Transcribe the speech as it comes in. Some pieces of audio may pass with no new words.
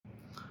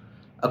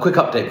A quick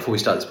update before we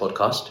start this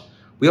podcast.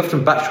 We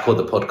often batch record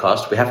the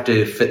podcast. We have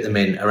to fit them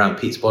in around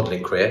Pete's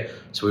bottling career,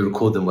 so we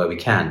record them where we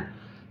can.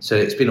 So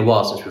it's been a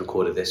while since we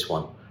recorded this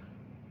one.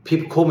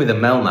 People call me the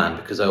mailman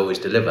because I always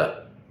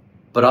deliver.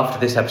 But after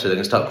this episode, they're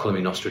going to start calling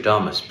me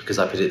Nostradamus because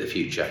I predict the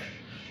future.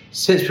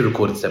 Since we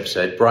recorded this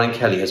episode, Brian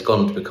Kelly has gone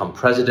on to become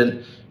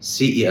President,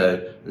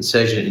 CEO, and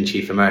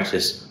Surgeon-in-Chief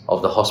Emeritus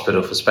of the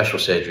Hospital for Special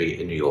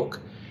Surgery in New York.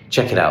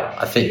 Check it out.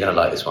 I think you're going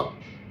to like this one.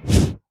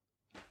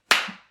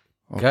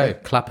 Okay. Go.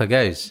 Clapper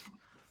goes.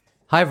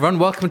 Hi, everyone.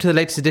 Welcome to the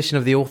latest edition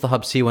of the Author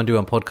Hub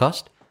C1Do1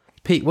 podcast.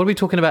 Pete, what are we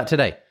talking about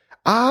today?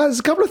 There's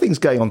a couple of things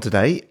going on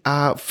today.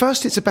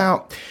 First, it's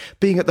about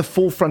being at the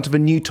forefront of a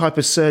new type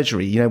of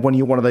surgery. You know, when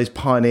you're one of those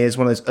pioneers,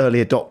 one of those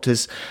early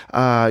adopters,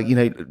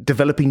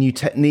 developing new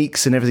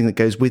techniques and everything that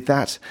goes with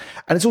that.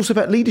 And it's also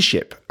about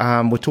leadership.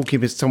 We're talking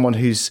with someone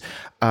who's,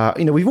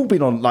 we've all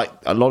been on,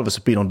 a lot of us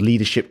have been on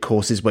leadership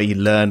courses where you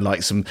learn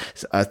some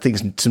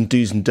things, some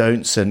do's and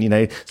don'ts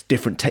and,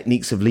 different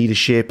techniques of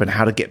leadership and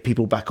how to get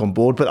people back on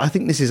board. But I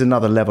think this is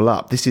another level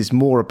up. This is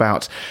more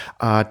about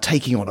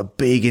taking on a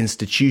big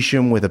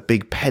institution with a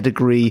big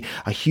pedigree,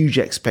 a huge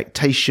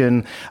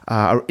expectation,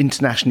 an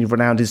internationally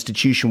renowned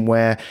institution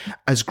where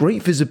as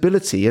great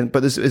visibility,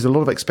 but there's a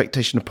lot of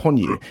expectation upon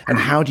you. And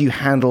how do you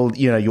handle,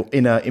 your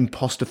inner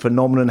imposter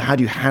phenomenon? How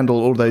do you handle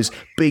all those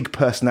big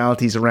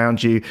personalities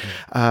around you?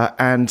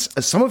 And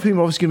some of whom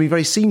are obviously going to be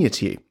very senior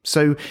to you.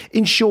 So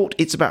in short,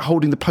 it's about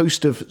holding the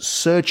post of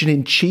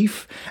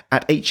Surgeon-in-Chief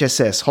at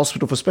HSS,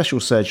 Hospital for Special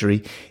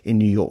Surgery in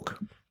New York.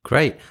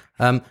 Great.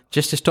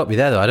 Just to stop you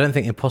there, though, I don't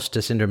think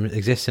imposter syndrome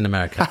exists in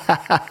America.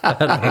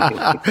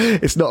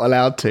 It's not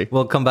allowed to.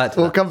 We'll come back to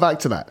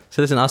that.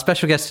 So listen, our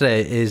special guest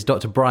today is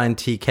Dr. Brian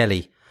T.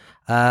 Kelly.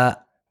 I'm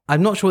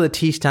not sure what the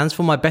T stands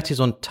for. My bet is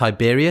on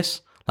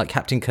Tiberius, like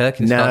Captain Kirk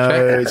in Star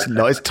Trek. No, it's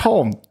not. It's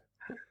Tom.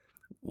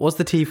 What's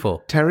the T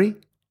for? Terry?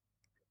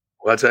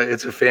 Well,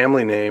 it's a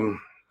family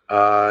name.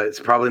 It's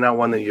probably not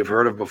one that you've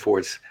heard of before.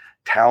 It's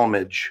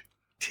Talmadge,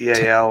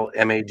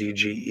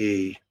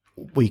 Talmadge.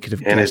 We could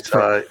have guessed.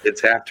 And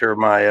it's after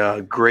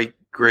my great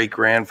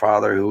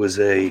grandfather, who was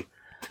a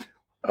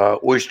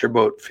oyster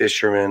boat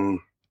fisherman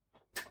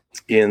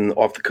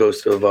off the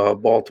coast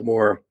of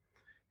Baltimore.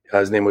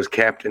 His name was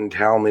Captain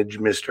Talmadge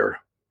Mister.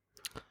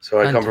 So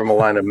I come from a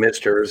line of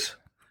Misters.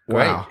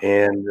 Wow!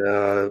 And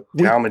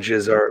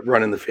Talmadges are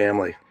running the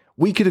family.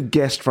 We could have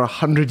guessed for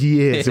 100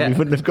 years, and we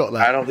wouldn't have got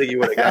that. I don't think you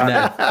would have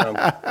got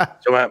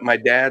that. So my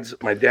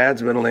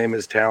dad's middle name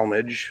is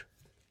Talmadge,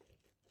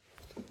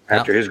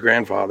 after his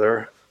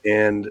grandfather,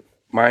 and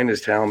mine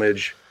is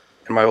Talmadge,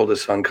 and my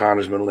oldest son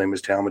Connor's middle name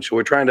is Talmadge. So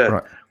we're trying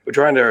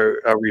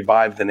to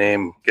revive the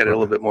name, get it a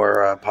little bit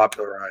more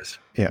popularized.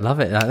 Yeah, love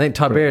it. I think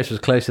Tiberius was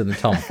closer than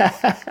Tom.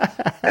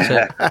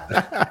 so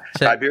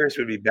Tiberius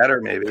would be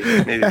better, maybe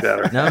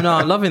better. No,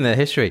 I'm loving the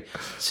history.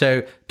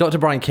 So Dr.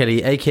 Brian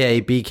Kelly,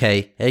 aka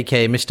BK,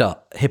 aka Mr.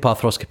 Hip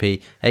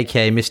Arthroscopy,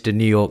 aka Mr.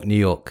 New York, New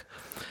York.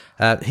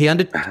 He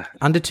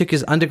undertook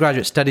his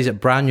undergraduate studies at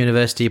Brown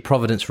University,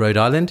 Providence, Rhode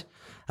Island,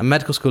 and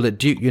medical school at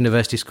Duke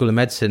University School of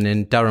Medicine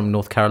in Durham,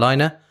 North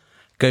Carolina.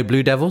 Go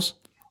Blue Devils.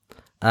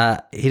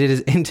 He did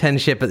his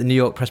internship at the New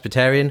York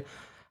Presbyterian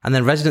and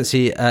then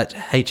residency at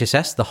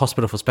HSS, the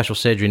Hospital for Special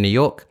Surgery in New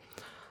York.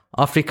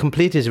 After he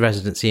completed his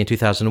residency in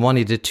 2001,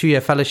 he did a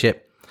 2-year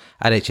fellowship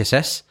at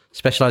HSS,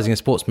 specializing in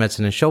sports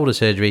medicine and shoulder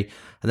surgery,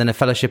 and then a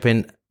fellowship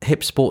in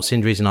hip sports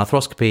injuries and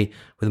arthroscopy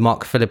with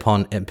Mark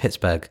Philippon in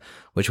Pittsburgh,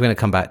 which we're going to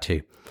come back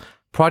to.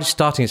 Prior to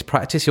starting his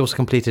practice, he also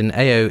completed an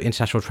AO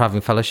International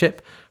Traveling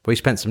Fellowship, where he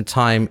spent some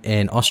time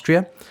in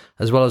Austria,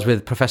 as well as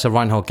with Professor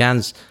Reinhold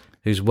Ganz,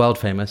 who's world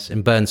famous,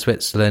 in Bern,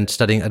 Switzerland,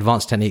 studying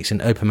advanced techniques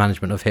in open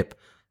management of hip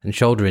and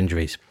shoulder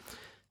injuries.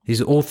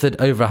 He's authored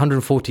over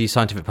 140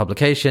 scientific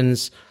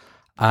publications,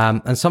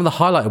 and some of the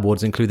highlight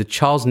awards include the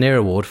Charles Neer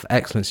Award for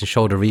Excellence in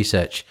Shoulder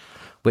Research,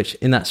 which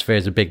in that sphere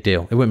is a big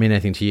deal. It wouldn't mean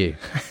anything to you.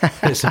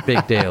 It's a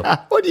big deal.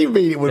 What do you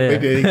mean it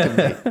wouldn't mean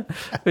anything to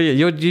me?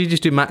 You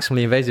just do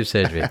maximally invasive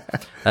surgery.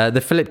 The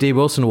Philip D.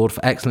 Wilson Award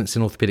for Excellence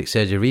in Orthopedic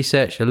Surgery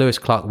Research, the Lewis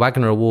Clark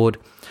Wagner Award,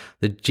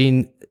 the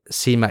Gene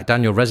C.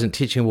 McDaniel Resident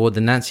Teaching Award,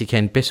 the Nancy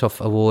Kane Bissoff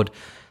Award,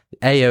 the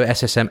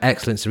AOSSM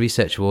Excellence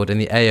Research Award,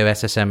 and the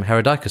AOSSM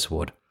Herodicus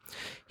Award.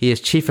 He is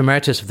Chief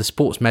Emeritus of the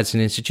Sports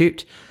Medicine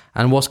Institute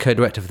and was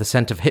co-director for the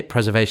Center for Hip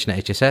Preservation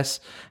at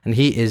HSS, and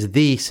he is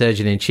the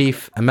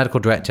Surgeon-in-Chief, a medical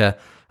director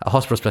at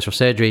Hospital Special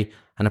Surgery,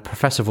 and a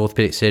professor of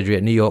orthopedic surgery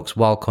at New York's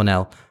Weill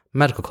Cornell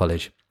Medical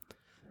College.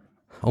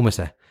 Almost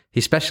there.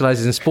 He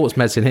specializes in sports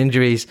medicine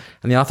injuries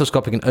and the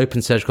arthroscopic and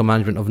open surgical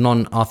management of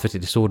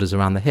non-arthritic disorders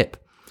around the hip.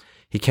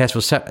 He cares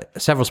for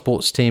several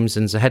sports teams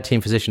and is a head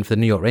team physician for the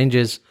New York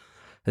Rangers,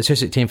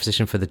 associate team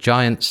physician for the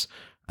Giants,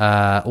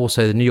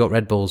 also the New York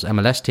Red Bulls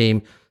MLS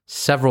team,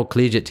 several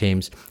collegiate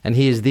teams, and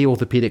he is the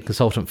orthopedic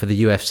consultant for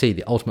the UFC,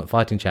 the Ultimate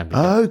Fighting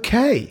Championship.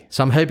 Okay.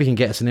 So I'm hoping he can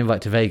get us an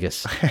invite to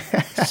Vegas.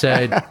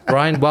 So,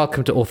 Brian,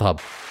 welcome to Author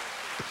Hub.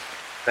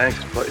 Thanks.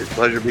 It's a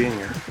pleasure being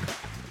here.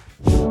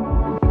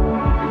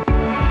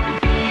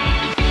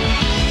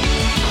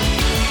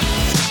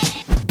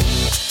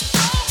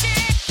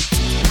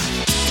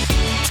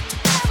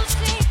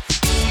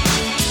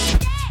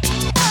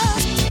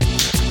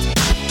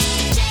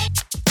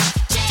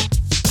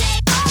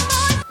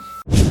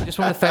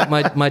 want to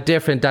thank my dear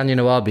friend Daniel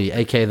Nawabi,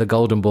 aka the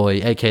Golden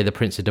Boy, aka the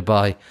Prince of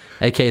Dubai,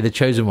 aka the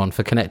Chosen One,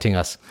 for connecting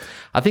us.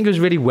 I think he was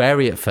really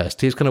wary at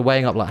first. He was kind of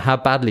weighing up like, how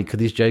badly could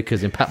these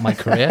jokers impact my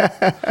career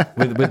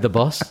with the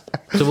boss?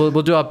 So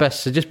we'll do our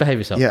best. So just behave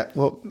yourself. Yeah.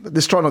 Well,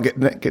 let's try not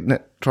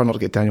to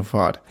get Daniel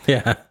fired.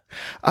 Yeah.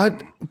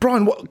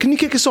 Brian, can you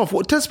kick us off?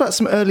 Tell us about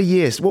some early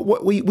years.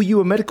 What were you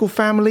a medical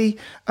family?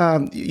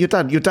 Your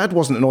dad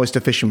wasn't an oyster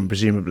fisherman,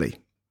 presumably.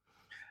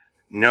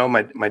 No,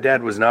 my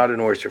dad was not an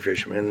oyster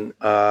fisherman,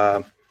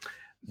 but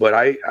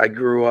I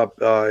grew up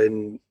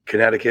in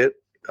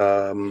Connecticut,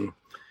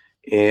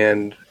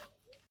 and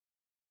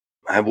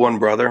I have one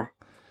brother,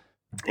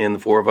 and the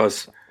four of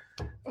us,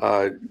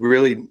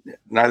 really,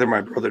 neither my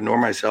brother nor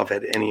myself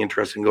had any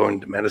interest in going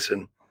to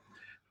medicine.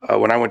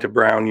 When I went to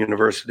Brown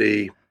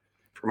University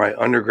for my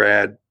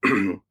undergrad,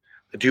 the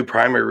two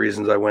primary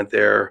reasons I went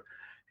there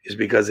is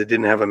because it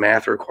didn't have a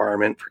math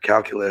requirement for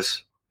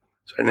calculus.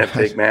 So I didn't have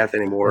to take math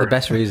anymore. The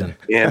best reason.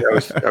 And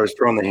I was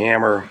throwing the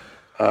hammer.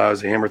 I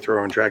was a hammer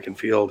thrower in track and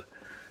field,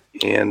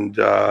 and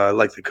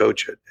like the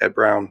coach at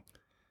Brown.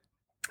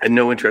 I had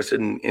no interest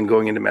in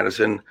going into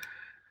medicine.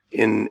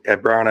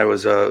 At Brown, I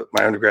was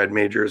my undergrad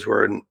majors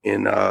were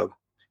in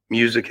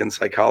music and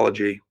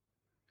psychology,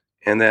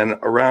 and then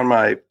around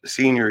my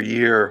senior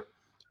year,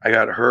 I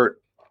got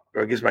hurt.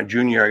 Or I guess my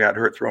junior year, I got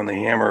hurt throwing the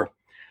hammer.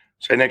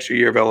 So an extra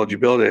year of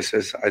eligibility,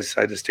 I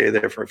decided to stay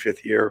there for a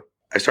fifth year.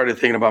 I started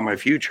thinking about my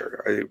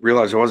future. I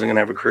realized I wasn't going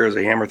to have a career as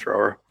a hammer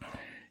thrower.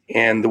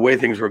 And the way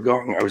things were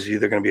going, I was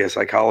either going to be a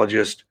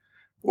psychologist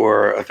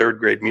or a third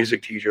grade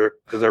music teacher,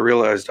 because I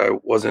realized I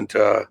wasn't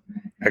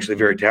actually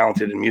very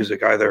talented in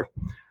music either.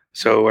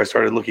 So I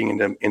started looking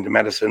into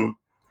medicine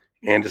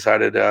and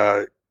decided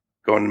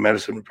going to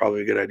medicine would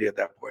probably be a good idea at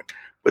that point.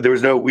 But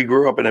we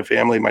grew up in a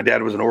family. My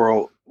dad was an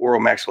oral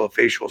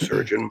maxillofacial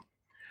surgeon,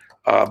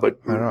 but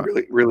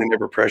really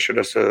never pressured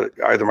us,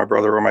 either my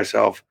brother or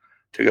myself,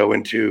 to go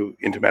into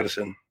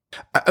medicine.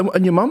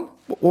 And your mum,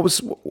 what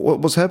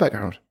was her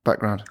background?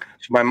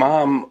 So my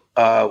mom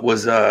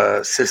was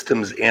a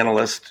systems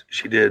analyst.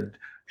 She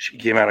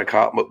came out of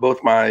college.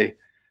 Both my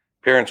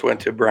parents went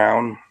to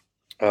Brown,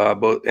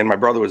 and my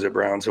brother was at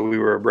Brown, so we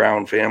were a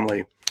Brown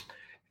family.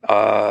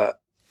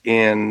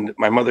 And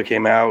my mother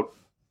came out.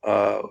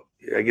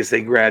 I guess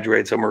they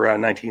graduated somewhere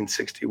around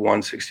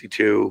 1961,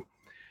 62,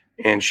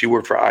 and she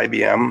worked for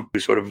IBM.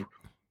 We sort of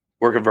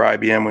working for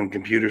IBM when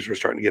computers were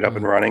starting to get up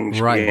and running. She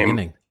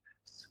became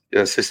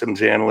a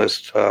systems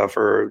analyst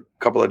for a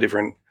couple of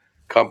different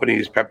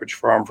companies, Pepperidge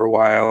Farm for a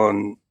while,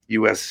 and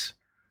U.S.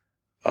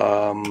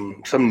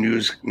 Some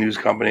news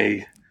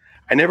company.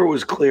 I never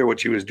was clear what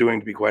she was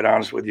doing, to be quite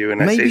honest with you. And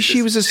maybe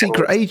she was a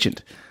secret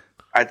agent.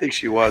 I think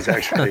she was,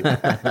 actually.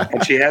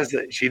 And she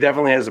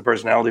definitely has the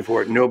personality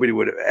for it. Nobody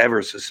would have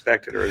ever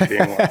suspected her as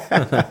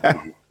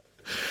being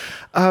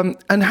one.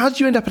 And how did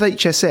you end up at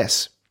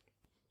HSS?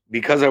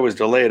 Because I was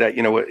delayed, I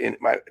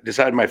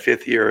decided my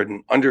fifth year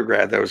in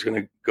undergrad that I was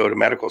going to go to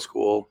medical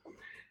school.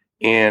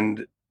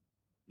 And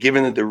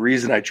given that the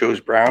reason I chose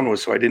Brown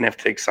was so I didn't have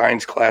to take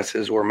science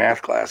classes or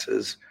math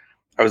classes,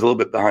 I was a little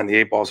bit behind the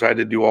eight ball. So I had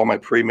to do all my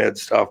pre-med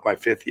stuff my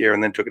fifth year,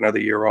 and then took another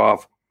year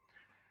off.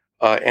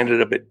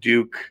 Ended up at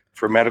Duke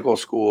for medical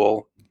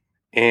school.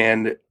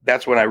 And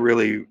that's when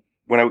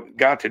when I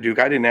got to Duke,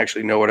 I didn't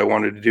actually know what I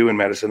wanted to do in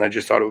medicine. I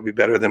just thought it would be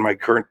better than my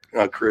current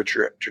career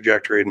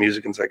trajectory in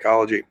music and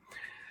psychology.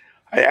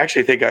 I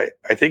actually think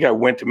I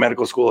went to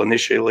medical school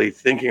initially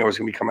thinking I was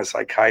going to become a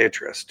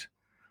psychiatrist.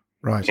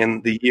 Right.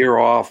 And the year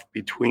off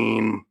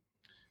between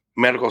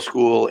medical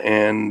school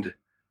and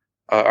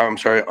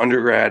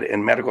undergrad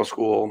and medical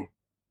school,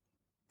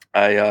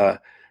 I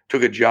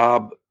took a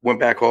job,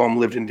 went back home,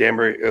 lived in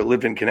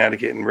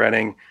Connecticut in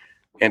Reading,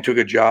 and took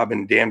a job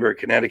in Danbury,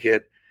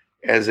 Connecticut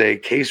as a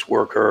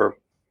caseworker.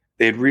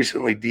 They had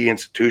recently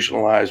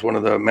deinstitutionalized one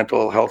of the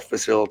mental health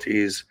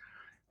facilities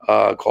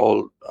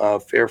called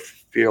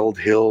Fairfield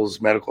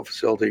Hills Medical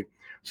Facility.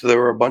 So there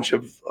were a bunch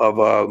of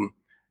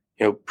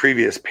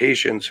previous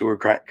patients who were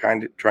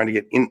kind of trying to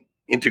get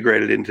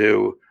integrated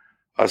into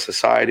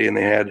society, and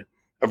they had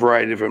a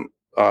variety of different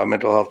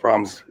mental health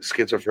problems: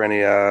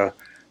 schizophrenia,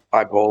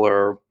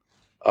 bipolar,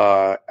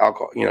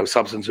 alcohol,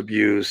 substance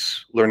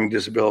abuse, learning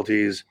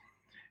disabilities.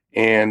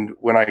 And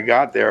when I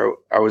got there,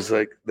 I was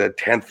like the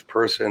 10th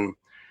person.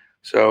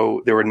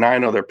 So there were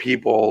 9 other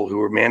people who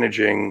were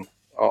managing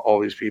all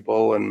these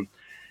people, and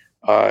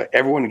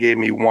everyone gave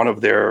me one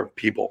of their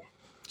people.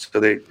 So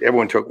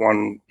everyone took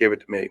one, gave it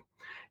to me.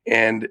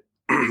 And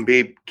it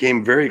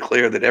became very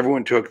clear that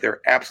everyone took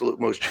their absolute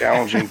most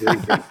challenging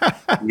patient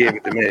and gave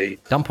it to me.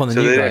 Dump on the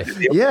new guy.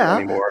 Yeah.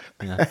 Anymore.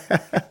 Yeah.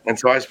 And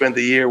so I spent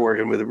the year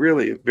working with a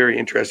really very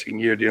interesting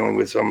year dealing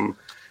with some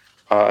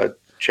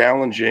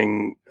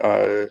challenging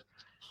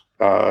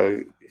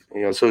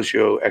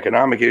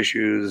socioeconomic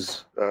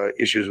issues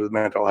with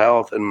mental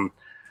health. And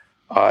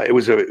it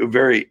was a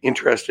very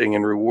interesting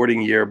and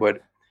rewarding year,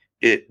 but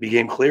it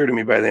became clear to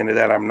me by the end of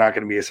that I'm not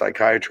going to be a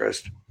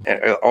psychiatrist.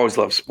 And I always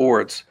loved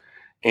sports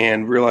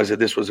and realized that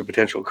this was a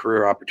potential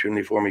career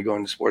opportunity for me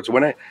going to sports.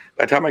 By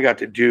the time I got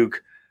to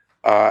Duke,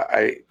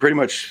 I pretty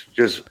much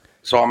just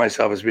saw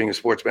myself as being a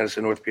sports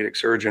medicine orthopedic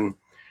surgeon.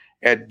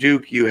 At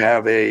Duke,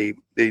 they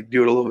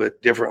do it a little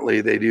bit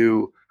differently. They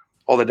do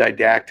all the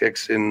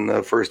didactics in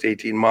the first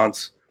 18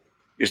 months.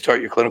 You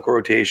start your clinical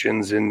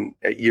rotations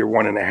at year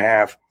 1.5. And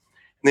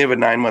they have a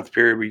 9-month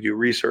period where you do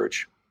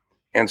research.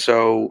 And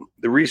so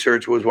the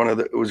research was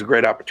it was a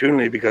great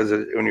opportunity because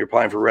when you're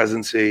applying for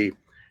residency,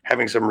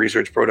 having some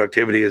research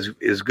productivity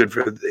is good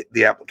for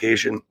the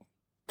application.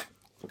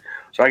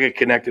 So I got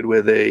connected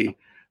with a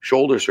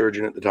shoulder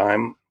surgeon at the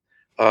time,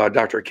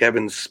 Dr.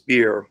 Kevin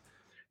Spear,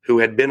 who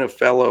had been a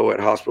fellow at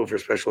Hospital for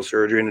Special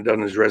Surgery and had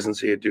done his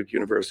residency at Duke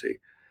University.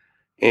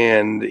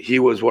 And he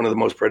was one of the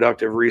most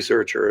productive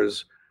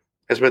researchers.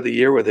 I spent the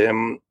year with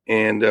him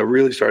and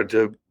really started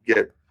to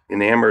get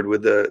enamored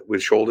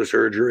with shoulder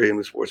surgery and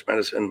with sports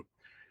medicine.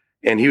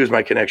 And he was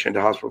my connection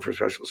to Hospital for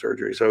Special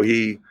Surgery. So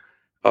he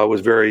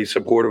was very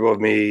supportive of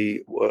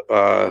me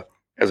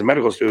as a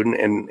medical student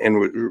and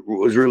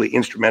was really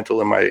instrumental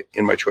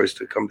in my choice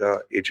to come to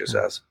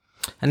HSS.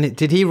 And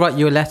did he write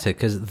you a letter?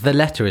 Because the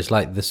letter is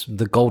like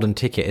the golden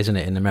ticket, isn't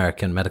it, in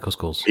American medical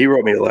schools? He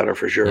wrote me a letter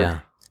for sure. Yeah,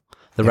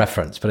 the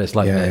reference, but it's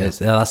like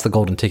that's the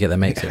golden ticket that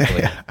makes it for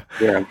you.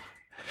 Yeah.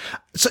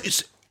 So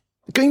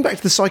going back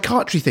to the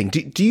psychiatry thing,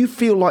 do you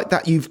feel like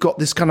that you've got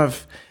this kind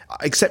of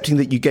accepting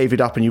that you gave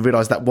it up and you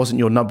realised that wasn't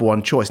your number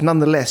one choice?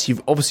 Nonetheless,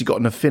 you've obviously got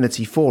an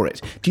affinity for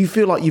it. Do you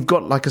feel like you've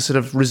got like a sort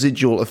of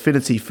residual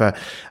affinity for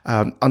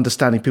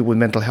understanding people with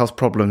mental health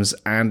problems,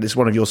 and it's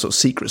one of your sort of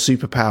secret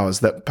superpowers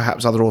that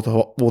perhaps other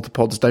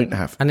orthopods don't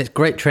have? And it's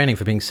great training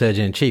for being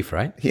surgeon in chief,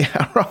 right?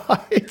 Yeah,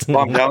 right. Well,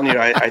 I'm telling you,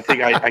 I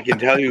think I can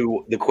tell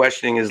you the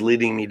questioning is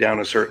leading me down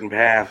a certain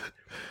path.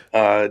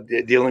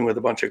 Dealing with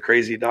a bunch of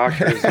crazy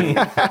doctors. And,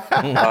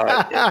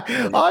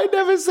 I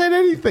never said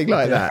anything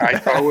like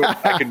that.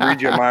 I could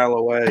read you a mile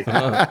away.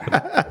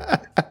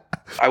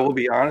 I will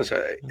be honest.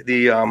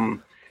 We have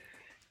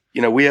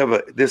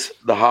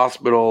the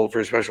Hospital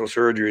for Special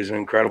Surgery is an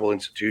incredible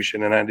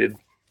institution, and I did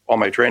all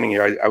my training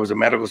here. I was a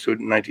medical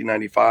student in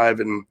 1995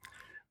 and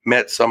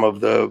met some of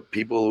the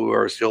people who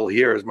are still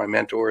here as my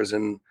mentors,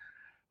 and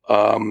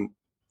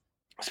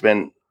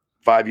spent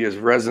 5 years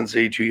of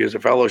residency, 2 years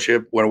of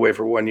fellowship, went away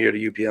for 1 year to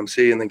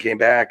UPMC, and then came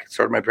back,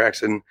 started my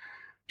practice in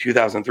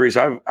 2003.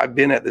 So I've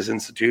been at this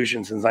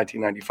institution since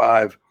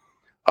 1995,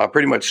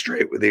 pretty much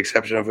straight, with the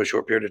exception of a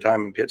short period of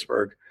time in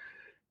Pittsburgh.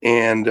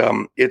 And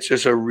it's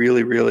just a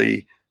really,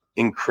 really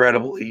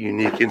incredibly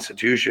unique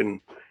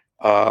institution.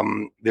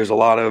 There's a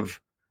lot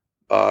of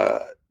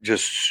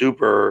just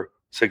super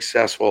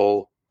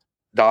successful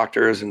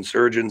doctors and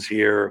surgeons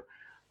here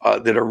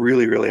that are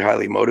really, really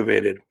highly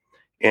motivated.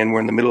 And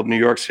we're in the middle of New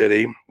York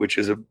City, which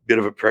is a bit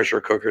of a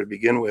pressure cooker to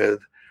begin with.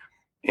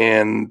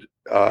 And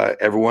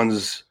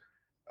everyone's,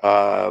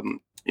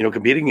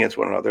 competing against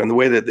one another. And the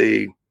way that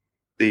the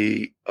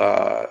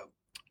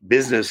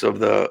business of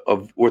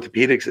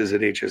orthopedics is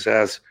at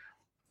HSS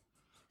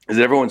is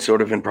that everyone's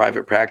sort of in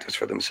private practice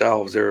for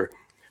themselves.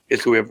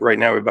 We have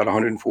about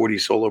 140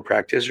 solo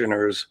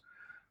practitioners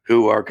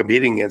who are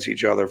competing against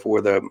each other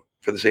for the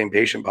same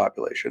patient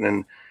population.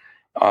 And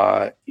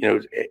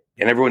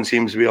and everyone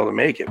seems to be able to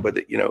make it, but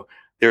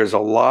there's a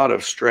lot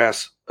of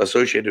stress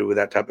associated with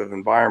that type of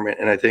environment.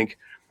 And I think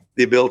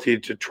the ability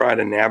to try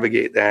to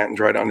navigate that and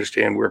try to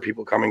understand where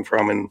people are coming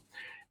from, and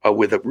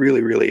with a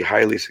really, really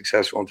highly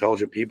successful,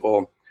 intelligent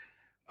people,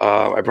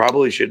 I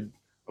probably should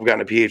have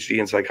gotten a PhD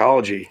in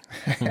psychology,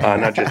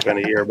 not just spent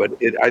a year, but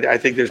I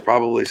think there's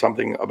probably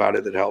something about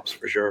it that helps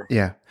for sure.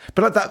 Yeah.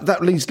 But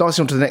that leads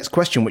nicely on to the next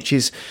question, which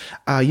is,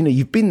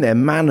 you've been there,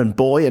 man and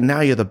boy, and now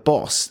you're the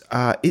boss.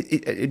 Have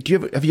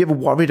you ever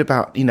worried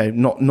about,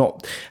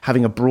 not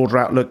having a broader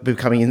outlook,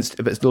 becoming a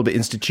little bit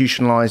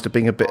institutionalized, or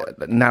being a bit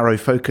narrow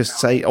focused,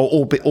 say,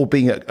 or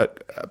being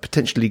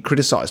potentially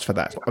criticized for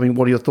that? I mean,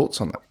 what are your thoughts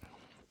on that?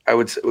 I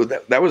would say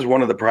that was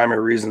one of the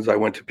primary reasons I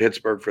went to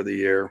Pittsburgh for the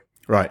year.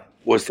 Right.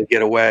 Was to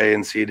get away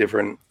and see a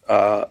different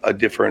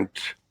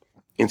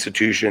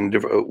institution,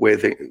 different way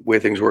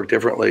things work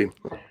differently.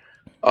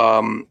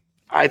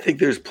 I think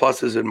there's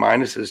pluses and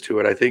minuses to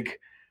it. I think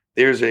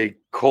there's a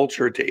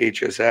culture to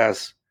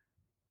HSS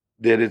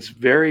that it's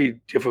very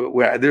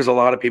difficult. There's a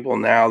lot of people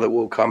now that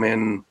will come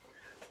in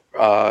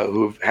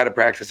who've had a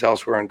practice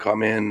elsewhere and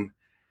come in,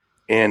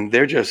 and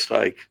they're just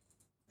like,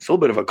 it's a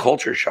little bit of a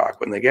culture shock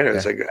when they get it.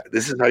 It's like,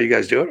 this is how you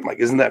guys do it? I'm like,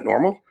 isn't that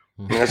normal?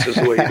 I mean, that's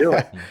just the way you do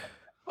it.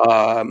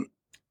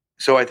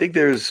 So I think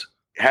there's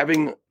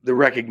having the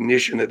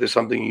recognition that there's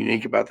something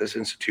unique about this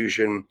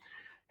institution,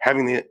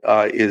 having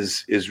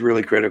is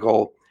really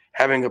critical.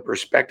 Having a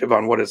perspective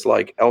on what it's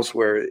like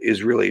elsewhere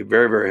is really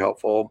very, very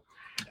helpful.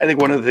 I think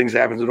one of the things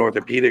that happens in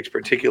orthopedics,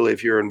 particularly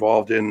if you're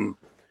involved in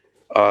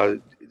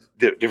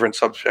different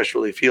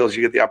subspecialty fields,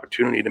 you get the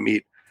opportunity to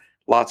meet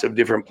lots of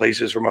different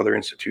places from other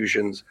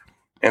institutions.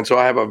 And so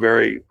I have a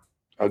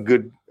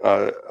good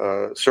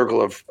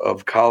circle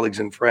of colleagues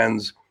and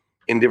friends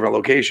in different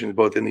locations,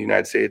 both in the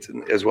United States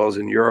and as well as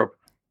in Europe.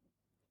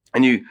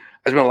 And I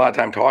spent a lot of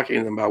time talking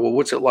to them about, well,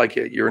 what's it like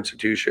at your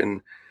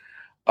institution?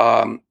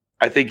 I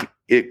think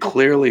it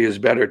clearly is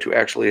better to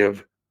actually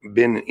have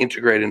been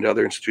integrated into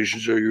other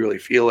institutions, so you really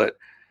feel it.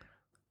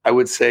 I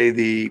would say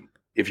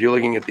if you're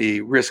looking at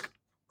the risk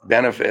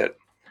benefit,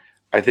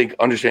 I think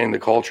understanding the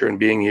culture and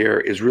being here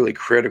is really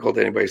critical to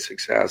anybody's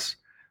success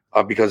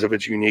because of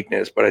its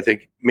uniqueness. But I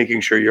think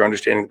making sure you're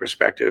understanding the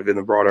perspective in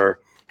the broader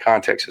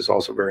context is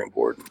also very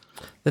important.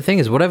 The thing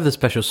is, whatever the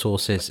special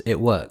sauce is, it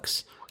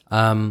works.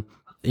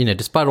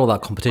 Despite all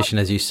that competition,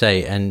 as you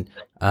say, and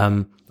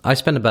I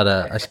spent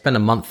a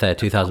month there,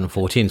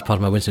 2014, as part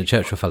of my Winston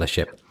Churchill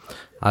Fellowship.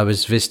 I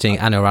was visiting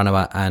Anil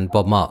Ranawat and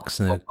Bob Marks,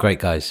 and they're great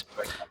guys.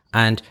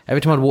 And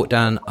every time I'd walk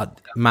down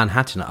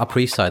Manhattan, Upper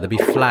East Side, there'd be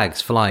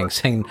flags flying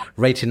saying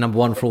rated number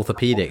 1 for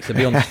orthopedics. They'd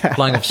be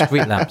flying off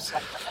street lamps.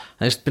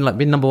 And it's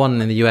been number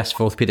 1 in the US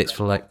for orthopedics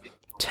for like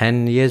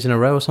 10 years in a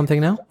row or something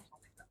now.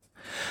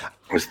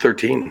 It was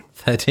 13.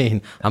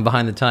 13. I'm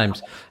behind the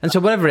times. And so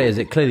whatever it is,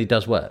 it clearly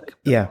does work.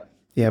 Yeah.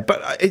 Yeah,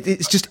 but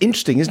it's just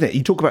interesting, isn't it?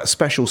 You talk about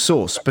special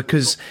sauce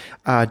because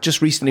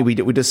just recently we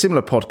did a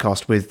similar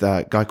podcast with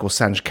a guy called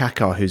Sanj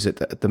Kakar, who's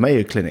at the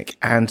Mayo Clinic,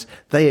 and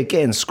they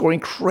again score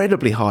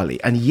incredibly highly,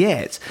 and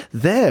yet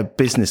their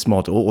business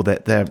model or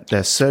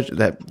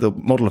the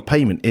model of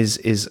payment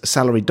is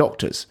salaried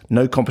doctors,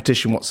 no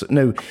competition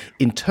no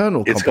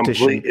internal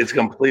competition. It's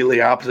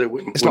completely opposite.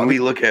 When we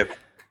look at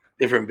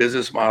different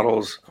business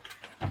models,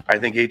 I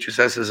think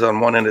HSS is on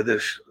one end of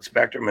this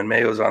spectrum and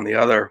Mayo's on the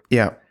other.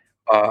 Yeah.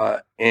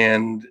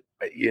 And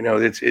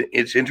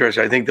it's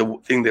interesting. I think the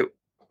thing that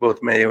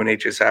both Mayo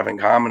and HS have in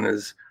common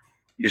is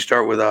you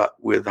start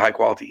with high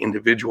quality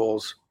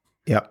individuals.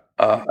 Yeah.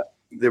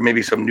 There may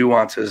be some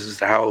nuances as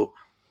to how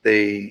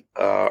they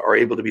are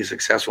able to be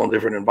successful in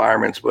different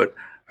environments, but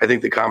I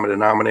think the common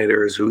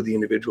denominator is who the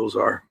individuals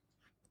are.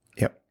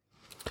 Yep.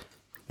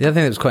 The other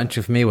thing that was quite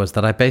interesting for me was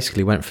that I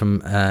basically went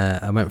from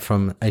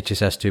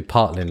HSS to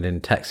Parkland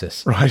in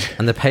Texas, right?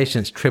 And the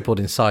patients tripled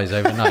in size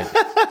overnight.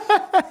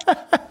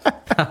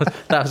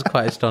 That was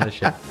quite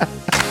astonishing.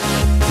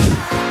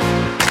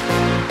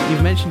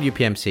 You've mentioned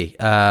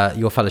UPMC,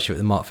 your fellowship with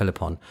the Mark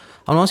Philippon.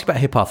 I want to ask you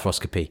about hip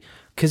arthroscopy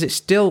because it's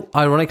still,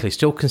 ironically,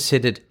 still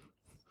considered,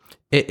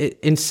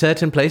 in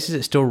certain places,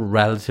 it's still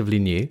relatively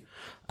new.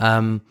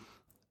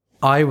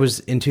 I was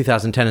in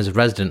 2010 as a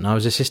resident and I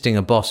was assisting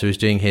a boss who was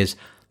doing his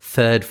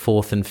 3rd,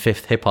 4th and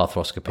 5th hip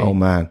arthroscopy. Oh,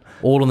 man.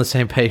 All on the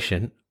same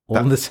patient, all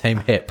on the same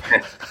hip.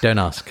 Don't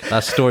ask.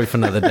 That's a story for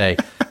another day.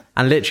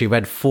 And literally we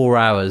had 4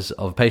 hours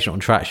of patient on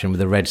traction with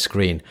a red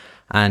screen.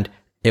 And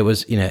it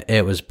was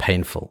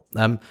painful.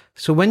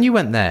 So when you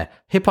went there,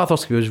 hip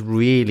arthroscopy was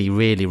really,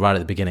 really right at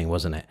the beginning,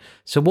 wasn't it?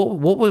 So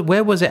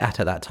where was it at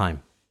that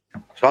time?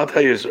 So I'll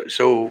tell you,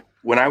 so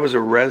when I was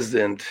a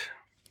resident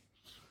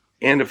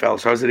and a fellow,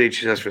 so I was at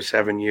HSS for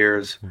 7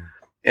 years.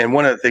 And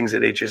one of the things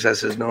that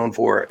HSS is known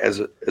for as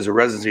a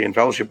residency and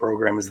fellowship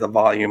program is the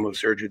volume of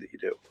surgery that you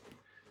do.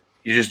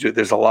 You just do,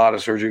 there's a lot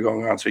of surgery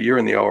going on. So you're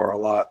in the OR a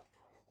lot.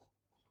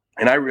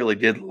 And I really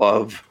did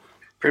love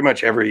pretty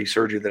much every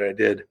surgery that I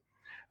did.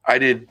 I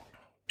did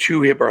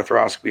 2 hip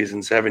arthroscopies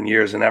in 7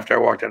 years. And after I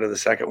walked out of the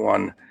second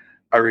one,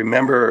 I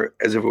remember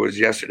as if it was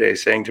yesterday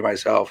saying to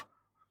myself,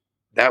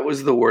 that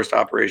was the worst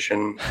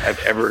operation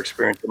I've ever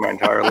experienced in my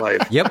entire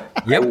life.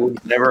 Yep. I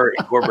would never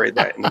incorporate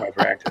that into my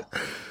practice.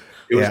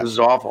 It was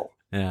awful.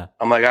 Yeah.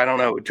 I'm like, I don't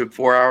know. It took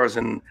 4 hours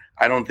and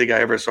I don't think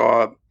I ever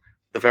saw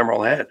the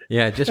femoral head.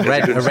 Yeah, just a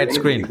red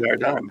screen. The entire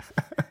time.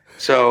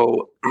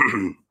 So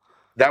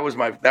that was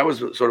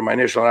sort of my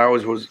initial.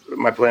 And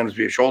my plan was to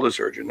be a shoulder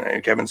surgeon.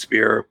 And Kevin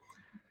Spear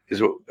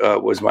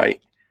was my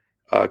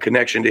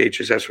connection to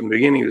HSS from the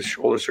beginning. He was a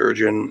shoulder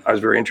surgeon. I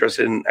was very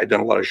interested in. I'd done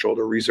a lot of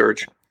shoulder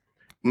research.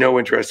 No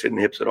interest in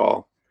hips at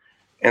all.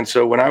 And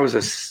so when I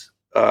was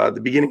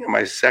the beginning of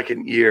my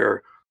second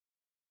year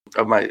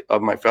of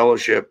my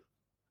fellowship,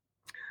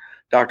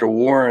 Dr.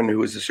 Warren, who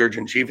was the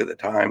surgeon chief at the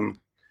time,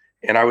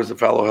 and I was the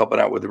fellow helping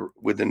out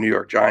with the New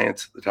York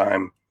Giants at the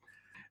time,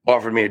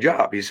 offered me a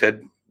job. He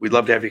said, we'd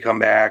love to have you come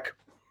back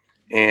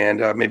and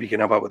maybe you can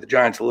help out with the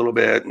Giants a little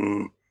bit.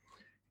 And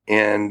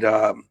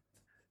I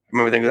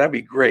remember thinking that'd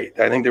be great.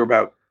 I think there were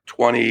about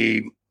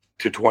 20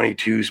 to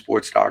 22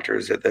 sports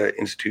doctors at the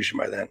institution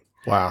by then.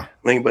 Wow.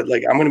 But I'm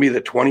going to be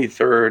the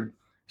 23rd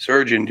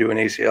surgeon doing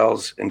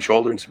ACLs and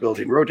shoulder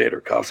instability and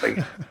rotator cuffs. Like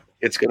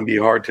it's going to be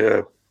hard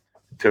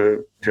it's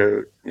going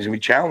to be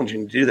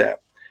challenging to do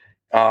that.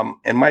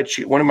 And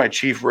one of my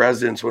chief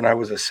residents when I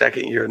was a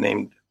second year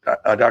named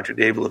Dr.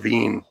 Dave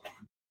Levine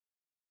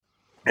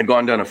had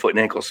done a foot and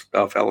ankle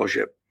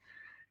fellowship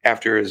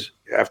after his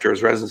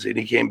residency. And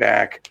he came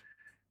back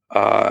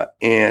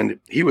and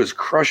he was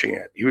crushing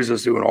it. He was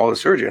just doing all the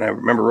surgery. And I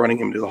remember running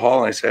him to the hall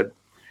and I said,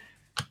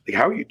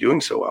 how are you doing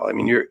so well? I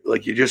mean, you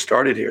just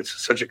started here.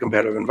 It's such a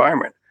competitive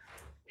environment.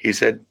 He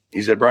said,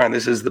 Brian,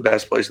 this is the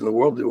best place in the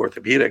world to do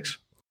orthopedics.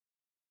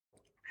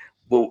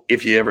 Well,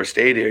 if you ever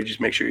stayed here, just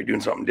make sure you're doing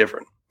something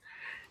different.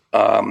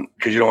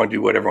 Because you don't want to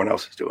do what everyone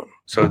else is doing.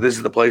 So this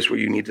is the place where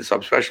you need to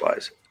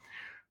subspecialize.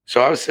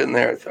 So I was sitting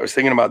there, I was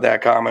thinking about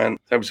that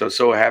comment. I was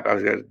so happy. I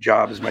was got a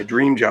job. It's my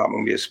dream job. I'm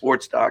going to be a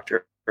sports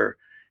doctor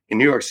in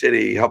New York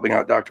City, helping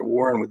out Dr.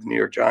 Warren with the New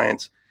York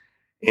Giants.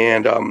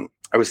 And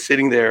I was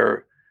sitting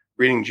there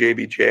reading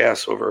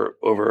JBJS over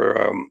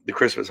the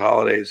Christmas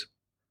holidays.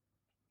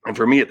 And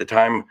for me at the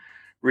time,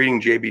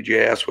 reading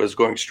JBJS was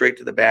going straight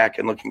to the back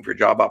and looking for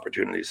job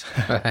opportunities.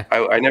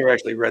 I never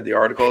actually read the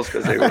articles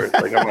because they were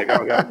like, I'm like,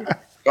 oh God,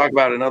 talk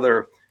about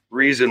another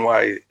reason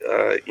why,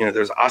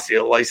 there's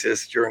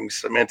osteolysis during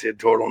cemented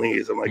total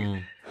knees. I'm like,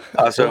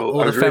 or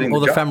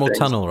the femoral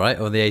tunnel, right?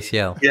 Or the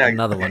ACL. Yeah,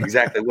 another one.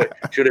 Exactly. What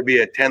should it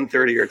be at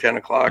 10:30 or 10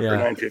 o'clock or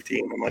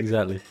 9:15? I'm like,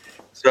 exactly.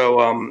 So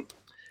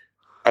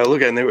I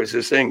look at it and there was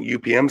this thing,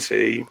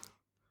 UPMC,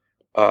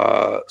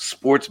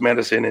 sports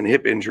medicine and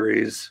hip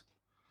injuries,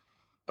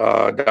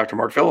 Dr.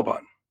 Mark Philippon.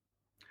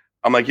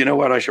 I'm like, you know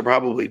what? I should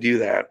probably do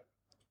that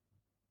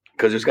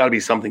because there's got to be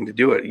something to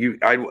do it.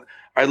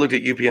 I looked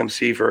at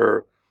UPMC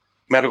for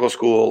medical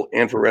school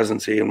and for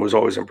residency and was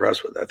always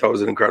impressed with it. I thought it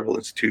was an incredible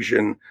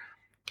institution.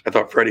 I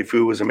thought Freddie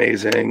Fu was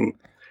amazing.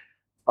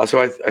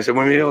 So I said,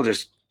 well, maybe I'll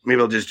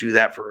just do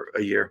that for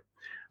a year.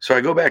 So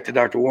I go back to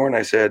Dr. Warren.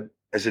 I said,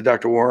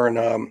 Dr.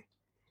 Warren,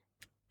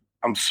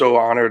 I'm so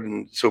honored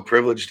and so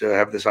privileged to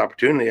have this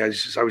opportunity. I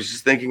was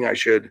just thinking I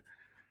should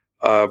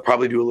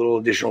probably do a little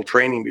additional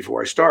training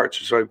before I start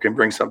so I can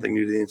bring something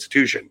new to the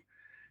institution.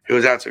 He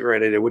goes, that's a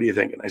great idea. What are you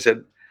thinking? I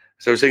said,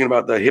 so I was thinking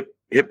about the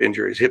hip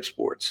injuries, hip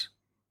sports,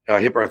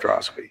 hip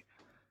arthroscopy.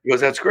 He goes,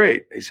 that's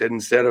great. He said,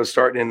 instead of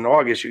starting in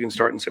August, you can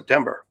start in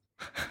September.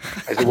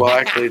 I said, well,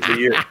 actually, it's a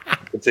year.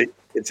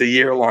 It's a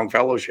year-long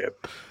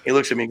fellowship. He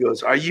looks at me and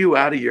goes, are you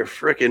out of your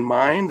freaking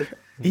mind?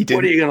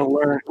 What are you going to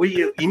learn?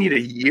 You need a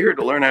year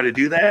to learn how to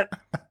do that?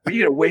 Are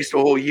you going to waste a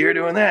whole year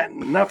doing that?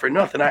 Not for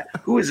nothing.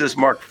 Who is this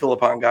Mark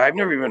Philippon guy? I've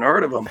never even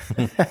heard of him.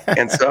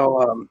 And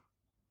so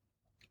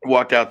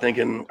walked out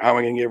thinking, how am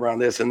I going to get around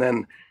this? And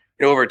then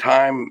over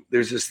time,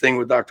 there's this thing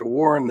with Dr.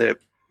 Warren that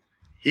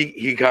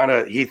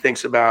he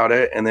thinks about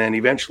it, and then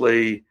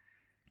eventually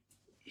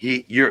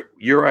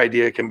your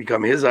idea can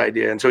become his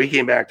idea. And so he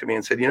came back to me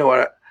and said, you know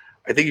what,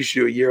 I think you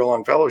should do a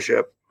year-long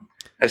fellowship.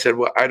 I said,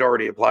 well, I'd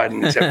already applied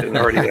and accepted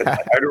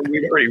and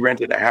we'd already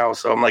rented a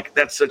house. So I'm like,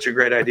 that's such a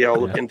great idea. I'll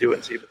look into it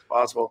and see if it's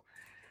possible.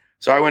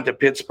 So I went to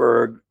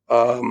Pittsburgh,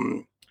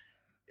 and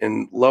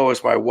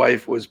Lois, my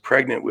wife, was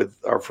pregnant with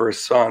our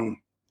first son.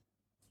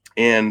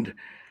 And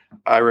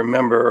I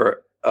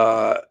remember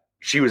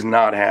she was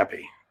not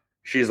happy.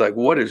 She's like,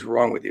 what is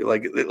wrong with you?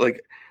 Like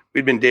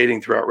we'd been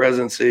dating throughout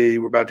residency.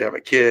 We're about to have a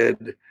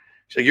kid.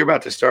 She's like, you're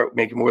about to start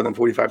making more than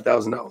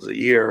 $45,000 a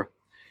year.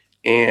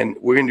 And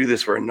we're going to do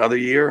this for another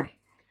year.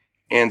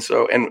 And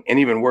so, and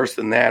even worse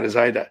than that is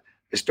I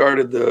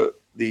started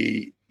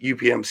the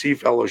UPMC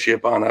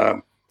fellowship on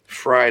a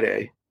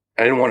Friday.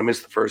 I didn't want to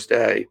miss the first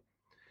day.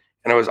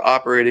 And I was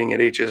operating at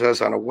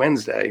HSS on a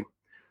Wednesday.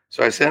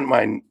 So I sent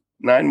my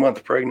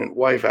 9-month pregnant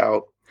wife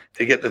out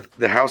to get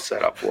the house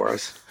set up for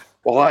us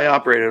while I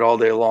operated all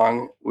day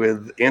long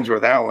with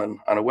Ainsworth Allen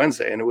on a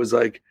Wednesday. And it was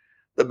like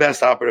the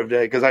best operative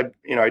day because I'd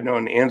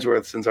known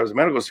Ainsworth since I was a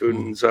medical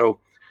student. And so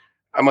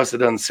I must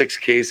have done 6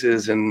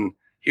 cases and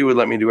he would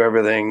let me do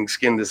everything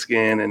skin to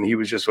skin. And he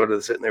was just sort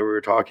of sitting there, we were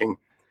talking.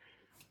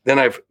 Then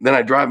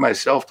I drive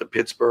myself to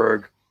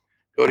Pittsburgh,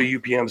 go to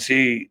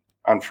UPMC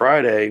on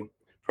Friday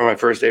for my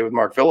first day with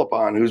Mark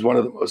Philippon, who's one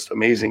of the most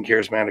amazing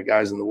charismatic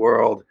guys in the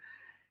world.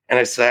 And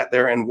I sat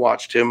there and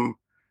watched him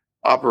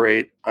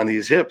operate on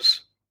these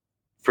hips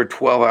for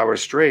 12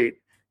 hours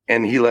straight.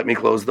 And he let me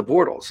close the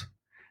portals.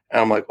 And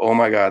I'm like, oh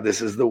my God,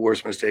 this is the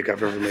worst mistake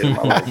I've ever made in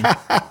my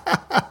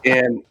life.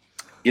 And,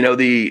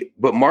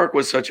 but Mark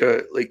was such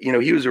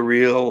he was a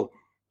real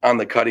on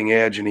the cutting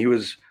edge and he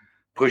was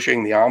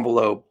pushing the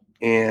envelope.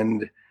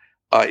 And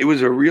it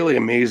was a really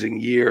amazing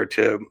year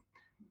to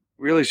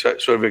really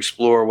sort of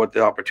explore what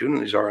the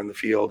opportunities are in the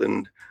field.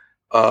 And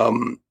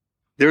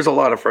there's a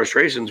lot of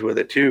frustrations with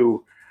it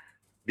too,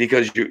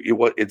 because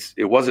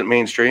it wasn't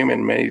mainstream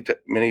in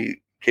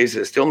many cases.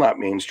 It's still not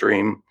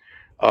mainstream,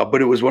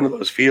 but it was one of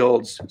those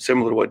fields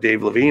similar to what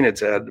Dave Levine had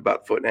said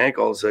about foot and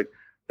ankles. Like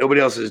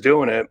nobody else is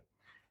doing it,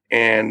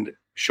 and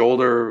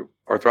shoulder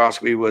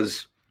arthroscopy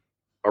was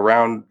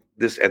around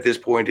at this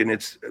point in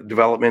its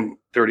development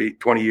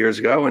 20 years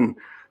ago, and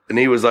the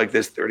knee was like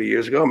this 30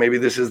 years ago. Maybe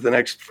this is the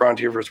next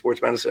frontier for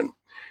sports medicine.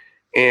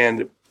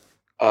 And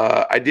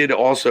I did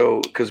also,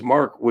 because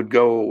Mark would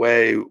go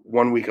away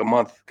 1 week a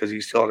month because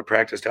he still had a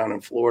practice down in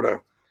Florida.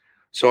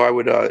 So I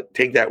would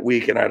take that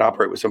week and I'd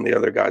operate with some of the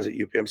other guys at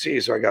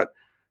UPMC. So I got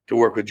to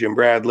work with Jim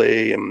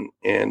Bradley and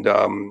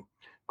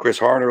Chris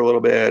Harner a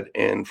little bit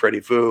and Freddie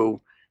Fu.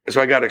 And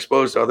so I got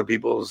exposed to other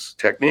people's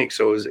techniques.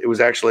 So it was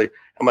actually,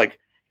 I'm like,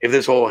 if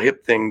this whole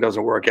hip thing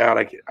doesn't work out,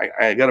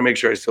 I got to make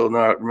sure I still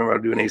remember how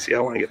to do an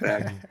ACL when I get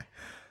back.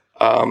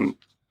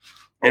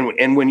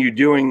 And when you're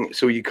doing,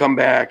 so you come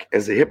back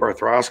as a hip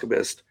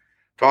arthroscopist,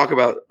 talk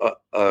about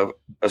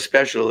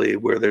especially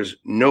where there's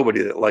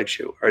nobody that likes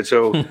you. All right.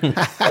 So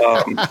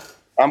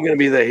I'm going to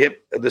be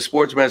the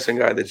sports medicine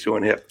guy that's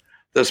doing hip.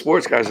 The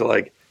sports guys are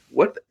like,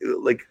 what?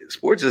 Like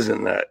sports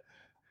isn't that.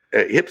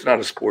 Hip's not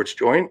a sports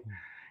joint.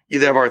 You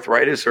either have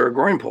arthritis or a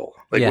groin pull.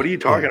 Like, what are you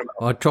talking about?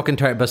 Or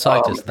trochanteric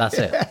bursitis. That's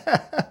it.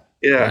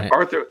 Yeah.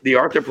 Right. The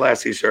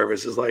arthroplasty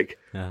service is like,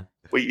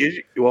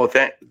 Well,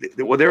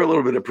 they're a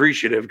little bit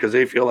appreciative because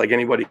they feel like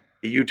anybody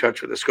you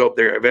touch with a scope,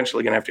 they're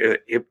eventually going to have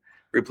to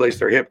replace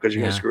their hip because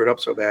you're going to screw it up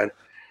so bad.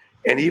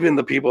 And even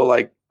the people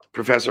like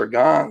Professor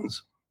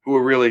Gons, who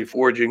are really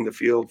forging the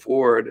field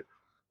forward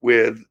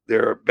with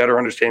their better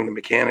understanding the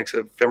mechanics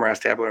of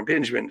femoroacetabular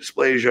impingement,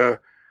 dysplasia,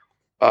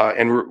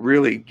 and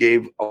really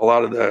gave a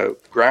lot of the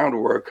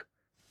groundwork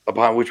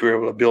upon which we were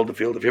able to build the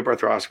field of hip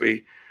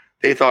arthroscopy.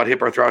 They thought hip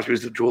arthroscopy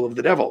was the tool of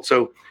the devil.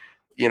 So,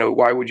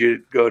 why would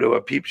you go to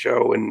a peep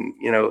show and,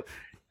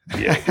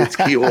 it's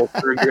keyhole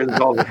surgery and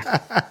all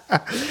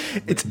that?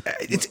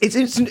 It's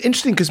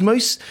interesting because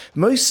most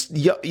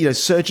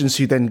surgeons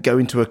who then go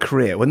into a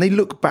career, when they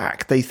look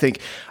back, they think,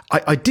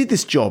 I did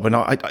this job and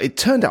it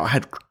turned out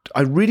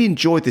I really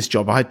enjoyed this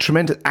job. I had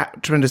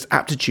tremendous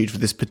aptitude for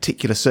this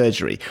particular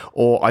surgery,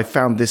 or I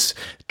found this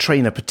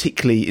trainer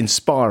particularly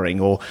inspiring,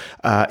 or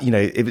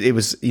it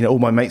was all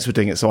my mates were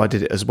doing it, so I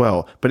did it as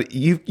well. But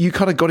you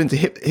kind of got into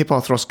hip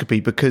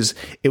arthroscopy because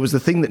it was the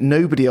thing that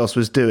nobody else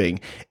was doing.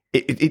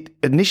 It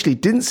initially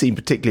didn't seem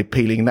particularly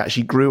appealing and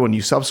actually grew on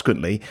you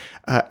subsequently,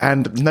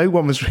 and no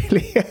one was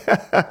really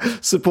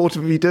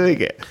supportive of you doing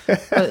it.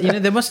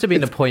 There must have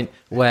been a point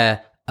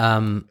where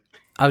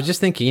I was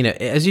just thinking,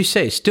 as you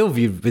say, it's still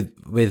viewed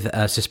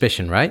with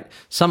suspicion, right?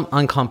 Some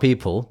uncommon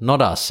people,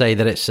 not us, say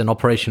that it's an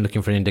operation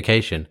looking for an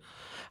indication.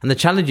 And the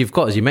challenge you've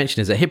got, as you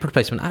mentioned, is that hip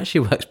replacement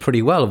actually works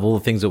pretty well of all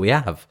the things that we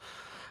have.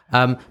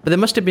 But there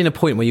must have been a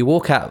point where you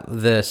walk out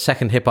the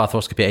second hip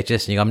arthroscopy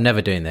HS and you go, I'm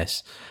never doing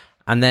this.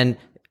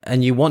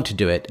 And you want to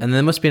do it. And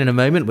there must have been a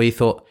moment where you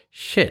thought,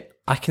 shit,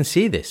 I can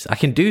see this. I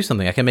can do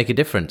something. I can make a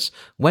difference.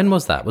 When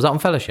was that? Was that on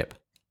fellowship?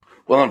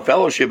 Well, on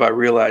fellowship, I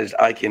realized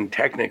I can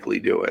technically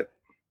do it.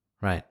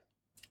 Right.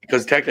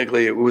 Because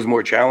technically it was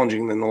more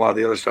challenging than a lot of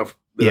the other stuff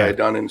that I had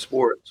done in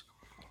sports.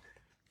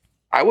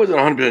 I wasn't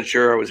 100%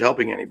 sure I was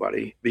helping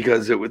anybody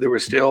because I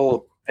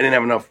didn't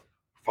have enough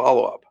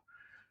follow-up.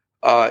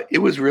 It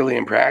was really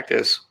in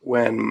practice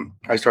when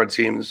I started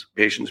seeing these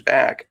patients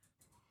back.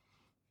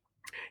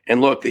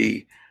 And look,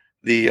 the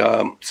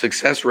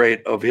success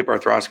rate of hip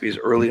arthroscopies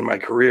early in my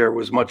career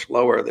was much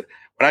lower. When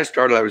I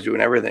started, I was doing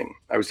everything.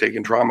 I was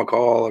taking trauma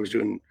call. I was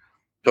doing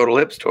total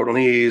hips, total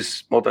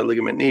knees,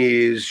 multi-ligament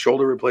knees,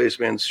 shoulder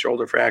replacements,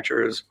 shoulder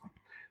fractures,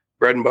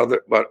 bread and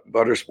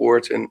butter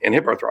sports, and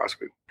hip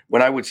arthroscopy.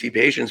 When I would see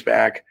patients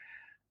back,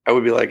 I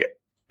would be like,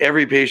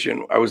 every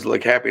patient I was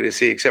like happy to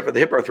see, except for the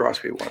hip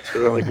arthroscopy ones.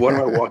 Because I'm like, what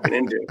am I walking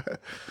into?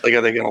 Like,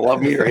 are they going to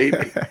love me or hate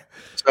me?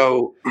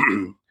 So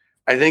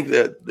I think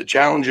that the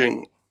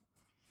challenging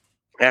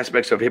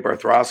aspects of hip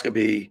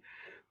arthroscopy,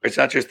 it's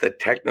not just the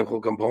technical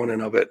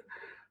component of it,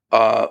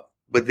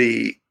 but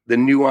the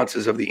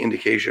nuances of the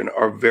indication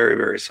are very,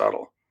 very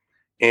subtle.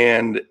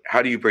 And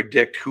how do you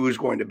predict who's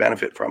going to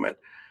benefit from it?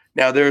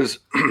 Now, there's,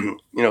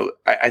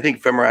 I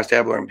think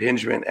femoroacetabular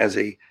impingement as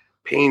a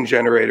pain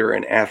generator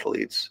in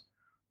athletes,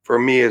 for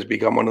me, has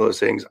become one of those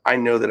things. I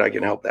know that I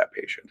can help that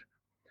patient.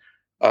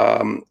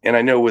 And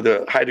I know with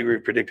a high degree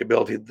of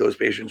predictability that those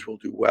patients will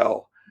do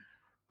well.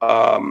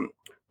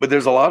 But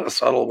there's a lot of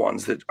subtle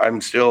ones that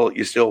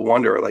you still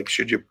wonder, like,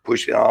 should you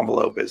push the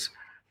envelope?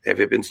 Have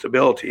hip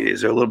instability?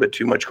 Is there a little bit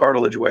too much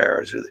cartilage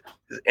wear? Is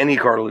any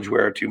cartilage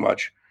wear too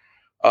much?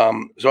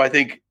 So I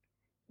think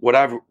what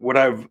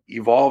I've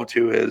evolved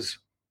to is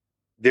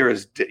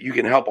you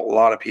can help a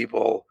lot of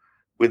people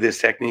with this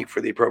technique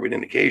for the appropriate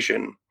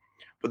indication,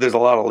 but there's a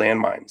lot of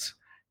landmines.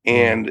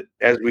 And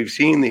as we've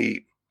seen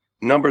the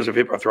numbers of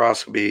hip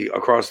arthroscopy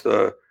across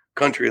the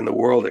country and the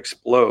world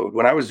explode,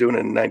 when I was doing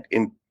it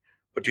in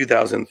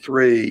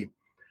 2003, I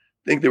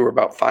think there were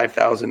about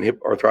 5,000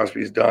 hip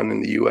arthroscopies done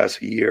in the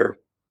U.S. a year.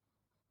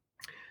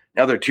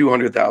 Now there are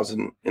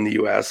 200,000 in the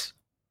U.S.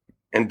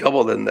 and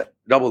double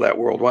that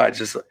worldwide. It's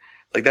just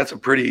like that's a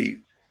pretty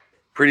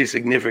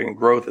significant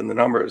growth in the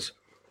numbers.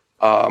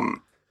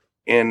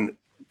 And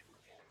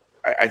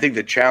I think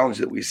the challenge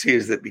that we see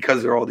is that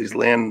because there are all these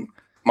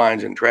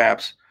landmines and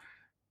traps,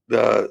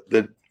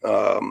 the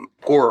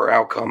poorer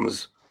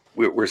outcomes,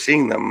 we're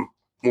seeing them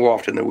more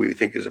often than we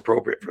think is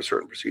appropriate for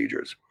certain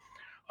procedures.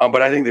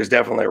 But I think there's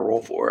definitely a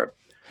role for it.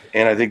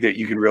 And I think that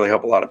you can really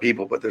help a lot of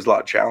people, but there's a lot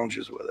of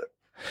challenges with it.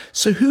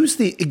 So who's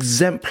the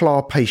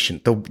exemplar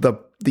patient,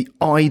 the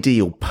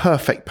ideal,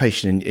 perfect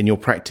patient in your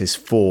practice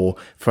for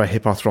a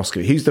hip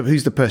arthroscopy?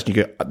 Who's the person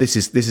you go, this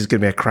is going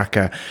to be a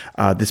cracker,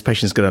 this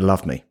patient's going to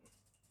love me?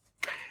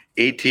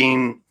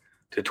 18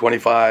 to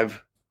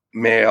 25,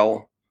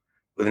 male,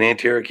 with an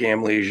anterior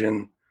cam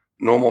lesion,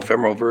 normal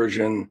femoral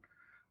version,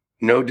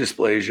 no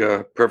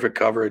dysplasia, perfect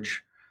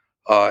coverage,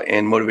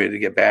 and motivated to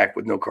get back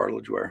with no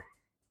cartilage wear,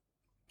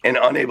 and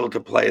unable to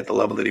play at the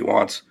level that he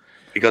wants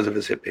because of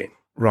his hip pain.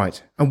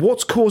 Right. And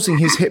what's causing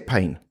his hip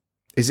pain?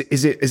 Is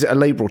it a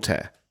labral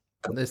tear?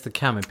 There's the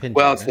cam impingement.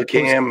 Well, it's the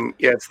cam.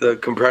 Yeah, it's the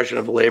compression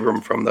of the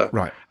labrum from the.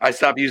 Right. I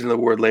stopped using the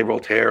word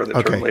labral tear, the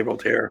term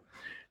labral tear,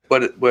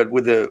 but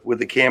with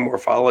the cam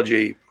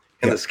morphology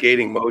and the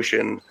skating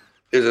motion,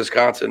 there's this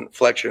constant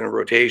flexion and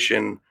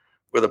rotation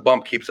where the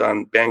bump keeps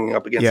on banging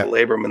up against the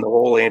labrum, and the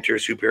whole anterior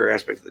superior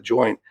aspect of the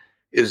joint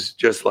is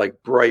just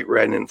like bright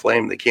red and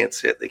inflamed. They can't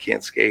sit, they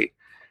can't skate.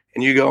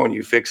 And you go and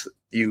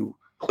you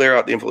clear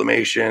out the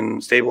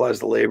inflammation, stabilize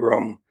the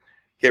labrum,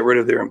 get rid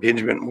of their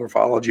impingement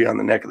morphology on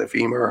the neck of the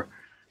femur.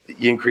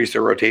 You increase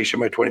their rotation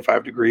by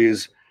 25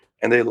 degrees,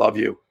 and they love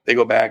you. They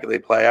go back and they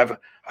play.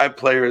 I have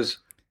players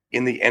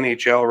in the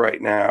NHL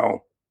right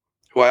now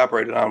who I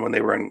operated on when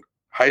they were in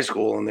high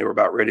school and they were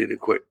about ready to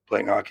quit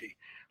playing hockey.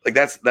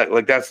 That's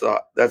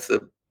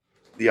the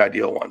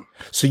ideal one.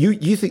 So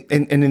you think,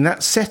 and in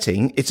that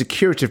setting, it's a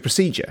curative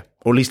procedure,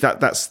 or at least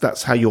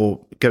that's how you're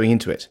going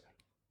into it.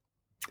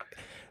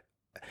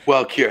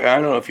 Well, cure. I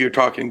don't know if you're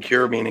talking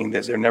cure, meaning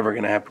that they're never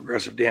going to have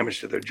progressive damage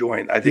to their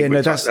joint. I think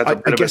that's a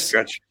bit of a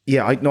stretch.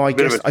 Yeah, I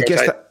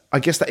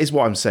guess that is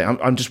what I'm saying.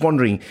 I'm just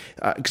wondering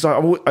because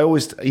I'm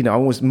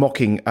always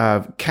mocking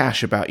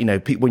Cash about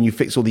when you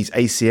fix all these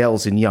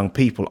ACLs in young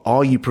people,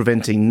 are you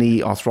preventing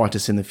knee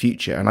arthritis in the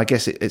future? And I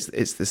guess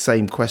it's the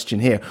same question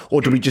here,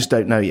 or do we just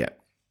don't know yet?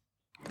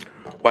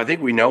 Well, I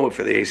think we know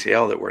for the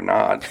ACL that we're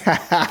not.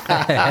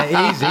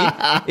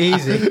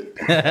 Easy.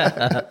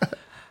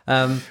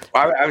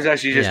 I was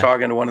actually just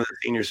talking to one of the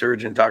senior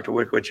surgeons, Dr.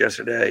 Wickwich,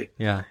 yesterday.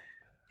 Yeah.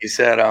 He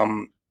said, I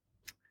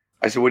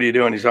said, what are you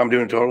doing? He said, I'm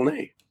doing a total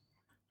knee.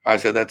 I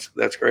said,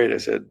 that's great. I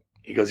said,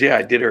 he goes, yeah,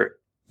 I did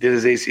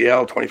his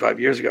ACL 25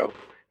 years ago.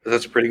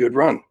 That's a pretty good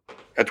run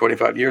at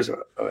 25 years of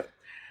it.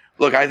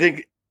 Look, I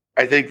think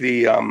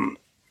the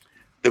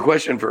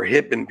question for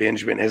hip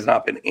impingement has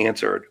not been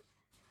answered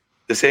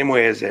the same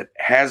way as it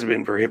has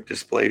been for hip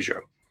dysplasia.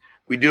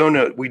 We do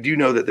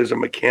know that there's a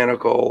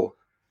mechanical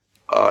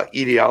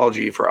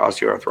etiology for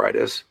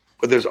osteoarthritis,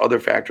 but there's other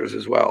factors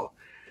as well.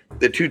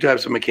 The two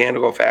types of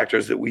mechanical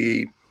factors that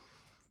we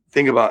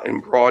think about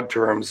in broad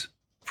terms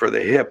for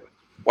the hip,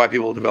 why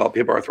people develop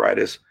hip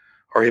arthritis,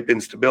 are hip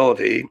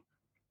instability,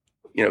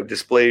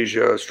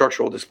 dysplasia,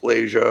 structural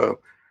dysplasia,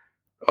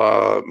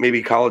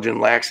 maybe collagen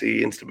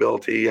laxity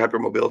instability,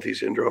 hypermobility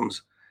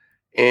syndromes,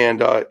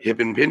 and hip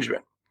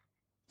impingement.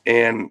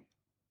 And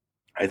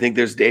I think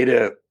there's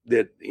data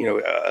that,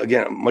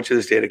 again, much of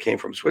this data came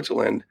from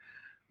Switzerland,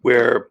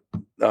 where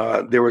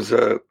there was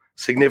a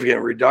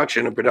significant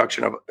reduction in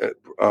production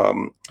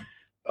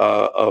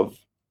of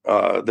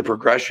the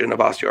progression of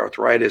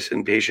osteoarthritis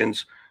in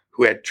patients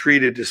who had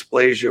treated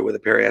dysplasia with a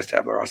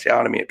periacetabular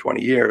osteotomy at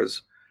 20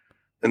 years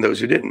than those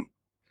who didn't.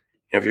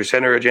 If your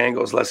center edge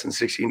angle is less than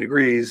 16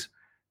 degrees,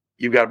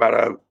 you've got about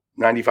a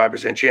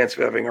 95% chance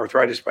of having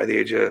arthritis by the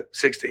age of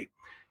 60.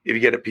 If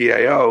you get a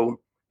PAO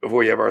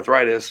before you have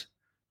arthritis,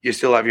 you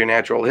still have your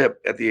natural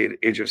hip at the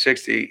age of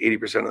 60,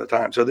 80% of the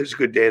time. So there's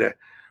good data.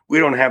 We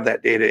don't have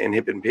that data in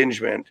hip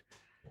impingement.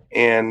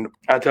 And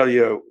I'll tell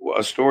you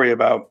a story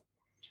about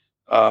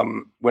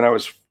when I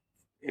was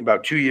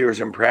about 2 years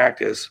in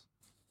practice.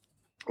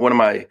 One of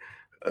my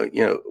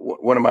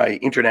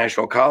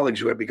international colleagues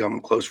who I've become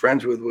close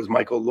friends with was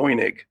Michael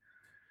Leunig.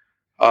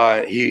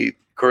 He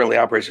currently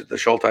operates at the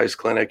Schultheis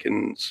Clinic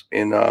in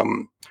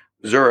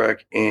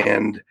Zurich,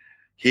 and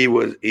he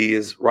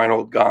is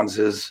Reinhold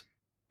Gans's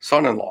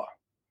son-in-law.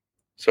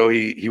 So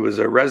he was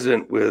a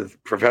resident with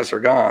Professor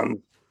Gans,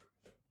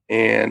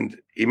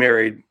 and he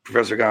married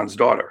Professor Gans's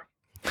daughter.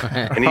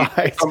 And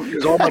there's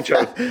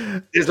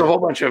a whole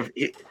bunch of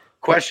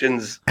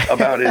questions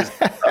about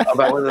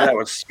whether that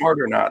was smart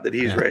or not that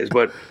he's raised,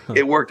 but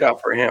it worked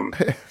out for him.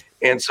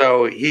 And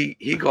so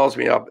he calls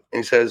me up and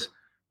he says,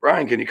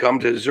 Brian, can you come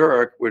to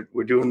Zurich?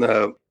 We're doing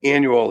the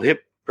annual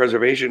hip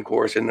preservation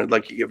course, and I'd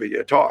like to give you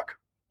a talk.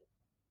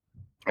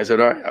 I said,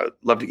 all right, I'd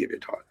love to give you a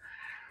talk.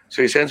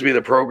 So he sends me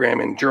the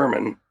program in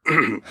German.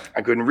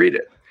 I couldn't read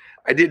it.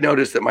 I did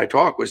notice that my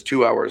talk was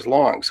 2 hours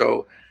long.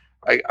 So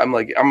I'm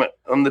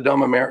the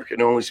dumb American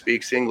who only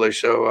speaks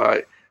English.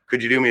 So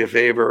could you do me a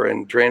favor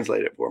and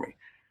translate it for me?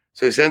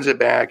 So he sends it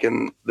back.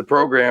 And the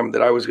program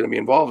that I was going to be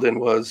involved in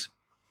was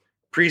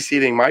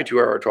preceding my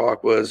 2-hour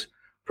talk was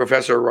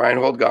Professor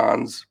Reinhold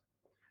Gans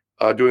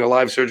doing a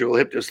live surgical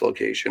hip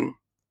dislocation,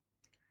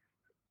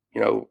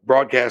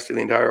 broadcast to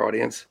the entire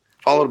audience,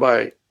 followed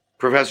by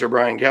Professor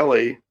Brian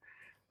Kelly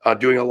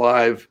doing a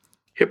live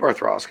hip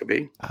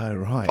arthroscopy,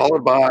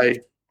 followed by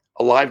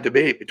a live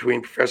debate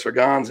between Professor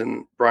Gans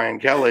and Brian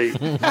Kelly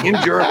in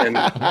German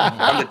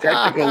on the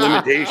technical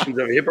limitations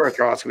of hip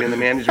arthroscopy and the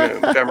management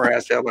of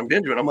femoroacetabular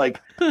impingement. I'm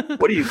like,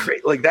 what are you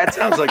crazy? Like, that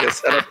sounds like a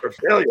setup for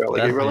failure.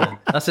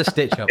 Like, that's a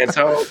stitch up. And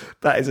so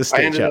that is a stitch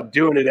I ended up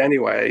doing it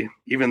anyway,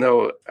 even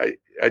though I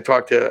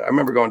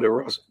remember going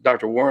to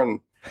Dr. Warren,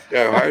 who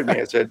hired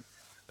me. I said,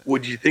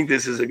 would you think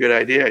this is a good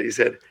idea? He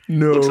said,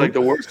 no. Looks like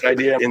the worst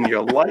idea in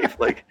your life.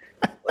 Like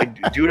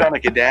do it on a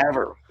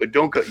cadaver, but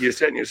don't go, you're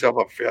setting yourself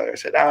up for failure. I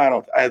said,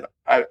 I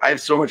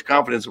have so much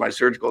confidence in my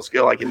surgical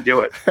skill. I can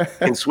do it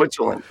in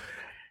Switzerland.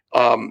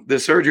 The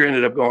surgery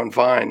ended up going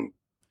fine.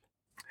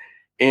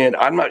 And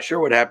I'm not sure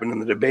what happened in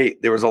the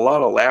debate. There was a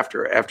lot of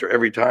laughter after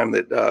every time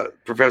that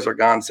Professor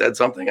Gans said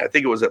something. I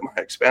think it was at my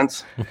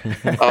expense.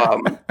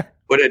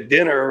 But at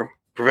dinner,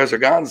 Professor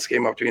Gans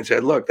came up to me and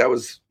said, look, that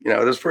was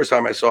the first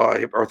time I saw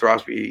hip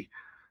arthroscopy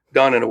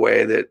done in a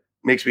way that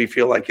makes me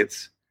feel like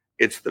it's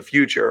the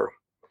future.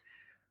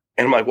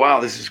 And I'm like, wow,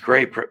 this is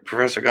great.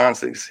 Professor Gons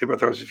thinks hip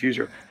arthrosis is the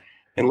future.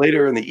 And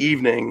later in the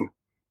evening,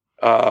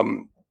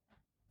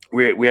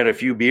 we had a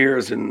few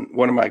beers, and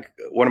one of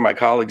my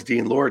colleagues,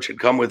 Dean Lorch, had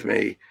come with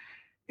me,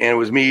 and it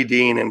was me,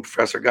 Dean, and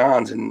Professor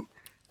Gons. And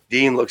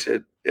Dean looks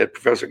at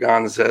Professor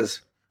Gons and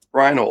says,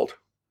 "Reinhold,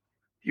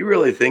 you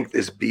really think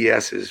this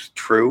BS is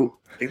true?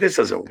 Like, this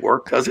doesn't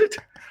work, does it?"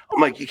 I'm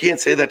like, "You can't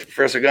say that to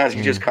Professor Gons.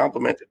 He just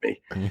complimented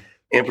me."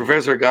 And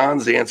Professor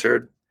Gons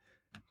answered,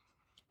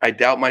 "I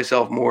doubt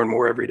myself more and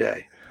more every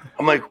day."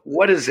 I'm like,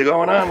 "What is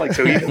going on?" Like,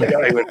 so even the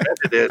guy who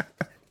invented it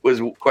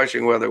was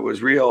questioning whether it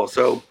was real.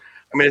 So,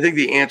 I mean, I think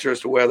the answer as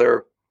to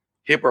whether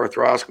hip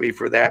arthroscopy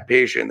for that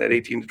patient, that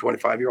 18 to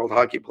 25-year-old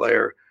hockey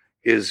player,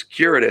 is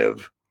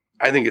curative,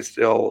 I think it's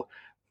still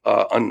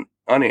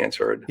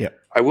unanswered. Yeah.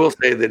 I will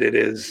say that it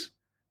is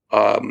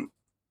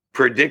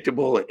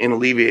predictable in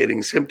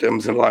alleviating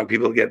symptoms and allowing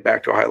people to get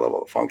back to a high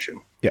level of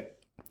function. Yeah,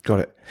 got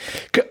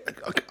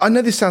it. I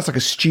know this sounds like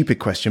a stupid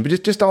question,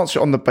 but just answer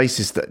it on the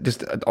basis that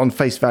just on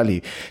face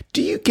value.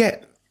 Do you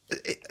get,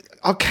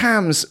 are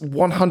CAMs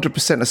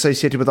 100%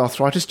 associated with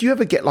arthritis? Do you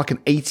ever get like an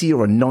 80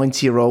 or a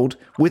 90-year-old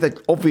with an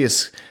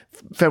obvious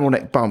femoral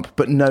neck bump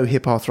but no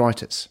hip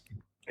arthrithritis?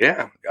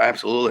 Yeah,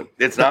 absolutely.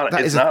 It's not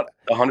 100%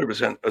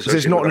 associated. So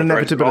it's not an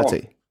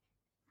inevitability.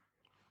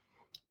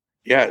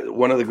 Yeah,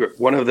 one of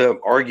the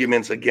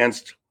arguments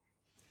against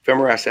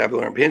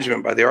femoroacetabular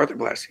impingement by the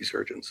arthroplasty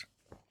surgeons,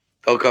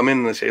 they'll come in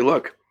and they say,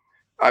 "Look,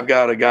 I've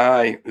got a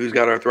guy who's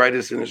got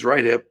arthritis in his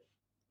right hip,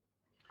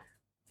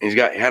 and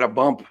had a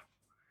bump,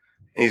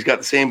 and he's got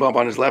the same bump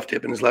on his left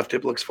hip, and his left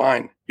hip looks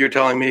fine. You're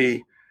telling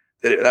me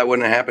that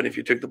wouldn't have happened if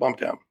you took the bump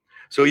down?"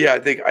 So yeah, I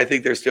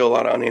think there's still a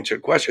lot of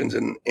unanswered questions,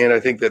 and I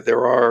think that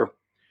there are,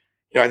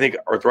 I think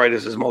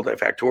arthritis is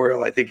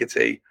multifactorial. I think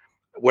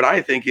what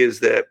I think is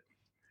that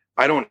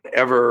I don't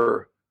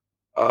ever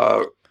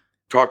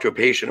talk to a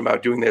patient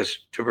about doing this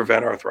to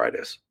prevent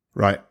arthritis.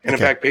 Right. And in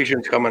fact,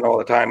 patients come in all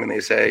the time and they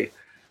say,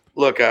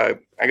 "Look, I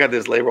got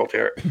this labral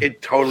tear.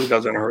 It totally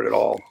doesn't hurt at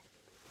all,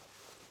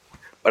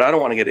 but I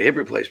don't want to get a hip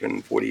replacement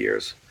in 40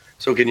 years.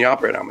 So can you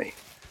operate on me?"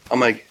 I'm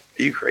like,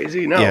 "Are you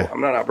crazy? No,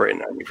 I'm not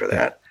operating on you for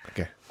that."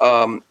 Okay.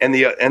 And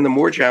the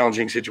more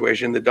challenging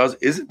situation that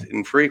isn't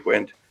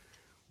infrequent,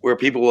 where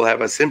people will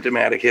have a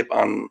symptomatic hip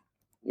on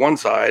one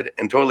side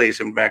and totally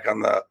asymptomatic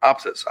on the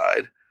opposite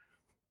side,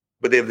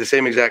 but they have the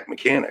same exact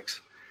mechanics.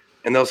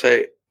 And they'll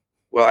say,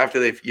 well, after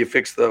you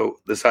fix the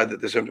side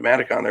that they're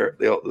symptomatic on there,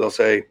 they'll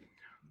say,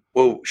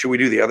 "Well, should we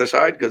do the other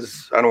side?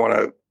 Because I don't want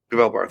to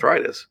develop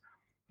arthritis."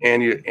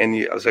 And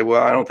I'll say,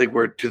 "Well, I don't think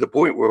we're to the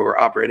point where we're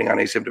operating on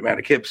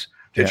asymptomatic hips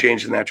to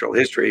change the natural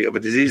history of a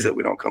disease that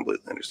we don't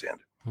completely understand."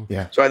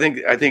 Yeah. So I think,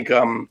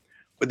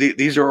 but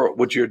these are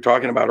what you're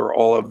talking about are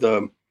all of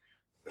the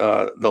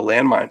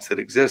landmines that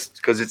exist,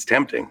 because it's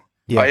tempting.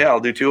 Yeah. Oh yeah,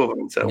 I'll do two of them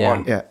instead of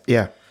one. Yeah.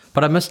 Yeah.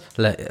 But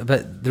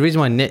but the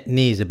reason why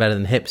knees are better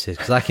than hips is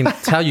because I can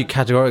tell you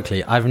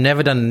categorically, I've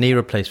never done a knee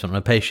replacement on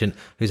a patient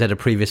who's had a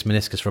previous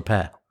meniscus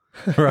repair.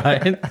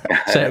 Right?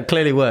 So it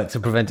clearly works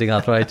at preventing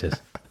arthritis.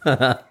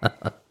 But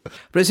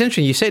it's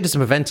interesting, you say it doesn't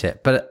prevent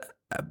it,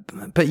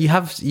 but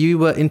you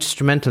were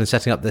instrumental in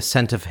setting up the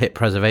Centre for Hip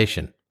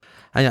Preservation.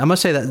 And I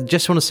must say that,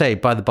 just want to say,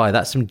 by the by,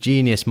 that's some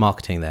genius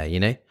marketing there,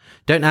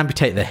 Don't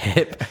amputate the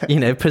hip,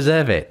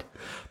 preserve it.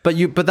 But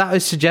that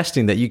is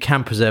suggesting that you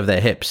can preserve their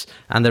hips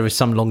and there is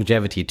some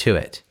longevity to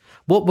it.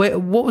 What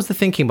was the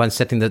thinking behind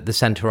setting the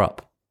centre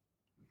up?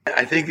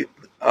 I think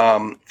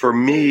for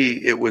me,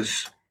 it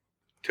was,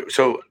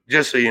 so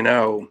just so you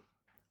know,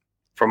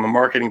 from a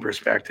marketing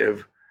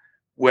perspective,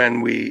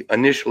 when we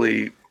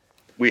actually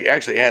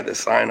had the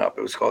sign up,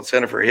 it was called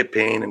Center for Hip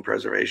Pain and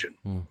Preservation.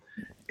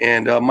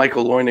 And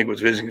Michael Leunig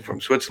was visiting from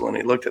Switzerland.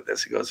 He looked at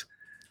this. He goes,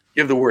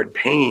 "You have the word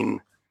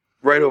pain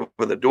right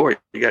over the door.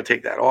 You got to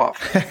take that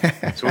off."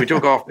 So we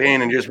took off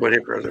pain and just put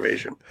hip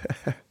preservation.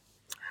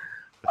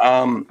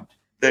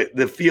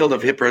 The field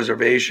of hip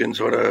preservation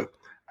sort of,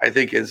 I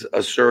think, is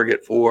a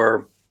surrogate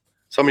for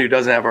somebody who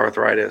doesn't have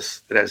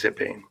arthritis that has hip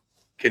pain.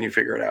 Can you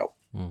figure it out?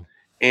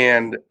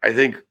 And I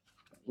think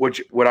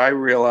what I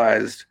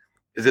realized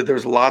is that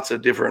there's lots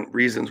of different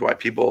reasons why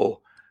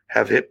people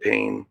have hip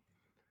pain.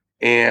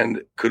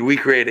 And could we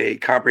create a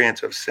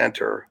comprehensive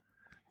center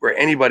where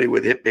anybody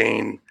with hip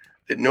pain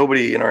that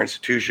nobody in our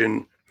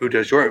institution who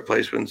does joint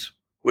replacements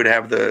would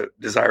have the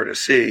desire to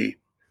see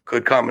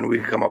could come, and we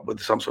could come up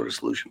with some sort of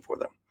solution for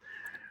them.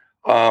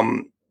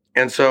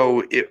 And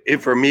so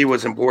it for me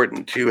was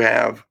important to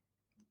have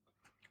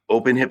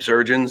open hip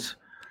surgeons.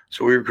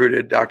 So we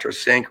recruited Dr.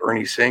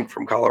 Ernie Sink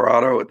from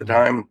Colorado at the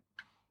time,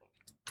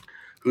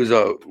 who's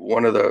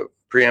one of the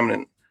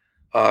preeminent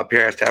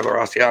periacetabular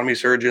osteotomy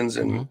surgeons,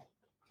 and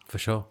for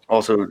sure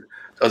also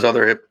does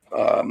other hip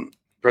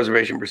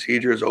preservation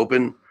procedures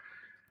open.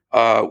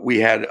 We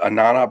had a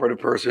non-operative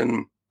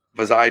person,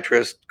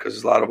 physiatrist, because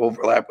there's a lot of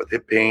overlap with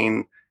hip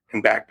pain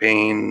and back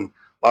pain.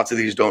 Lots of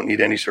these don't need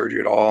any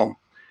surgery at all.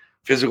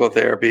 Physical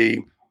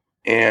therapy,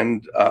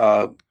 and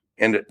an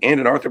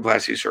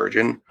arthroplasty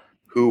surgeon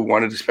who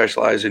wanted to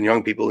specialize in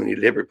young people who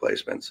needed hip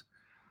replacements.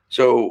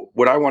 So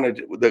what I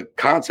wanted, the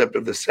concept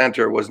of the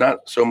center was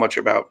not so much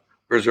about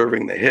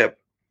preserving the hip.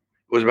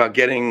 It was about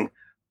getting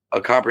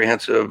a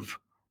comprehensive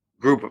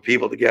group of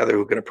people together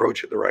who can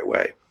approach it the right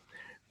way.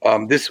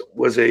 This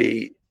was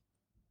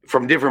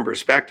from different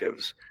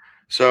perspectives.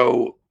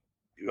 So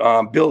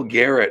Bill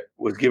Garrett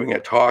was giving a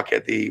talk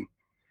at the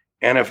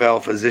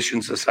NFL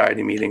Physician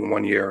Society meeting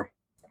one year.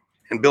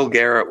 And Bill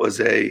Garrett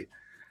was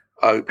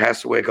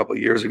passed away a couple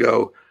of years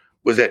ago,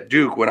 was at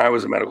Duke when I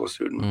was a medical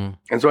student.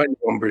 And so I knew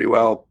him pretty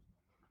well.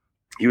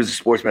 He was a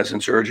sports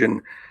medicine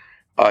surgeon.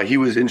 He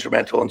was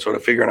instrumental in sort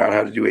of figuring out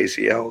how to do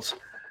ACLs.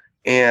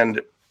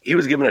 And he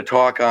was giving a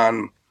talk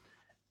on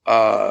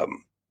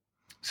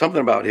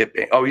something about hip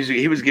pain. Oh,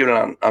 he was giving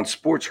it on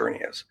sports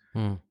hernias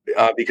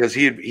because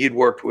he'd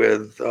worked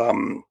with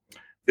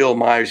Bill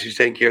Myers, who's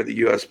taking care of the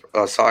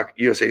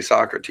USA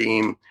soccer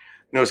team. You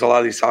notice a lot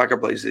of these soccer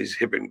players, these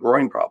hip and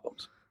groin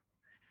problems.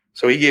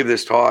 So he gave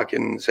this talk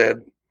and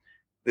said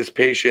this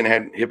patient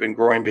had hip and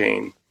groin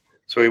pain.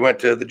 So he went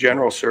to the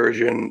general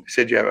surgeon,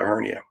 said, you have a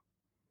hernia.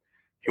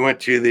 He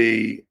went to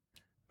the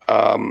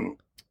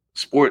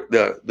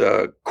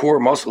the core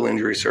muscle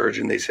injury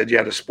surgeon. They said, you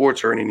had a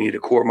sports hernia, you need a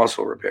core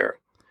muscle repair.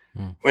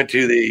 Went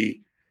to the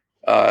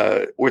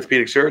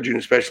orthopedic surgeon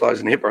who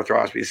specialized in hip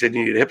arthroscopy. He said,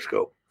 you need a hip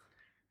scope.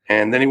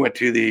 And then he went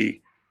to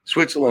the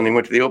Switzerland. He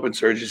went to the open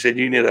surgeon. Said,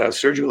 you need a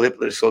surgical hip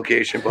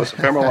dislocation plus a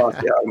femoral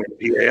osteotomy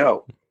and a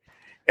PAO.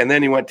 And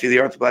then he went to the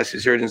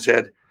arthroplasty surgeon and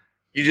said,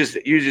 you just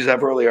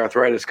have early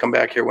arthritis. Come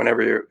back here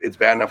whenever it's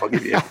bad enough. I'll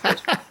give you a hip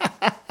replacement.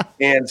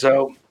 And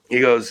so he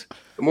goes,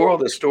 the moral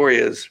of the story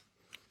is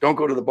don't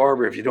go to the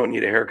barber if you don't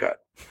need a haircut.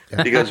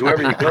 Because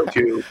whoever you go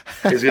to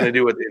is going to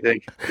do what they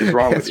think is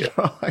wrong with you.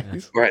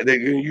 Right? They're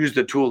going to use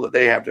the tool that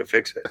they have to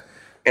fix it.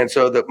 And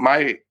so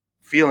my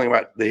feeling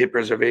about the hip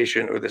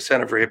preservation or the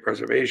Center for Hip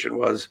Preservation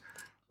was,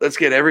 let's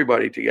get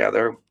everybody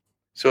together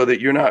so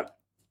that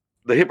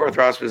the hip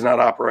arthroscopist is not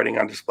operating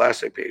on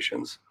dysplastic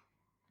patients.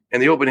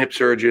 And the open hip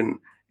surgeon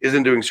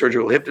isn't doing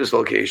surgical hip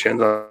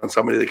dislocations on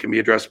somebody that can be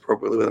addressed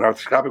appropriately with an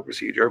arthroscopic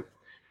procedure.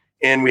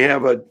 And we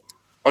have a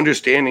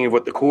understanding of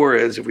what the core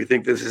is. If we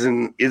think this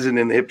isn't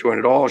in the hip joint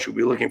at all, should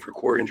we be looking for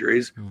core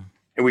injuries?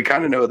 And we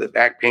kind of know that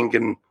back pain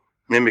can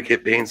mimic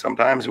hip pain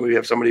sometimes, and we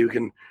have somebody who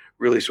can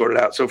really sort it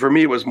out. So for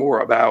me, it was more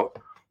about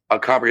a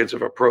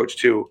comprehensive approach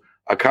to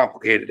a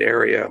complicated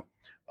area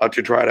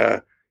to try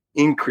to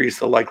increase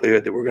the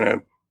likelihood that we're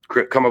going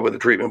to come up with a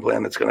treatment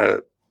plan that's going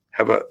to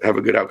have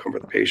a good outcome for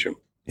the patient.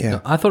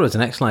 Yeah, I thought it was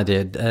an excellent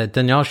idea.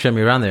 Danielle showed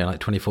me around there in like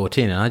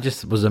 2014, and I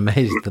just was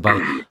amazed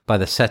by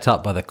the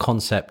setup, by the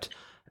concept.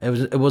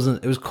 It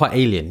was quite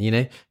alien, you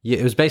know.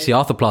 It was basically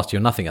arthroplasty or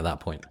nothing at that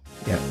point.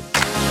 Yeah.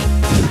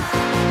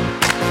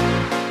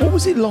 What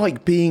was it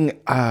like being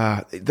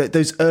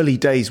those early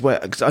days where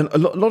a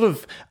lot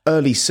of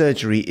early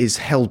surgery is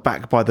held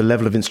back by the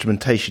level of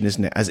instrumentation,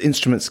 isn't it? As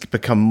instruments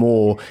become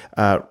more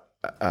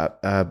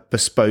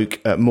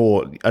bespoke,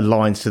 more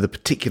aligned to the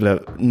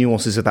particular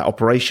nuances of that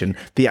operation,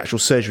 the actual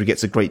surgery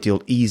gets a great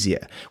deal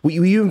easier. Were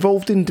you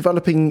involved in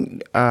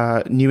developing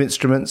new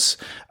instruments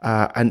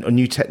and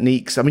new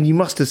techniques? I mean, you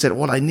must have said,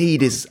 what I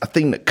need is a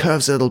thing that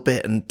curves a little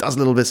bit and does a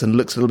little bit and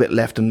looks a little bit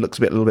left and looks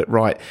a little bit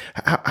right.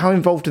 How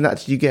involved in that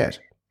did you get?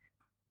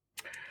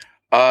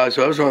 So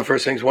that was one of the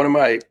first things. One of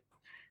my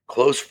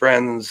close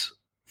friends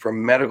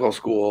from medical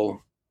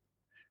school,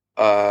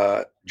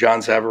 John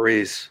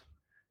Savarese,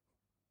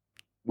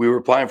 we were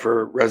applying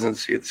for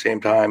residency at the same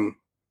time.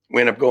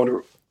 We ended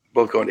up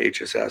both going to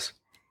HSS.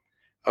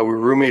 We were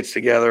roommates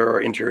together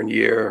our intern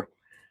year.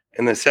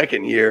 And the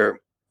second year,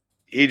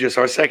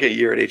 our second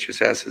year at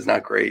HSS is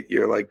not great.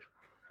 You're like,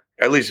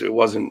 at least it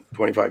wasn't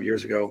 25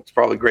 years ago. It's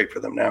probably great for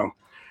them now.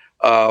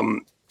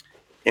 And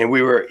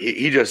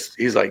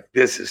he's like,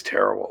 this is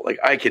terrible. Like,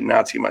 I could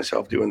not see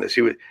myself doing this.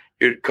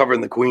 You're covering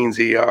the Queens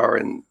ER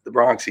and the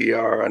Bronx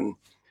ER, and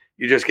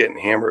you're just getting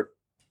hammered.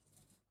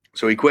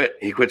 So he quit.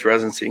 He quits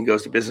residency and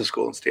goes to business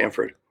school in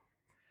Stanford.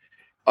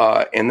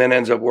 And then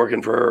ends up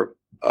working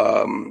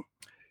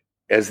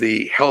as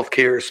the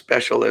healthcare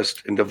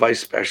specialist and device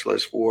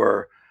specialist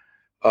for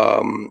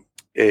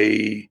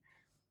a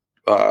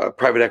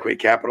private equity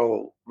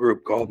capital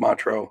group called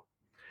Montreux.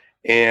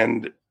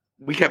 And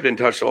we kept in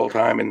touch the whole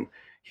time. And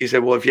he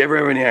said, well, if you ever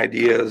have any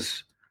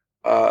ideas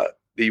that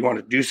you want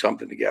to do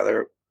something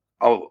together,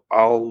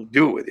 I'll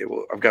do it with you.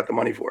 Well, I've got the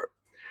money for it.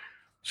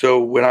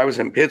 So when I was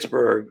in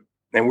Pittsburgh,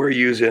 and we're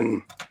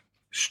using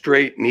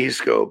straight knee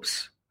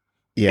scopes,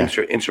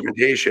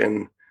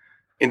 instrumentation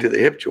into the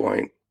hip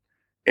joint,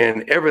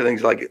 and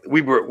everything's like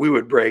we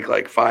would break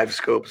like 5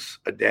 scopes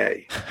a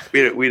day.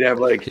 We'd have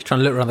like just trying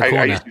to look around the corner.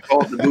 I used to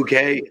call it the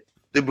bouquet.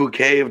 The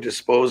bouquet of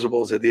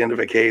disposables at the end of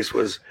a case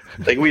was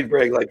like we'd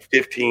break like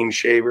 15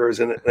 shavers,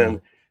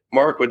 and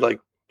Mark would like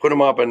put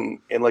them up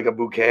in like a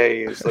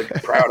bouquet. It's like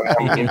proud of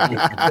how many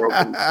instruments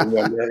broken in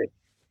one day.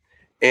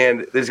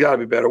 And there's got to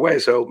be a better way.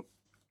 So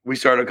we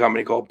started a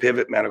company called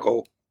Pivot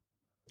Medical,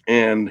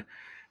 and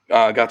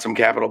got some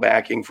capital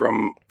backing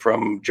from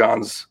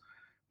John's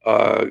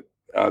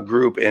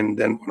group, and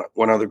then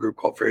one other group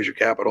called Fraser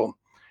Capital.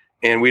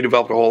 And we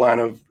developed a whole line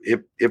of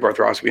hip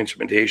arthroscopy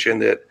instrumentation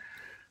that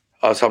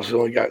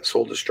subsequently got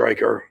sold to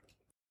Stryker.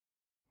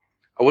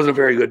 I wasn't a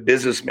very good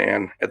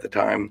businessman at the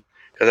time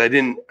because I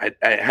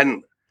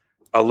hadn't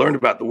learned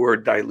about the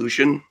word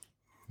dilution,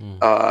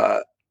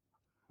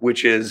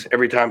 which is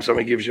every time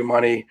somebody gives you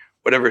money,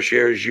 whatever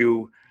shares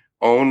you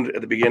owned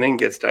at the beginning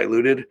gets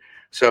diluted.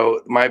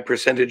 So my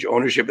percentage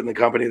ownership in the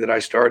company that I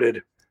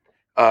started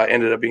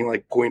ended up being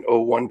like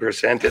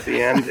 0.01% at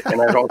the end.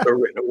 And I'd also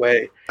written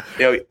away,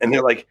 and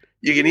they're like,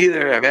 you can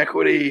either have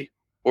equity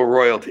or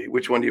royalty.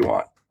 Which one do you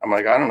want? I'm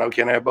like, I don't know.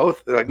 Can I have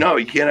both? They're like, no,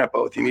 you can't have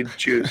both. You need to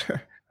choose. I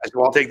said,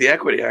 well, I'll take the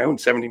equity. I own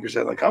 17%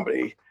 of the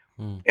company.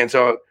 And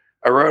so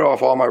I wrote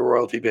off all my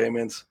royalty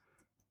payments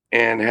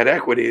and had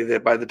equity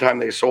that by the time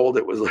they sold,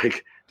 it was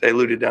like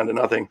diluted down to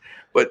nothing.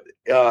 But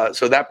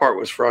so that part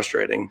was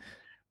frustrating.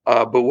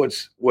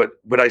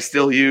 But I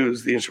still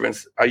use the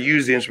instruments. I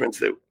use the instruments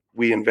that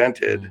we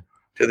invented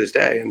to this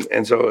day.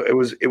 And so it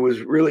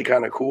was really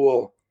kind of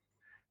cool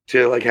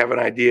to like have an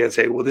idea and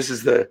say, well, this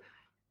is the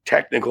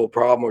technical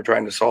problem we're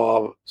trying to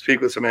solve,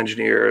 speak with some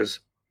engineers,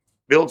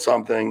 build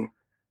something,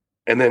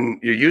 and then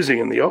you're using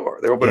it in the OR.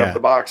 They open up the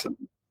box.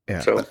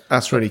 So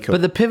that's really cool.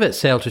 But the pivot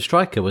sale to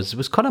Stryker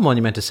was quite a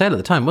monumental sale at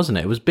the time, wasn't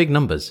it? It was big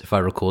numbers, if I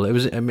recall.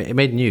 It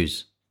made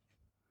news.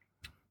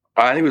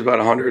 I think it was about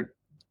 100,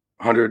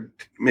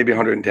 maybe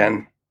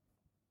 110.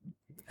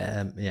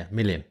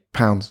 Million.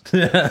 Pounds.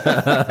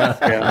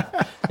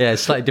 Yeah,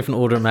 slightly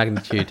different order of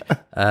magnitude.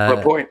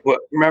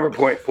 Remember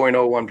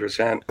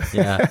 0.01%.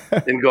 Yeah.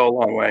 Didn't go a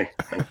long way.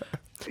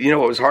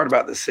 What was hard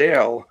about the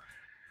sale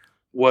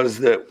was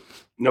that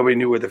nobody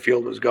knew where the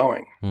field was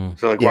going.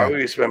 So why would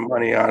we spend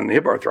money on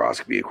hip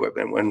arthroscopy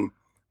equipment when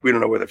we don't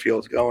know where the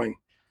field's going?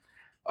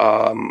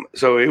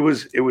 So it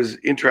was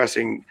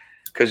interesting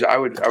because I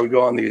would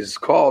go on these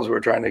calls where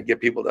we're trying to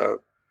get people to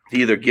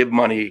either give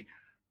money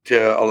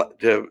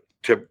to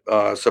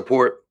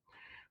support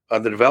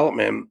the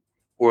development,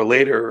 or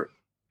later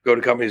go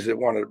to companies that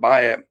wanted to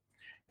buy it.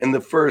 In the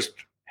first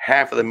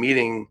half of the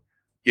meeting,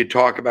 you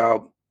talk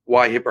about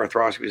why hip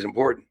arthroscopy is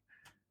important.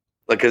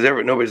 Like, because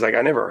nobody's like,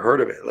 I never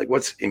heard of it. Like,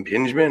 what's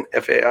impingement,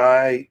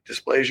 FAI,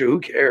 dysplasia? Who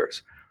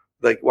cares?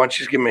 Like, why don't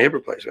you just give them a hip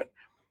replacement?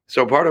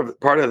 So part of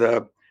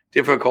the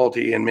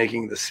difficulty in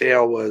making the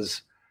sale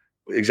was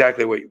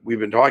exactly what we've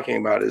been talking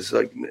about. Is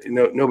like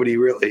nobody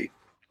really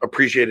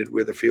appreciated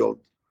where the field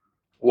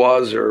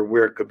was or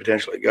where it could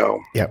potentially go.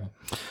 Yeah.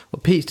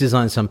 Well, Pete's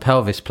designed some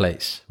pelvis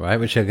plates, right,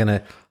 which are going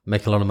to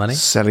make a lot of money.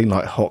 Selling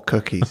like hot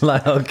cookies.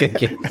 Like hot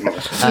cookies.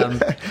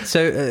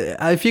 So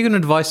if you're going to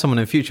advise someone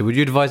in future, would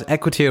you advise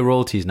equity or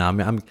royalties now? I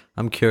mean,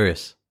 I'm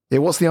curious. Yeah,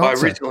 what's the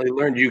answer? I recently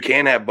learned you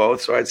can have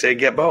both, so I'd say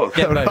get both.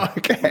 Get both.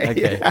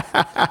 Okay.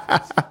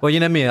 Well,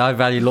 you know me, I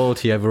value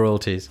loyalty over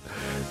royalties.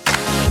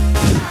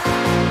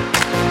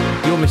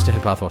 You're Mr.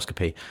 Hip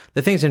Arthroscopy.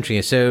 The thing's interesting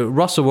is, so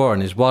Russell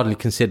Warren is widely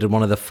considered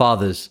one of the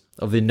fathers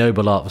of the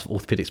noble art of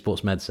orthopedic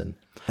sports medicine.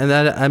 And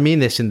I mean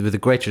this with the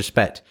greatest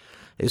respect.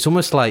 It's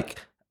almost like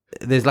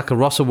there's like a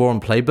Russell Warren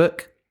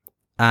playbook.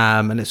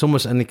 And it's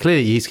almost, and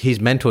clearly he's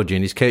mentored you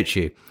and he's coached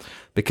you,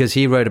 because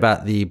he wrote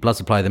about the blood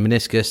supply of the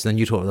meniscus, and then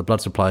you talked about the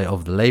blood supply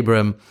of the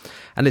labrum.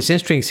 And it's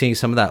interesting seeing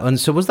some of that. And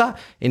so was that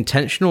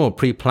intentional or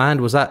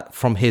pre-planned? Was that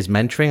from his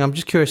mentoring? I'm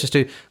just curious as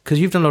to, because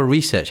you've done a lot of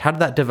research, how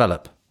did that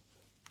develop?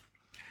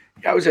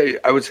 I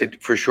would say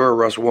for sure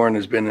Russ Warren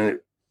has been an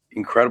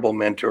incredible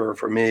mentor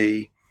for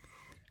me.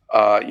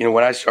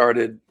 When I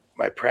started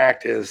my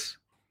practice,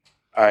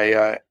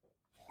 my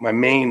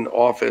main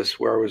office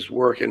where I was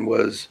working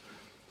was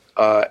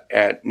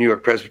at New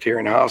York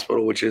Presbyterian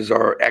Hospital, which is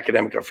our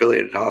academic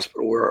affiliated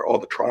hospital where all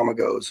the trauma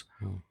goes.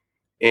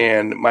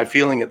 And my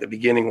feeling at the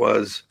beginning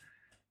was,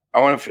 I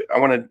want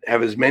to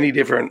have as many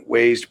different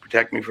ways to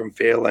protect me from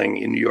failing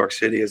in New York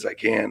City as I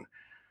can.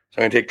 So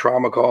I'm going to take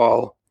trauma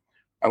call.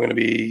 I'm going to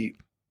be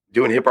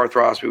doing hip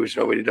arthroscopy, which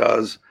nobody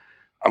does.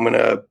 I'm going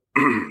to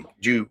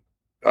do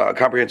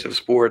comprehensive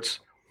sports.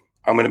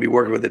 I'm going to be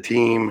working with a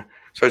team.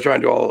 So I was trying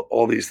to do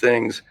all these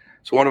things.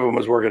 So one of them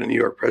was working at New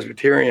York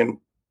Presbyterian,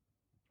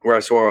 where I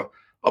saw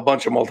a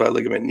bunch of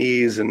multi-ligament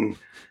knees and,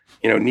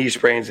 knee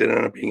sprains that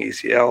ended up being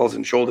ACLs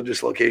and shoulder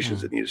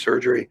dislocations that needed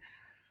surgery.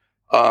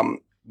 But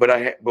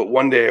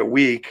one day a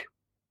week,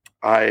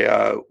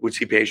 I would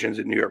see patients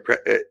at New York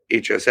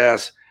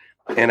HSS.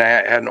 And I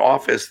had an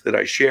office that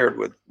I shared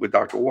with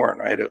Dr.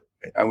 Warren.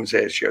 I wouldn't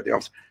say I shared the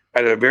office.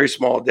 I had a very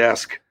small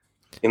desk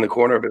in the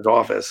corner of his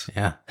office,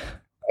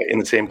 in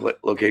the same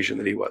location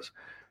that he was.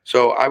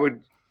 So I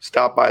would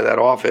stop by that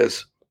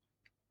office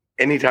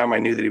anytime I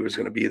knew that he was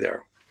going to be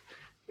there.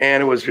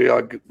 And it was,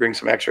 I'd bring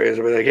some x-rays.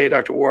 I'd be like, hey,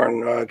 Dr.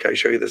 Warren, can I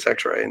show you this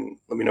x-ray? And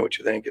let me know what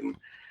you think.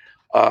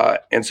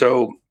 And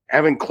so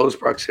having close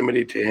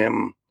proximity to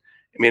him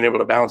and being able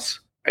to bounce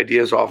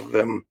ideas off of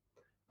him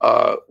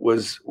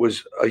was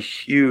a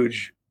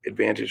huge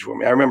advantage for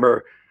me. I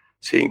remember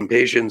seeing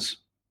patients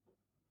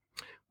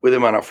with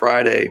him on a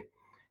Friday,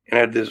 and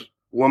I had this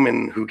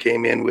woman who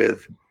came in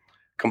with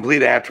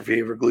complete atrophy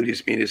of her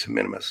gluteus medius and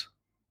minimus,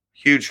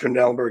 huge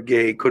Trendelenburg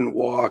gait, couldn't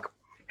walk,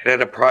 had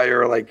a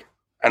prior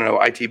I don't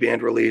know, IT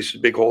band release,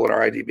 big hole in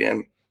our IT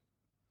band.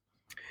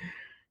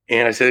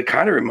 And I said, it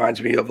kind of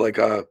reminds me of like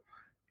a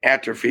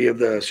atrophy of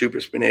the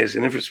supraspinatus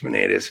and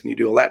infraspinatus, and you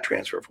do a lat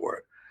transfer for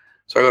it.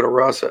 So I go to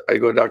Russ, I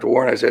go to Dr.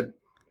 Warren, I said,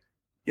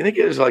 you think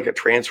there's like a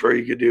transfer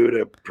you could do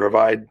to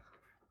provide,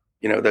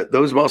 that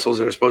those muscles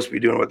that are supposed to be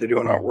doing what they're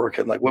doing aren't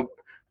working? Like, what,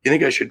 you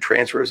think I should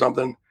transfer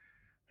something?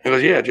 He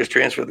goes, yeah, just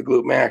transfer the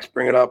glute max,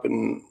 bring it up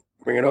and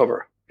bring it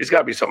over. There's got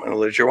to be something in the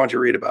literature. Why don't you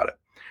read about it?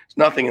 There's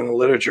nothing in the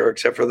literature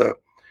except for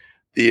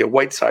the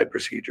white side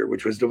procedure,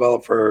 which was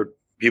developed for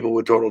people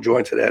with total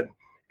joints that had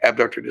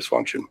abductor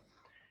dysfunction.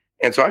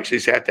 And so I actually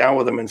sat down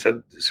with him and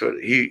said, so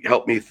he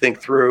helped me think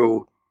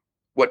through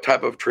what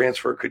type of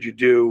transfer could you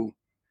do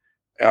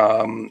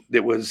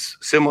that was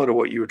similar to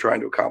what you were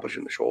trying to accomplish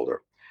in the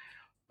shoulder.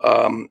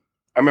 I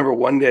remember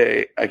one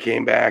day I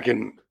came back,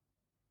 and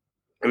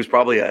it was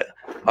probably a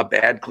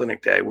bad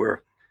clinic day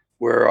where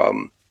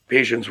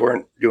patients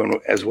weren't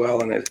doing as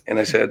well. And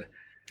I said,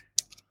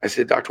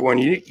 Dr. Warren,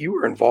 you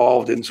were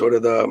involved in sort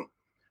of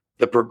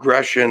the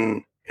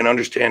progression and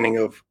understanding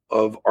of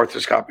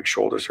arthroscopic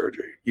shoulder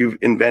surgery. You've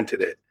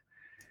invented it.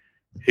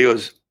 He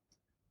goes,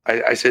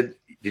 I said,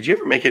 did you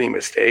ever make any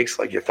mistakes?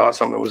 Like you thought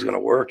something was going to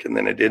work and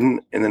then it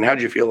didn't? And then how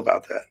did you feel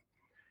about that?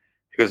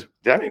 He goes,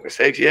 did I make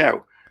mistakes? Yeah.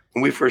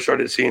 When we first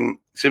started seeing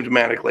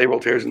symptomatic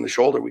labral tears in the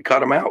shoulder, we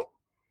cut them out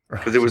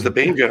because it was the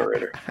pain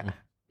generator.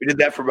 We did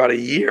that for about a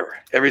year.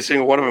 Every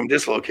single one of them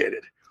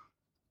dislocated.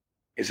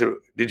 He said,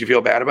 did you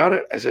feel bad about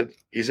it?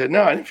 He said,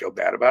 no, I didn't feel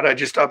bad about it. I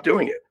just stopped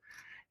doing it.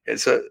 And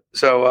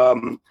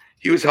so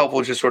he was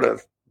helpful just sort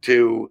of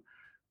to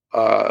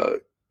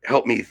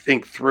help me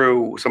think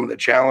through some of the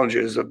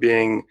challenges of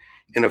being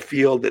in a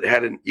field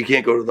that you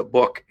can't go to the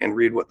book and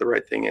read what the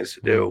right thing is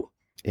to do.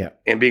 Yeah.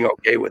 And being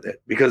okay with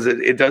it, because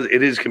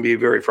it can be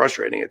very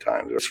frustrating at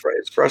times.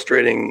 It's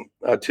frustrating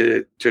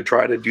to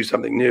try to do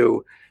something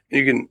new.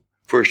 You can,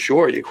 for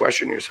sure, you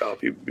question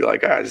yourself. You'd be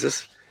like, is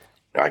this,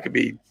 I could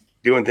be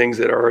doing things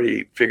that are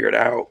already figured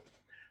out.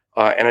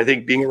 And I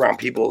think being around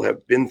people who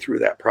have been through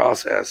that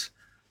process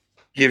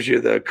gives you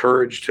the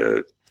courage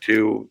to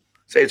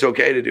say it's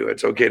okay to do it.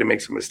 It's okay to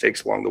make some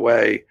mistakes along the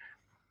way.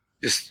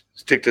 Just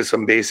stick to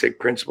some basic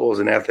principles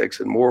and ethics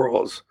and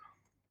morals,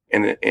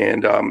 and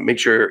make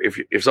sure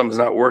if something's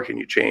not working,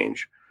 you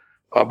change.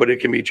 But it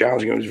can be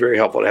challenging. It was very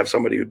helpful to have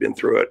somebody who'd been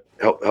through it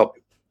help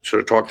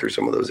sort of talk through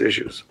some of those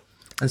issues.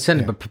 And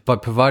certainly, by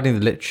providing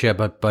the literature,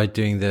 by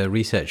doing the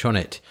research on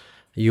it,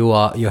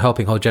 you're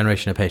helping a whole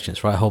generation of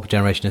patients, right? A whole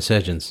generation of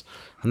surgeons,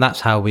 and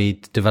that's how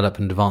we develop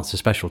and advance the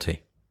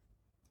specialty.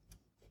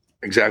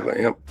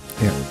 Exactly. Yep.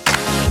 Yeah.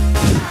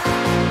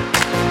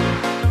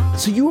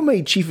 So you were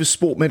made Chief of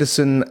Sport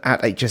Medicine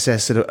at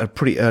HSS at a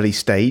pretty early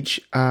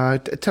stage. Tell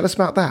us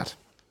about that.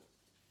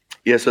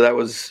 Yeah, so that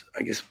was,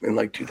 I guess, in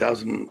like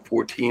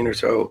 2014 or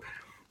so.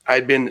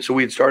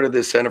 We had started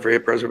this Center for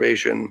Hip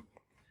Preservation,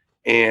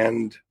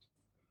 and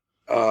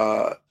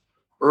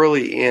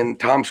early in,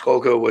 Tom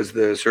Skolko was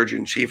the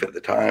surgeon chief at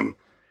the time,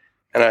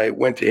 and I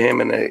went to him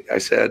and I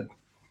said,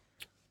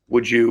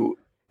 would you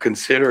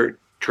consider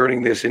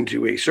turning this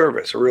into a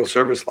real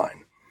service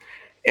line?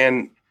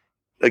 And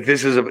like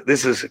this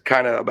is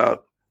kind of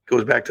about,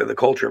 goes back to the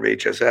culture of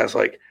HSS.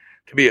 Like,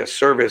 to be a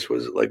service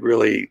was like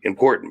really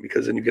important,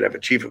 because then you could have a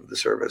chief of the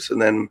service,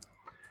 and then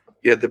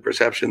you had the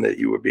perception that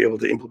you would be able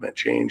to implement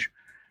change.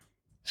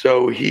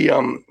 So he's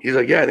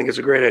like, yeah, I think it's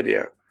a great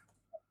idea,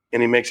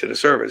 and he makes it a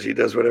service. He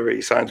does whatever,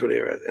 he signs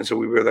whatever, and so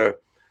we were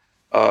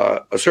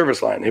a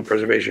service line, hip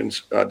preservation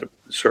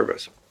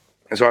service,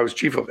 and so I was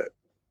chief of it.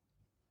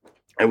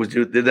 I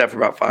did that for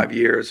about 5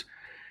 years,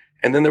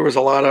 and then there was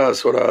a lot of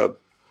sort of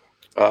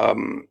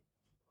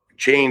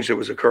change that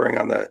was occurring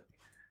on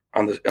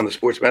the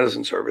sports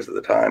medicine service at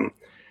the time,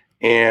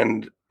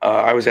 and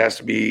I was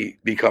asked to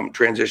become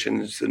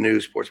transitioned as the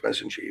new sports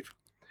medicine chief.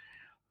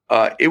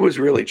 It was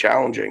really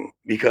challenging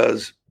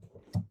because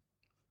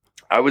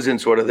I was in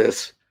sort of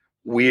this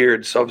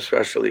weird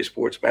subspecialty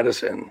sports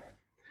medicine,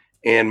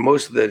 and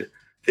most of the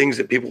things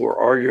that people were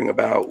arguing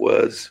about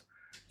was,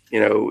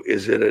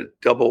 is it a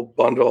double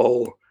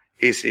bundle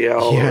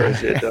ACL, or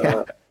is it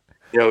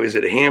is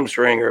it a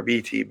hamstring or a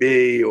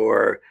BTB,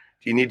 or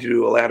do you need to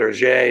do a lateral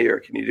J, or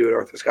can you do it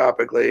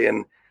arthroscopically?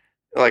 And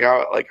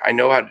I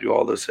know how to do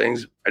all those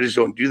things. I just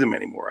don't do them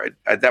anymore.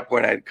 At that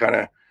point, I kind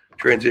of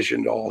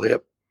transitioned to all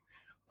hip.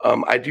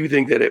 I do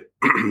think that it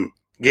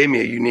gave me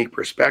a unique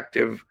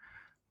perspective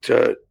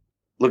to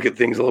look at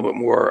things a little bit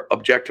more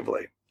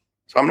objectively.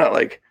 So I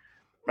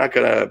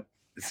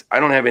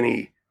don't have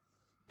any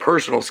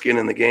personal skin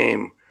in the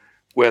game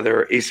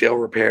whether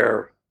ACL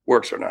repair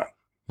works or not.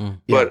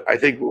 But I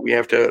think we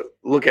have to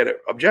look at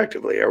it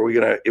objectively.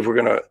 If we're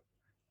going to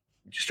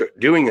start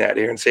doing that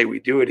here and say we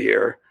do it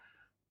here,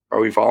 are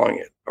we following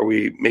it? Are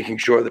we making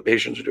sure that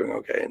patients are doing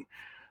okay?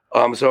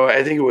 And so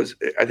I think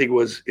it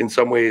was in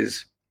some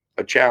ways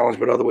a challenge,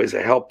 but other ways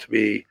it helped to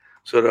be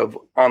sort of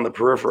on the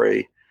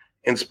periphery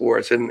in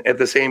sports. And at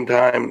the same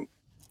time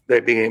that I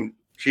became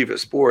chief of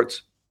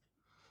sports,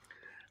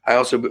 I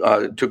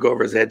also took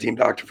over as the head team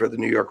doctor for the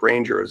New York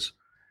Rangers,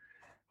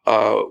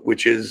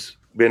 which is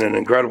been an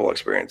incredible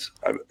experience.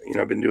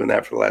 I've been doing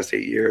that for the last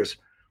 8 years,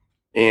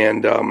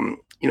 and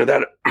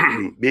that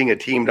being a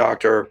team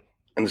doctor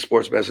in the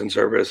sports medicine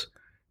service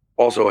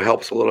also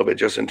helps a little bit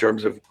just in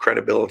terms of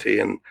credibility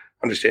and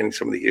understanding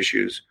some of the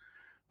issues.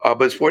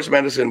 But sports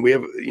medicine,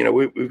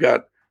 we've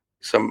got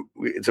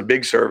it's a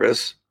big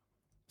service.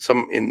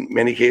 In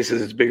many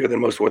cases, it's bigger than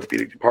most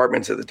orthopedic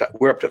departments at the time.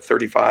 We're up to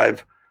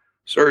 35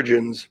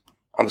 surgeons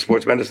on the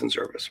sports medicine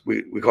service.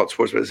 We call it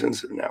Sports Medicine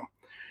Institute now.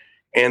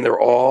 And they're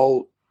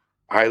all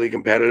highly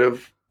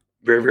competitive,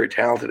 very, very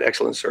talented,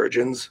 excellent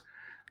surgeons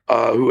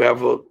who have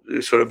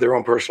sort of their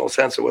own personal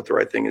sense of what the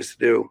right thing is to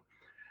do.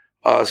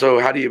 So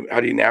how do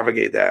you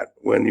navigate that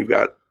when you've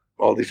got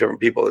all these different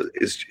people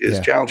is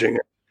challenging.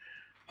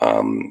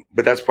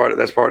 But that's part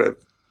of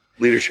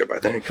leadership, I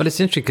think. But it's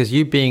interesting because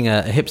you being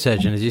a hip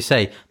surgeon, as you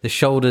say, the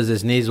shoulders,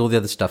 his knees, all the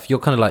other stuff, you're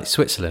kind of like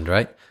Switzerland,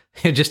 right?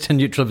 You're just a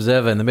neutral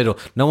observer in the middle.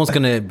 No one's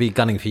going to be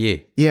gunning for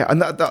you. Yeah,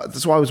 and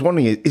that's why I was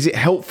wondering, is it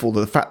helpful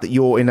the fact that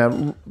you're in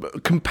a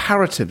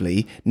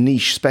comparatively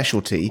niche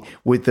specialty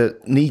with the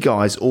knee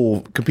guys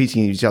all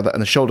competing with each other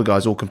and the shoulder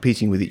guys all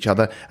competing with each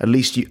other? At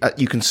least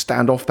you can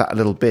stand off that a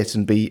little bit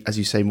and be, as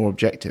you say, more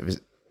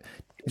objective.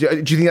 Do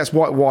you think that's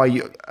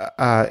why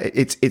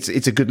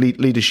it's a good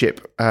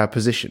leadership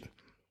position?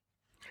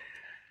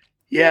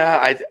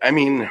 Yeah, I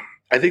mean,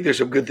 I think there's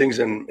some good things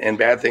and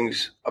bad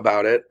things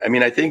about it. I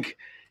mean, I think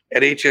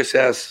at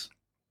HSS,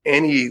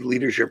 any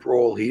leadership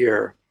role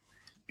here,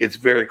 it's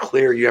very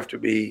clear you have to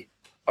be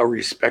a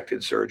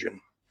respected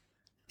surgeon.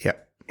 Yeah.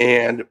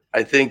 And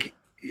I think,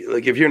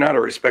 like, if you're not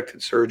a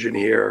respected surgeon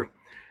here,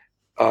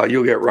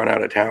 you'll get run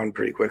out of town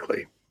pretty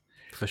quickly.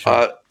 For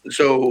sure.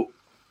 So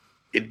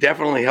it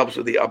definitely helps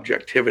with the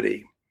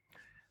objectivity,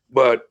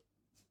 but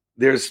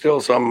there's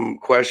still some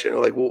question,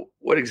 like, well,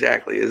 what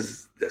exactly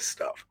is this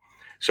stuff?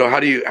 So how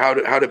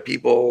do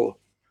people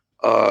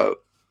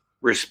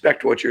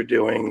respect what you're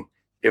doing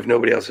if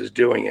nobody else is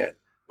doing it,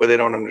 or they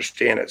don't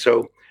understand it?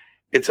 So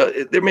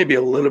there may be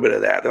a little bit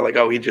of that. They're like,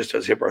 oh, he just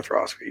does hip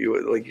arthroscopy.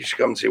 You should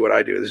come and see what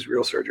I do. This is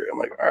real surgery. I'm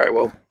like, all right,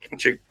 well, you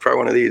should try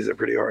one of these. They're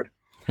pretty hard.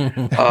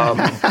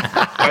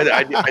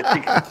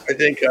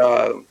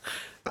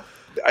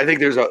 I think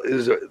there's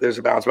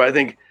a balance, but I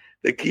think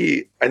the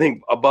key,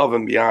 above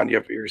and beyond, you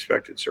have to be a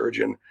respected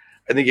surgeon.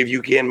 I think if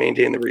you can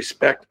maintain the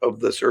respect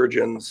of the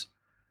surgeons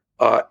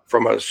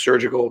from a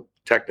surgical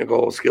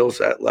technical skill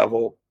set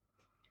level,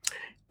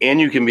 and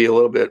you can be a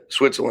little bit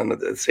Switzerland at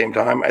the same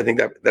time, I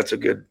think that's a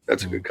good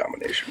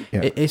combination.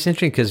 Yeah. It's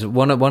interesting because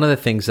one of the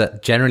things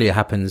that generally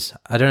happens,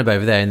 I don't know about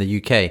over there in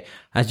the UK,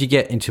 as you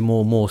get into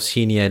more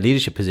senior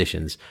leadership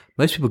positions,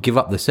 most people give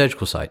up the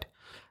surgical side.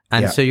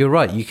 And so you're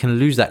right, you can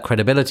lose that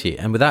credibility.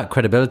 And without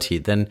credibility,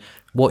 then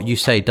what you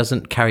say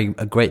doesn't carry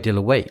a great deal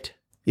of weight.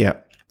 Yeah,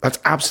 that's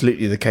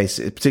absolutely the case,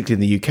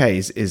 particularly in the UK,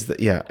 is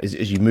that,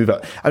 as you move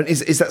up. I mean,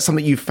 is that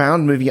something you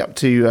found moving up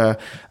to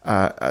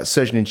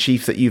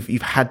surgeon-in-chief, that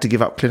you've had to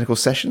give up clinical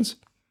sessions?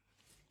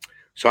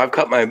 So I've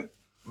cut my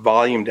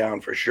volume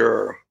down for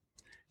sure.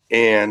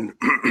 And,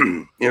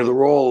 the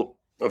role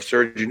of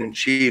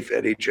surgeon-in-chief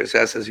at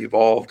HSS has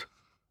evolved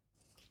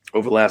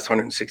over the last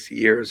 160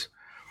 years.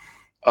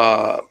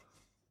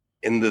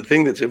 And the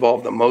thing that's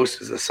evolved the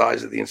most is the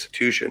size of the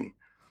institution.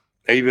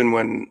 Even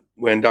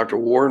when Dr.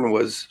 Warren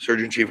was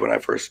surgeon chief when I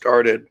first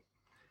started,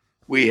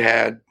 we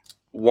had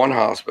one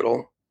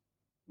hospital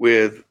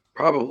with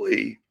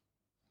probably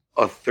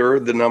a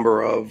third the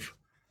number of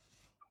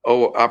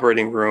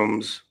operating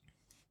rooms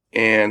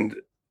and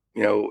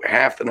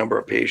half the number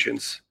of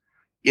patients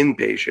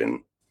inpatient,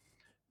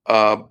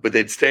 but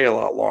they'd stay a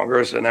lot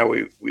longer. So now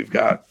we've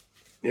got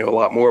a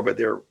lot more, but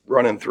they're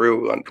running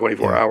through on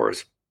 24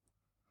 hours.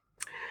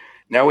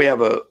 Now we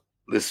have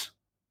this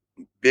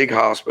big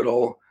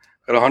hospital,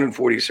 got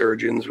 140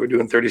 surgeons. We're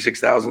doing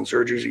 36,000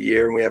 surgeries a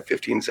year, and we have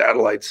 15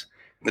 satellites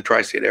in the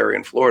tri-state area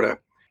in Florida.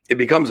 It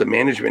becomes a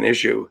management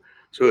issue,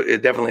 so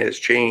it definitely has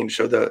changed.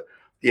 So the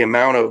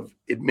amount of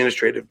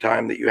administrative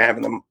time that you have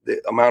and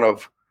the amount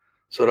of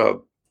sort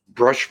of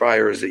brush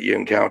fires that you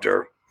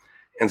encounter,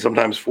 and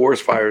sometimes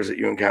forest fires that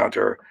you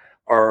encounter,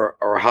 are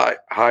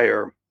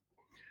higher.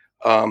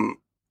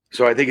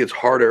 So I think it's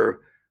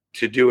harder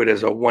to do it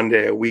as a 1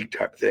 day a week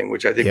type thing,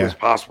 which I think was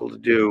possible to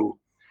do,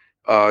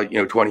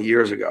 20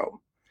 years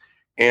ago.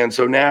 And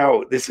so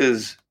now this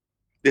is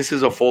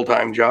a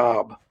full-time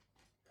job.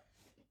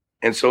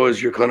 And so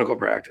is your clinical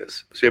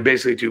practice. So you're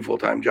basically 2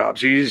 full-time jobs.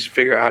 So you just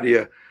figure out how do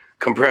you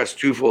compress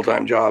 2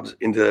 full-time jobs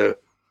into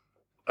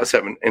a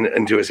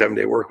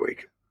 7-day work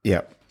week.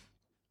 Yeah.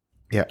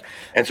 Yeah.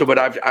 And so, but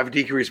I've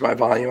decreased my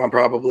volume. I'm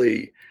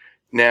probably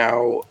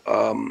about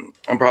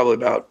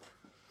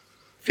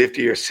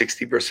 50 or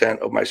 60%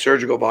 of my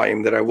surgical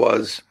volume that I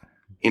was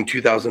in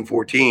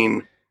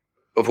 2014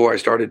 before I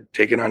started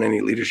taking on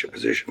any leadership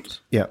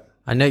positions. Yeah.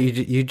 I know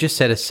you just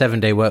said a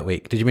 7-day work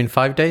week. Did you mean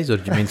 5 days or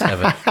did you mean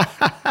 7?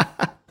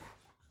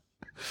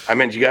 I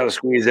meant you got to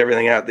squeeze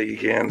everything out that you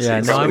can.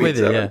 Yeah, no, I'm with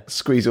you. Yeah.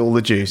 Squeeze all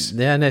the juice.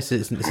 Yeah, no, it's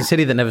a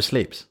city that never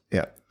sleeps.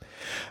 Yeah.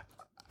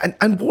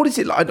 And what is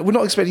it like? We're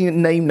not expecting to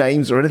name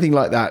names or anything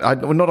like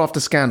that. We're not after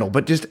scandal,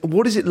 but just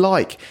what is it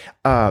like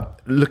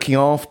looking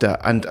after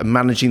and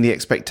managing the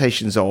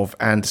expectations of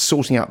and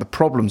sorting out the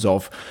problems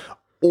of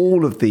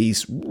all of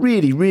these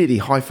really, really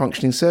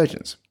high-functioning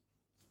surgeons?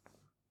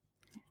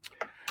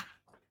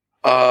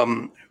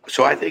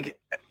 So I think,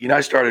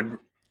 I started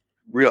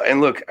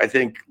and look, I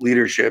think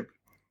leadership,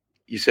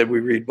 you said we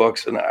read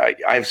books, and I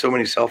have so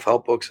many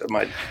self-help books at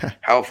my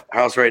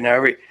house right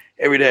now.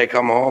 Every day I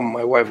come home,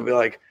 my wife will be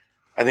like,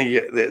 I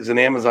think there's an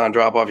Amazon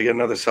drop-off. You get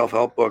another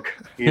self-help book.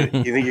 You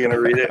think you're going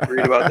to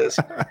read about this?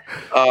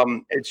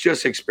 It's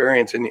just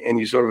experience, and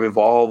you sort of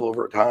evolve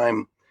over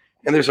time.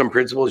 And there's some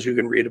principles you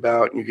can read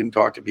about, and you can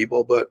talk to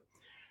people. But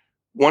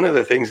one of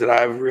the things that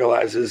I've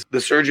realized is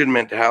the surgeon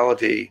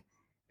mentality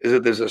is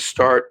that there's a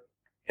start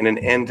and an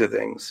end to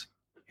things.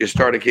 You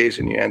start a case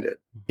and you end it.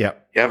 Yeah.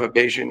 You have a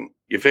patient,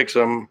 you fix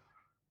them,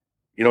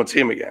 you don't see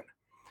them again.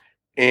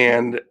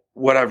 And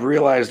what I've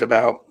realized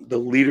about the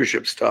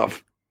leadership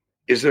stuff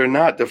is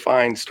there's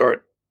defined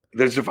start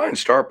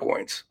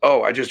points.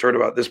 Oh, I just heard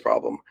about this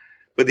problem,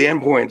 but the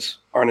endpoints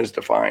aren't as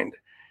defined.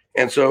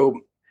 And so,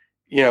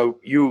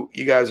 you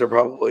guys are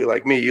probably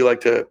like me. You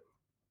like to,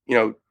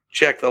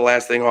 check the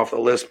last thing off the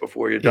list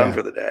before you're done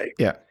for the day.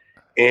 Yeah.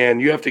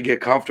 And you have to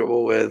get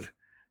comfortable with,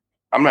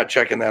 I'm not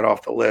checking that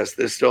off the list.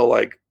 There's still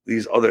like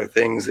these other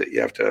things that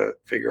you have to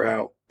figure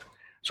out.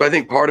 So I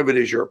think part of it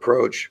is your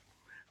approach.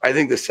 I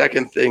think the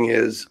second thing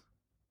is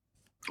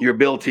your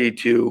ability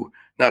to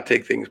not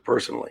take things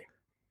personally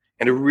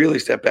and to really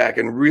step back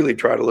and really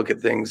try to look at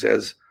things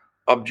as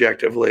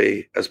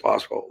objectively as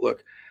possible.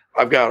 Look,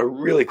 I've got a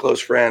really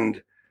close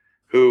friend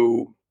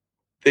who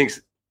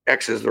thinks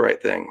X is the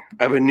right thing.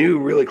 I have a new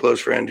really close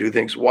friend who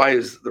thinks Y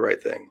is the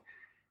right thing.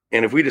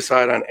 And if we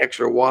decide on X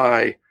or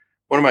Y,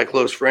 one of my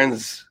close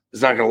friends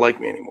is not going to like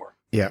me anymore.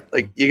 Yeah.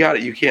 Like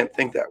you can't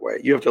think that way.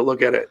 You have to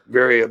look at it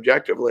very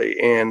objectively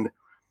and,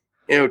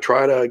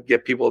 try to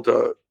get people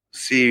to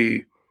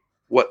see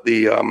what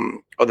the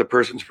other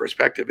person's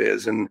perspective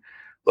is. And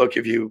look,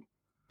 if you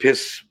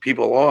piss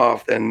people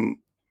off, then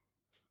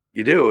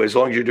you do, as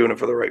long as you're doing it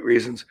for the right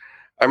reasons.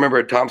 I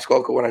remember Tom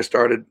Skolka, when I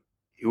started,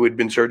 who had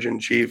been surgeon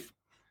chief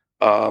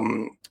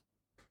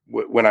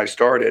when I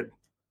started,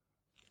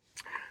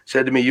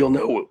 said to me, you'll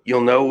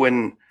know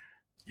when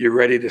you're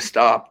ready to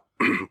stop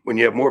when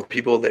you have more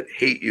people that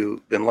hate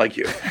you than like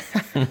you.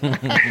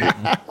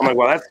 I'm like,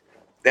 well,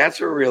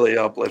 that's a really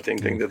uplifting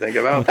thing to think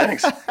about.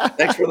 Thanks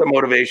for the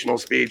motivational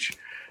speech.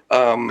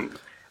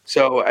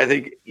 So I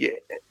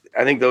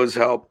think those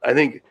help. I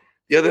think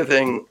the other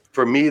thing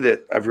for me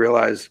that I've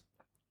realized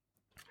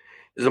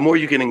is the more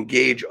you can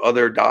engage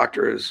other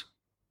doctors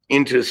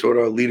into sort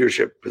of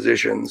leadership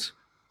positions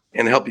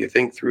and help you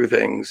think through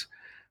things,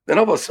 then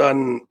all of a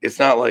sudden it's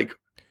not like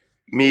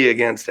me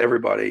against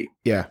everybody.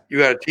 Yeah. You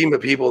got a team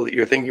of people that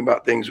you're thinking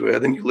about things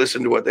with, and you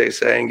listen to what they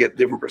say and get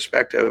different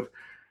perspective.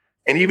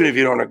 And even if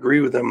you don't agree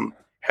with them,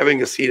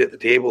 having a seat at the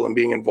table and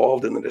being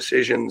involved in the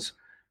decisions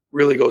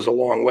really goes a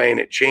long way, and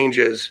it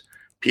changes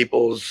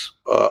people's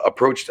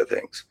approach to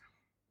things.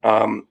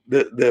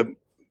 The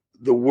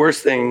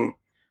worst thing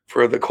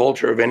for the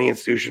culture of any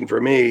institution for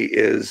me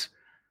is,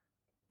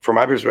 from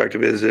my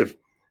perspective, is if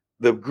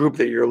the group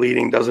that you're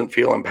leading doesn't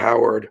feel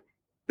empowered,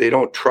 they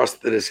don't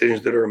trust the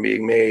decisions that are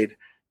being made,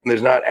 and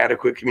there's not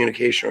adequate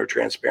communication or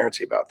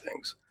transparency about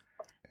things.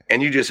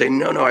 And you just say,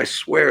 no, I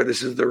swear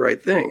this is the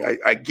right thing.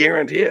 I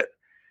guarantee it.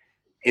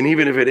 And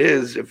even if it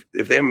is, if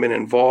they haven't been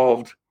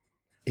involved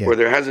or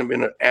there hasn't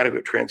been an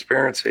adequate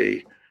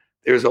transparency,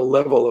 there's a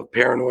level of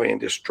paranoia and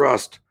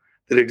distrust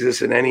that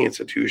exists in any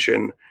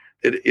institution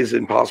that is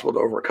impossible to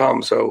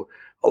overcome. So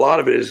a lot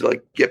of it is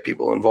like, get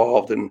people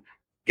involved and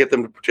get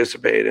them to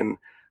participate. And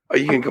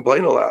you can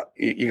complain a lot.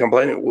 You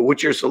complain, well,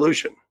 what's your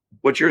solution?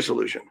 What's your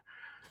solution?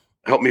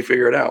 Help me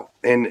figure it out.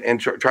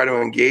 And try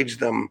to engage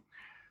them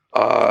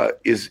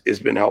has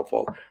been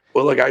helpful.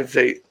 Well, like I'd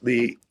say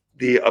the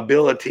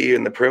ability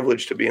and the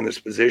privilege to be in this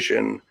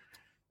position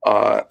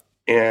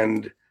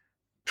and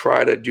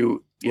try to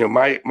do,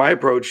 my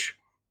approach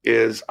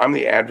is I'm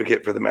the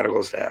advocate for the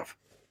medical staff.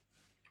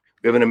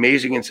 We have an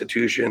amazing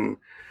institution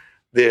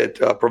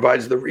that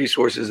provides the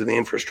resources and the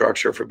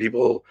infrastructure for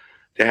people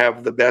to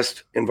have the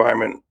best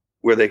environment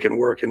where they can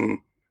work and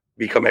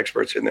become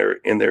experts in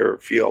their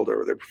field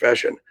or their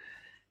profession.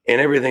 And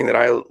everything that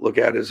I look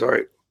at is, all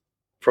right,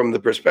 from the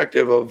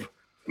perspective of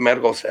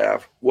medical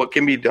staff, what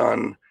can be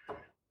done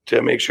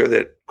to make sure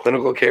that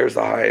clinical care is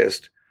the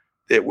highest,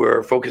 that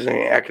we're focusing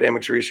on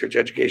academics, research,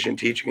 education,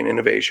 teaching, and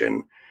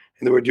innovation,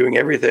 and that we're doing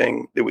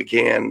everything that we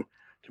can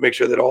to make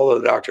sure that all of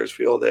the doctors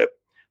feel that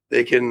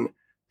they can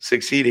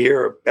succeed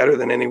here better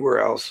than anywhere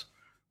else,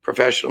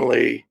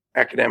 professionally,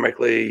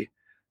 academically,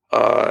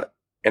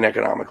 and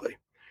economically.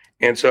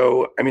 And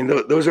so, I mean,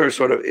 those are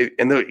sort of,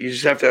 and you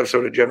just have to have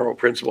sort of general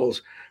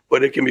principles,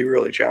 but it can be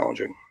really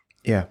challenging.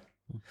 Yeah.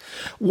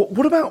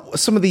 What about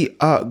some of the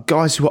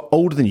guys who are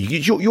older than you?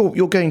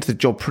 You're going to the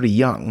job pretty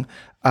young.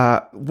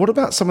 What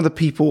about some of the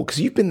people, because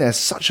you've been there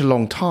such a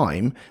long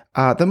time,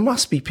 there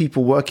must be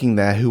people working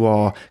there who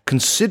are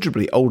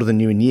considerably older than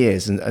you in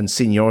years and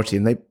seniority,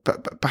 and they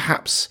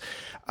perhaps,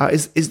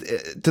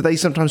 do they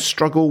sometimes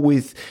struggle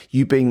with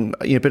you being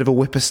a bit of a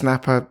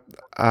whippersnapper,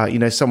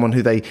 someone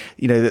who they,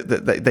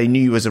 that they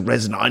knew you as a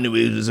resident. I knew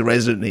he was a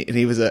resident and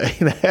he was a,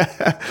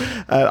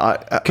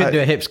 couldn't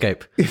do a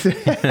hipscape.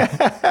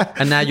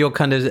 And now you're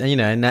kind of,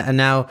 and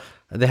now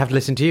they have to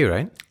listen to you,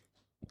 right?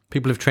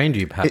 People have trained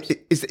you, perhaps.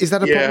 Is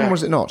that a problem or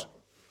is it not?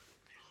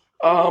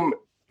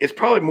 It's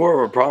probably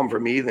more of a problem for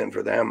me than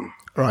for them.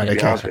 Right. To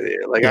be honest with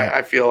you.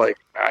 I feel like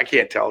I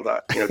can't tell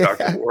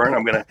Dr. Warren.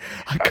 I'm going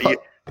to,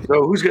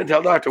 so who's going to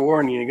tell Dr.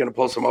 Warren you're going to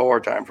pull some OR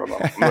time from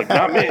him? I'm like,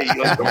 not me.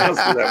 You let someone else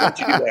do that. Why don't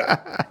you do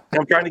that? And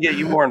I'm trying to get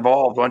you more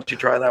involved. Why don't you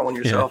try that one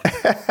yourself?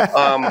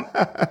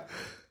 Yeah.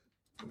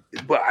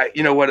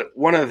 But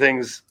one of the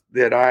things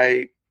that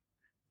I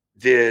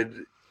did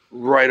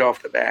right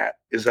off the bat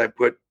is I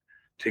put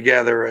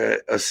together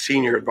a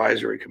senior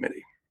advisory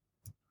committee.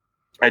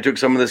 I took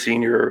some of the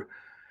senior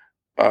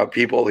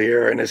people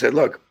here and I said,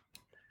 look,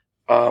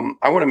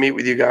 I want to meet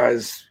with you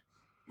guys,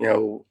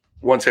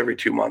 once every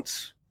 2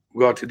 months.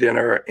 We'll go out to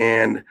dinner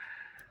and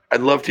I'd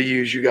love to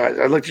use you guys.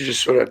 I'd like to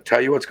just sort of tell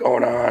you what's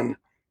going on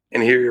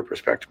and hear your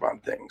perspective on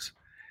things.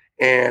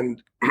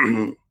 And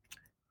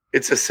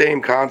it's the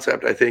same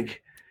concept. I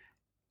think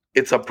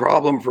it's a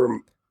problem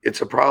for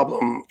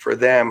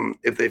them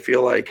if they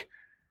feel like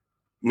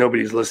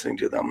nobody's listening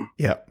to them.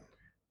 Yeah.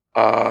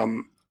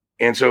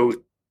 And so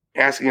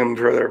asking them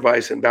for their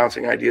advice and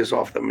bouncing ideas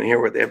off them and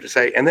hear what they have to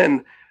say. And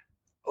then,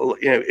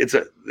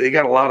 they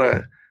got a lot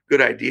of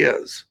good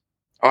ideas.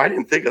 Oh, I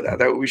didn't think of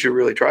that. We should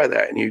really try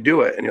that. And you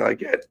do it and you're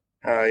like,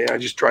 I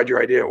just tried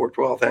your idea. It worked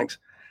well. Thanks.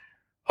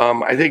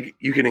 I think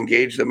you can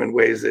engage them in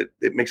ways that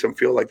makes them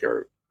feel like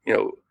they're,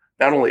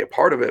 not only a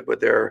part of it, but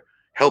they're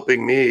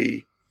helping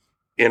me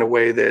in a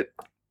way that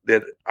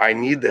I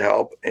need the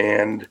help.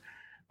 And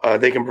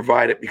they can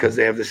provide it because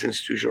they have this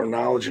institutional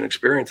knowledge and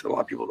experience that a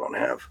lot of people don't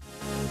have.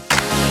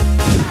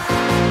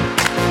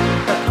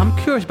 I'm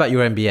curious about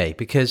your MBA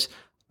because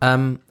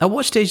at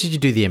what stage did you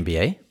do the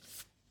MBA?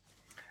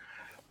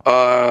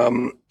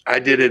 I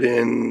did it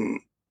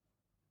in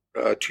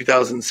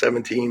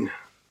 2017.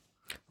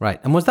 Right.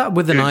 And was that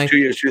with an eye? 2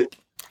 years.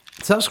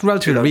 So that's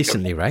relatively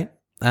recently, right?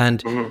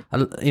 And,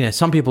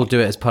 some people do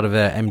it as part of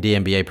their MD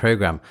MBA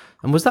program.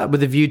 And was that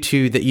with a view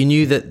to that you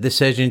knew that the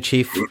Surgeon in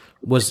Chief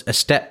was a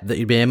step that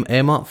you'd be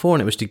earmarked for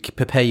and it was to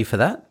prepare you for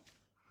that?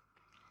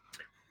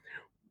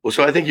 Well,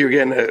 so I think you're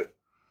getting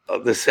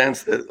the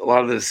sense that a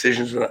lot of the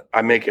decisions that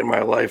I make in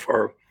my life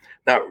are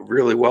not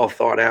really well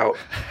thought out,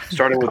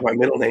 starting with my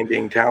middle name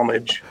being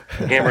Talmadge,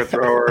 hammer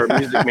thrower,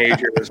 music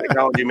major,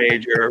 psychology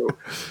major,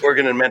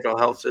 working in mental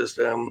health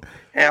system.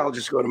 I'll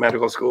just go to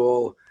medical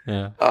school.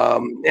 Yeah.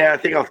 I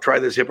think I'll try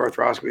this hip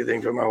arthroscopy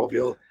thing for my whole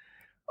field.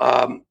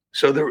 I'll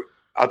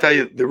tell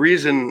you the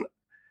reason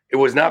it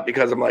was not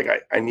because I'm like,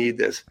 I need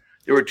this.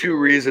 There were two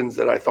reasons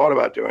that I thought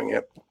about doing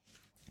it.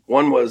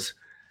 One was,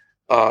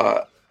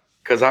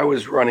 because I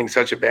was running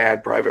such a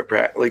bad private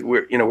practice. Like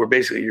we're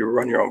basically, you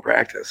run your own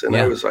practice. And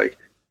I was like,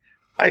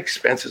 my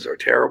expenses are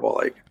terrible.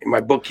 Like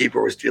my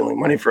bookkeeper was stealing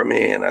money from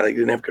me and I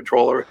didn't have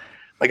control over.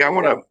 Like I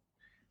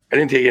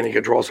didn't take any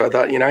control. So I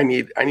thought, I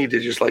need to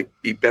just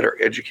be better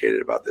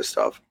educated about this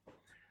stuff.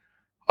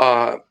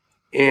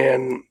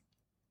 And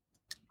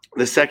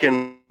the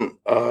second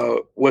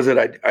was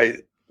that I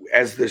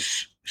as the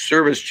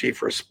service chief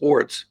for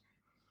sports,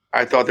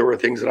 I thought there were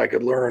things that I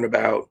could learn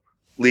about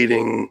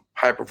leading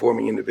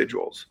high-performing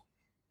individuals.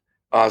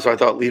 So I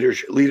thought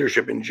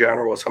leadership in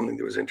general was something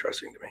that was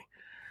interesting to me.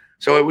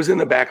 So it was in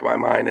the back of my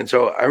mind. And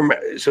so I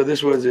remember, so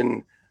this was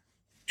in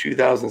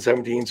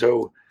 2017.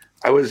 So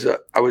I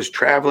was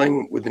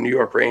traveling with the New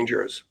York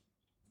Rangers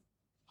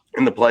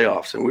in the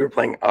playoffs, and we were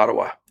playing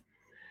Ottawa.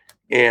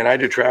 And I had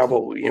to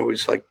travel, it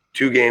was like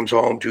 2 games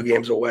home, 2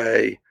 games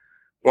away,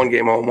 1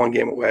 game home, 1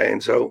 game away.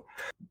 And so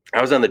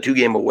I was on the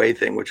 2-game away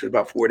thing, which was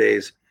about 4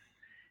 days.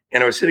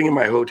 And I was sitting in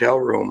my hotel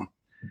room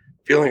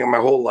feeling like my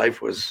whole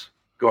life was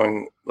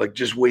going,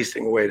 just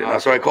wasting away.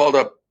 So I called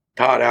up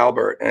Todd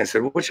Albert and I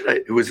said,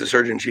 who was the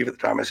surgeon chief at the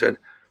time? I said,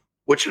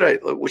 what should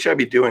I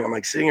be doing?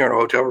 I'm sitting here in a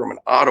hotel room in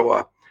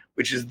Ottawa,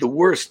 which is the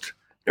worst.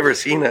 Never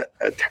seen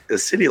a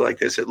city like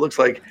this. It looks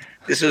like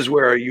this is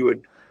where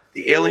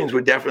the aliens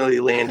would definitely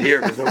land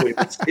here because nobody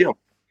would see them.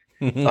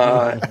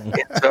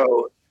 And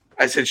so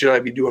I said, should I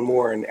be doing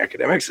more in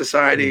academic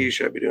society?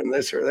 Should I be doing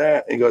this or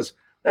that? And he goes,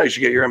 no, you should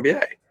get your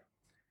MBA.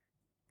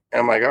 And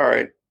I'm like, all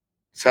right,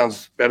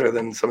 sounds better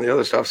than some of the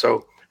other stuff.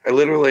 So I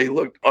literally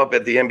looked up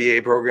at the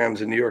MBA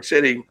programs in New York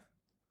City.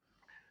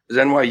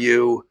 There's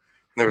NYU and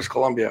there was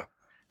Columbia.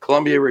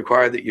 Columbia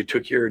required that you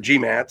took your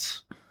GMATs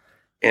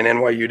and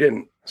NYU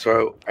didn't.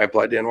 So I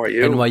applied to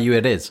NYU. NYU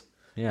it is.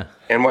 Yeah.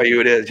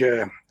 NYU it is,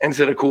 yeah. And it's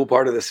in a cool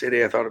part of the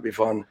city. I thought it'd be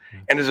fun.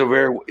 And it's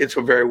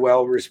a very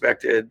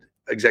well-respected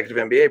executive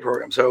MBA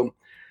program. So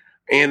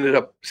I ended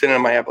up sending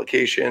in my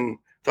application,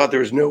 thought there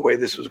was no way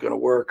this was going to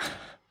work.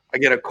 I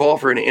get a call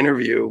for an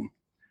interview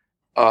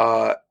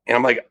And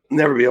I'm like,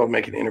 never be able to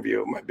make an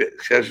interview. My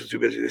schedule's too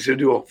busy. They said,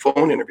 do a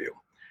phone interview.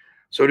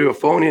 So I do a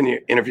phone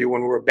interview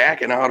when we're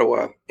back in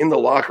Ottawa in the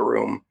locker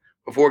room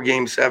before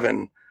Game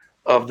 7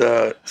 of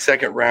the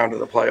second round of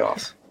the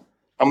playoffs.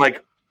 I'm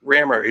like,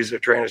 Rammer, he's a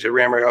trainer. I said,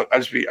 Rammer, I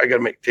got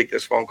to take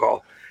this phone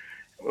call.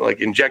 Like,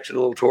 inject a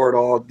little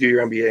Toradol, do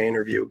your NBA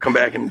interview, come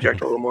back and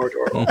inject a little more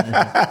Toradol.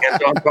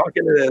 And so I'm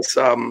talking to this.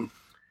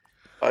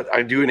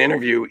 I do an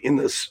interview in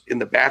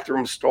the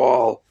bathroom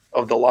stall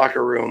of the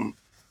locker room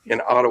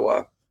in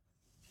Ottawa,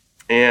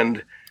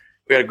 and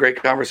we had a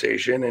great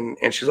conversation.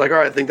 And she's like, "All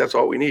right, I think that's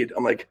all we need."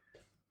 I'm like,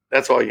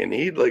 "That's all you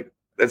need? Like,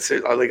 that's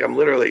it? I'm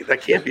literally,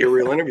 that can't be a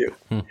real interview."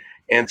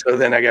 And so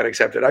then I got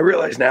accepted. I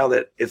realize now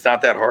that it's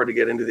not that hard to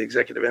get into the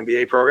executive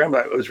MBA program.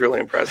 I was really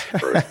impressed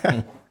at first.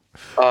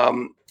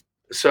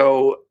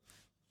 So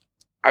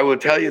I will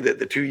tell you that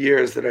the 2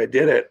 years that I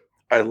did it,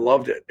 I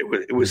loved it.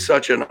 It was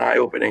such an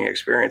eye-opening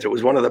experience. It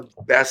was one of the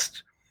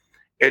best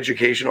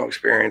educational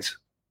experience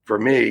for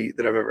me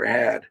that I've ever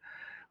had,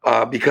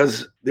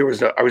 because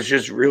I was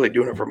just really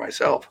doing it for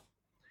myself.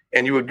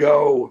 And you would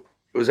go,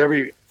 it was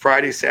every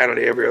Friday,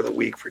 Saturday, every other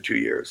week for 2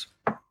 years.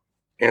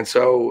 And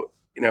so,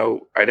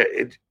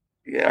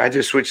 I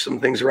just switched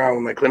some things around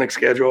with my clinic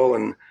schedule,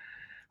 and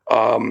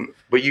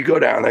but you go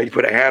down there, you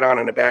put a hat on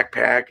and a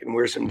backpack and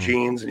wear some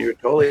jeans, and you're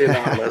totally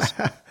anonymous.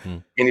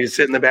 And you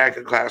sit in the back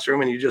of the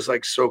classroom and you just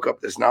like soak up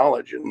this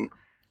knowledge. And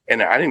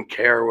I didn't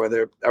care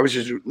whether I was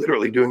just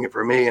literally doing it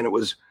for me. And it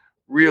was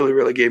really,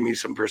 really gave me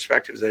some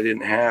perspectives I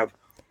didn't have.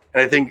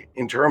 And I think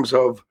in terms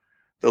of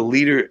the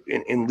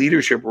in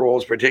leadership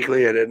roles,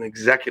 particularly at an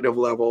executive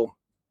level,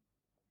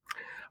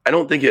 I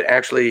don't think it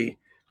actually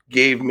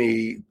gave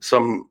me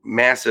some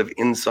massive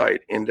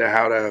insight into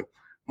how to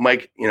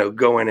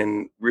go in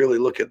and really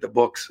look at the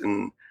books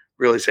and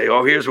really say,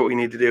 oh, here's what we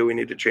need to do. We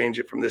need to change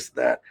it from this to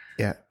that.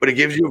 Yeah. But it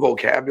gives you a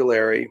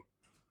vocabulary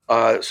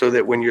so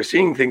that when you're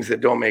seeing things that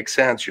don't make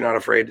sense, you're not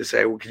afraid to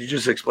say, well, could you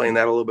just explain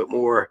that a little bit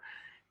more?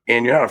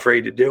 And you're not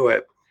afraid to do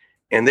it.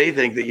 And they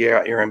think that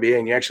you're MBA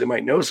and you actually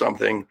might know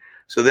something.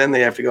 So then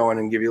they have to go in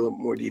and give you a little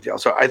more detail.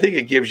 So I think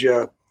it gives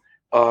you,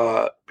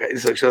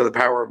 it's like sort of the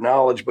power of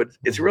knowledge, but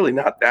it's really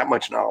not that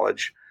much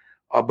knowledge.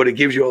 But it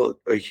gives you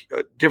a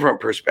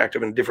different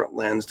perspective and a different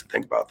lens to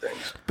think about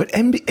things. But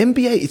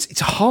MBA, it's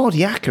hard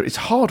yakka. It's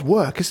hard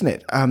work, isn't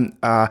it?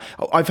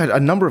 I've had a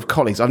number of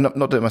colleagues, I've not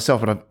done it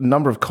myself, but a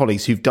number of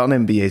colleagues who've done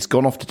MBAs,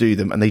 gone off to do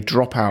them, and they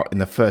drop out in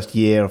the first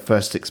year or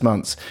first 6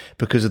 months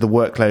because of the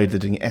workload. They're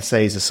doing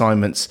essays,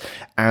 assignments,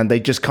 and they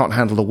just can't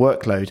handle the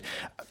workload.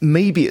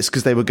 Maybe it's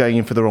because they were going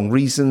in for the wrong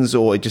reasons,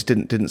 or it just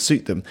didn't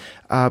suit them.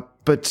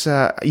 But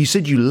you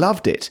said you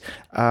loved it.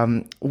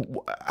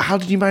 How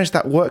did you manage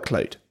that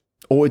workload?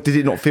 Or did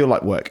it not feel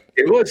like work?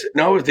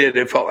 It did.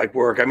 It felt like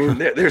work. I mean,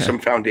 there's some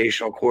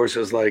foundational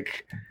courses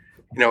like,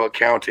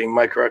 accounting,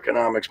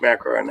 microeconomics,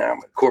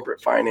 macroeconomics,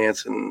 corporate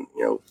finance, and,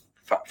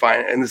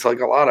 and it's like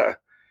a lot of,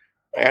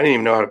 I didn't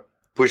even know how to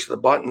push the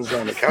buttons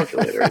on the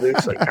calculator.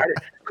 It's like, I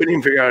couldn't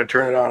even figure out how to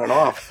turn it on and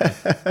off.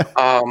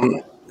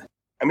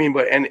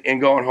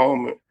 And going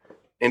home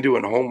and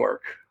doing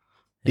homework.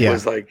 It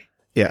was like,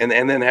 and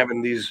then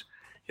having these,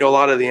 a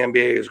lot of the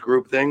MBA is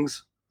group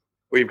things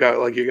where you've got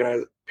like, you're going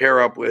to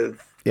pair up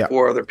with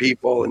 4 other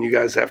people and you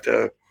guys have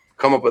to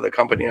come up with a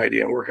company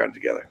idea and work on it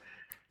together.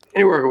 And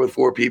you're working with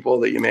 4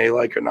 people that you may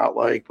like or not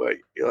like, but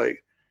you're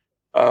like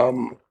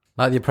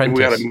The Apprentice.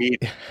 We got to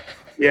meet.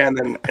 Yeah. And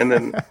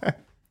then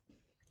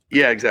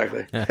yeah,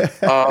 exactly.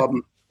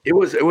 It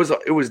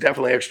was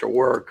definitely extra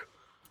work,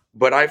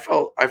 but I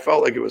felt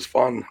like it was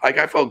fun. Like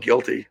I felt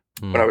guilty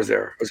when I was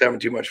there. I was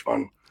having too much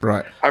fun.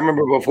 Right. I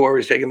remember before I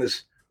was taking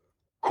this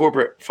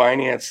corporate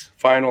finance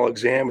final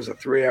exam. It was a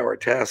 3-hour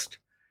test.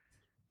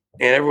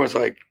 And everyone's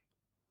like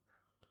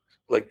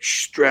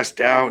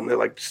stressed out and they're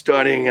like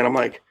studying. And I'm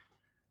like,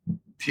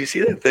 do you see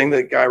that thing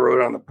that guy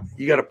wrote on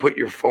you got to put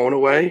your phone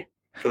away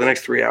for the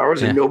next 3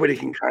 hours and nobody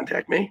can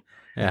contact me?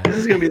 Yeah. This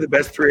is going to be the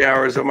best 3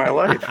 hours of my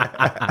life.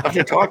 I have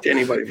to talk to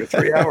anybody for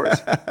 3 hours.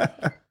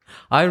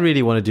 I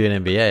really want to do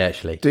an MBA,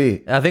 actually. Do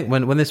you? I think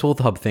when this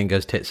Author Hub thing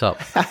goes tits up,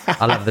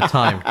 I'll have the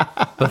time.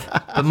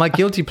 But my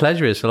guilty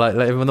pleasure is like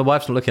when the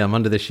wife's not looking, I'm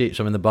under the sheets,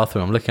 I'm in the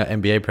bathroom, I'm looking at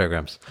MBA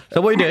programs. So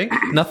what are you doing?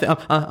 Nothing.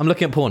 I'm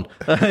looking at porn.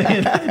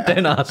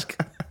 Don't ask.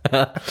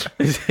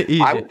 It's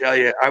easy. I would tell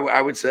you,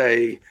 I would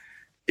say,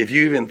 if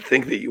you even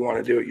think that you want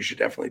to do it, you should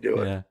definitely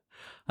do it.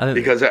 Yeah.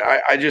 Because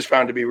I just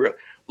found to be real.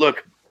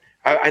 Look,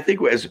 I think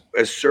as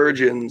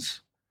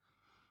surgeons,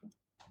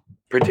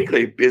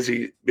 particularly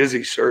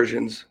busy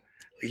surgeons,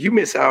 you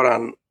miss out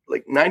on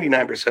like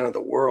 99% of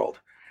the world.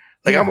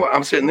 Like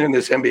I'm sitting there in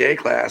this MBA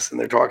class and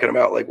they're talking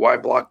about like why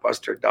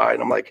Blockbuster died.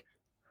 And I'm like,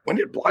 when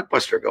did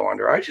Blockbuster go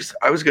under? I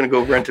was going to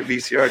go rent a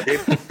VCR tape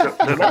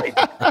tonight.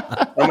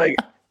 I'm like,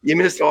 you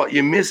miss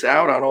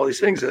out on all these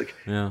things. Like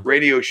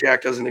Radio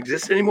Shack doesn't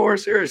exist anymore.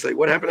 Seriously,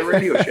 what happened to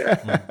Radio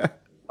Shack?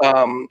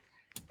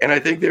 And I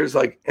think there's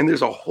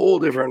a whole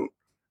different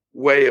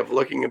way of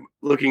looking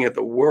at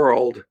the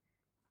world,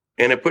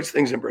 and it puts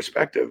things in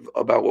perspective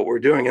about what we're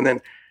doing.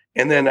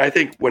 And then I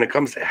think when it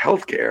comes to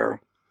healthcare,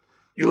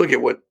 you look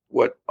at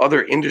what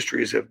other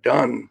industries have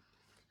done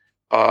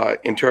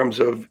in terms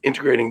of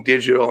integrating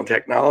digital and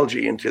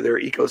technology into their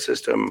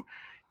ecosystem,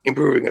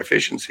 improving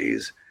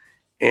efficiencies,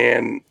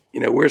 and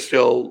we're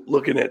still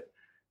looking at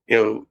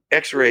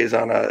X-rays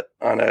on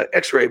a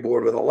X-ray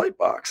board with a light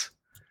box,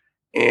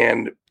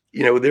 and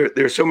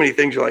there's so many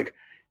things. Like,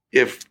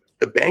 if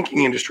the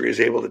banking industry is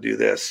able to do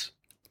this,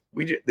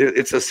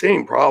 it's the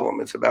same problem.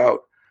 It's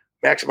about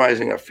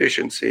maximizing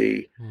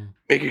efficiency,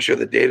 making sure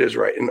the data is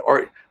right, and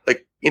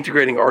like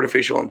integrating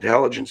artificial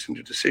intelligence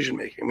into decision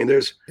making. I mean,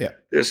 there's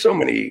so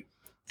many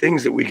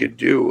things that we could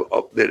do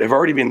that have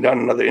already been done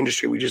in other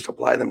industry. We just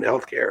apply them to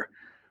healthcare.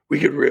 We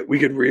could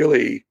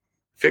really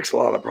fix a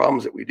lot of the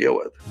problems that we deal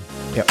with.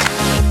 Yep.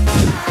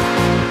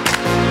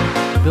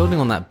 Building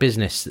on that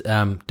business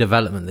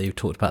development that you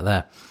talked about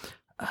there.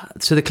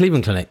 So the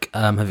Cleveland Clinic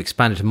have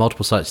expanded to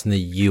multiple sites in the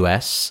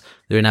US.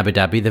 They're in Abu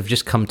Dhabi. They've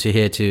just come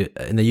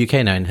in the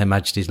UK now, in Her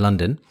Majesty's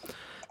London.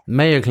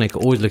 Mayo Clinic are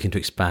always looking to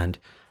expand.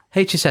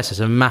 HSS has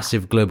a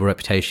massive global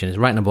reputation. It's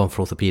ranked number 1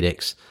 for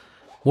orthopedics.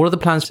 What are the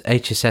plans for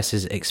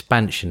HSS's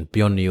expansion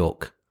beyond New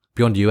York,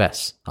 beyond the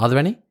US? Are there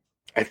any?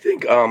 I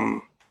think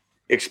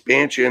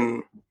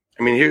expansion.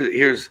 I mean,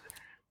 here's,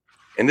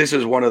 and this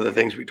is one of the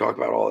things we talk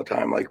about all the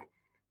time. Like,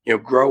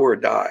 grow or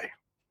die.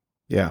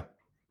 Yeah.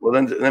 Well,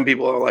 then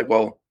people are like,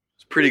 well,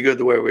 it's pretty good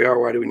the way we are.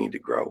 Why do we need to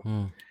grow?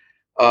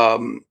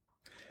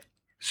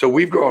 So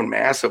we've grown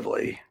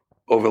massively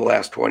over the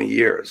last 20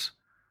 years.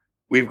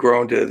 We've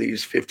grown to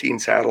these 15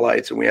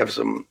 satellites, and we have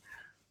some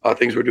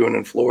things we're doing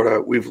in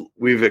Florida.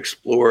 We've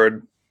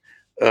explored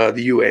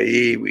the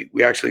UAE.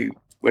 We actually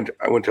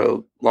I went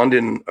to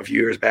London a few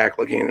years back,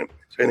 looking at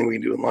anything we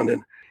can do in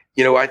London.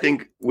 I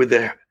think with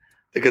the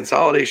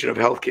consolidation of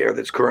healthcare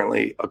that's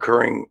currently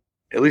occurring,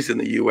 at least in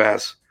the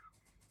U.S.,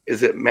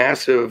 is that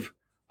massive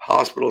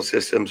hospital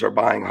systems are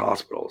buying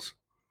hospitals,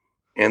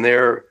 and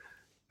we're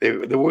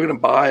going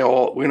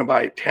to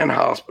buy 10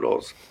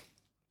 hospitals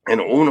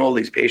and own all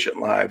these patient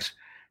lives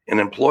and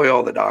employ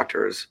all the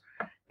doctors,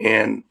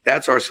 and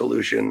that's our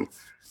solution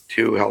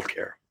to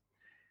healthcare.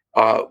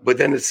 But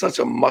then it's such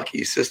a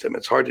mucky system;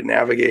 it's hard to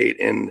navigate.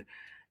 And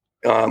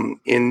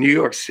in New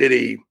York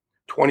City,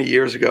 20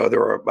 years ago, there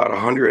were about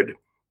 100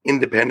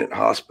 independent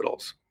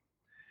hospitals.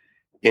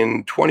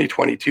 In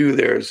 2022,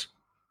 there's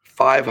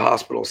 5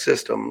 hospital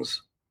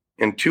systems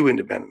and 2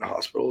 independent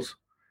hospitals.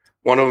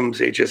 One of them is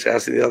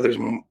HSS, and the other is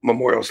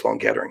Memorial Sloan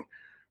Kettering.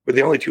 We're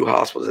the only 2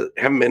 hospitals that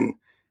haven't been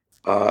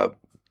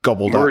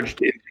gobbled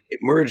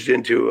merged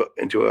into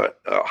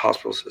a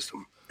hospital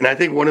system. And I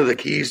think one of the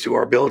keys to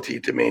our ability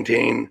to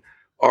maintain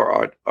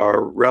our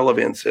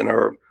relevance and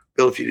our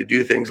ability to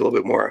do things a little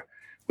bit more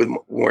with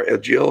more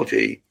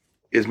agility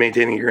is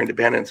maintaining your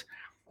independence.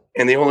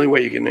 And the only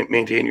way you can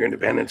maintain your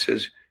independence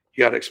is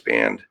you got to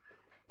expand.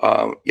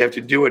 You have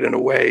to do it in a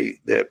way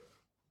that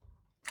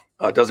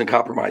doesn't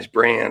compromise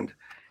brand,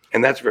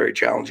 and that's very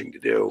challenging to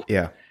do.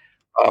 Yeah.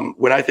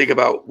 When I think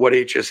about what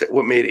made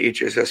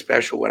HSS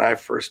special when I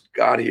first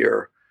got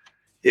here,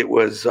 it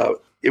was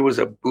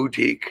a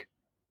boutique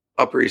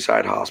Upper East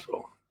Side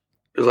hospital.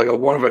 It was like a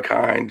one of a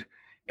kind.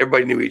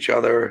 Everybody knew each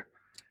other.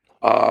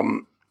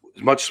 It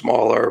was much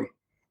smaller.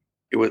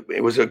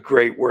 It was a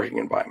great working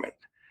environment.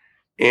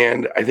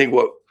 And I think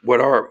what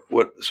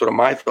sort of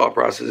my thought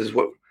process is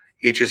what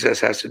HSS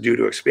has to do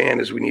to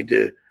expand is we need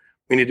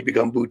to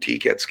become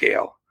boutique at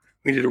scale.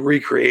 We need to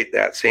recreate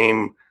that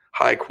same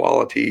high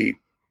quality,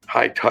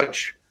 high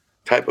touch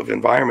type of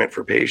environment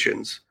for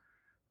patients,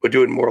 but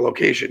do it in more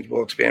locations.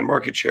 We'll expand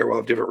market share. We'll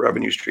have different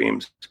revenue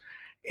streams,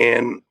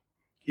 and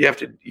you have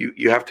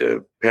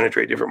to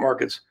penetrate different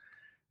markets.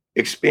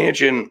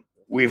 Expansion,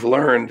 we've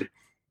learned,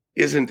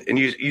 isn't, and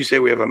you say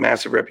we have a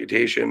massive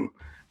reputation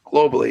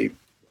globally.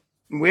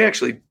 We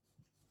actually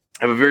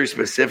have a very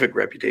specific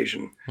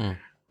reputation.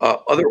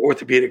 Other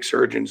orthopedic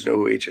surgeons know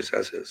who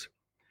HSS is.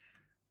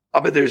 I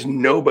bet there's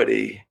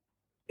nobody,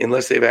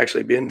 unless they've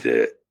actually been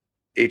to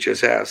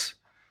HSS,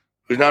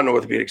 who's not an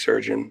orthopedic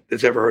surgeon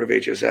that's ever heard of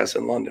HSS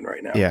in London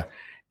right now. Yeah.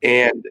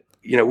 And,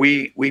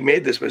 we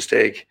made this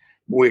mistake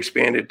when we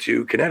expanded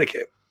to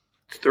Connecticut.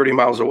 It's 30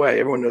 miles away.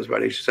 Everyone knows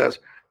about HSS.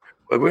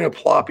 But we're going to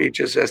plop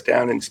HSS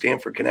down in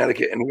Stamford,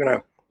 Connecticut, and we're going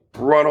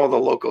to run all the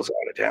locals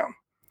out of town.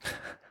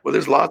 Well,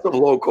 there's lots of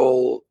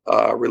local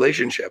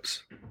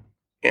relationships,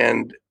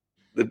 and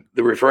the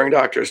referring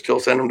doctors still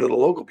send them to the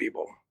local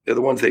people. They're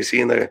the ones they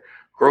see in the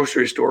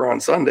grocery store on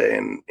Sunday.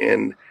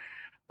 And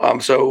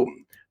so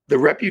the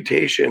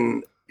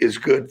reputation is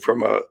good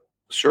from a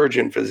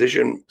surgeon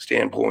physician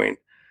standpoint,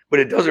 but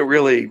it doesn't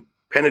really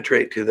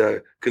penetrate to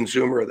the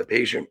consumer or the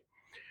patient.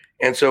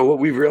 And so what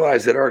we've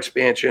realized that our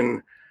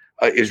expansion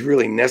is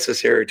really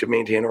necessary to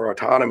maintain our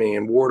autonomy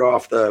and ward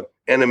off the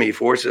enemy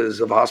forces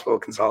of hospital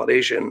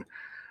consolidation.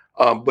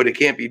 But it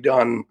can't be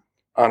done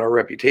on our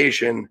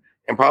reputation,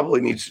 and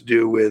probably needs to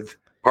do with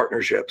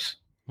partnerships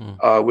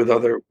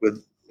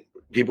with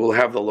people who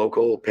have the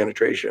local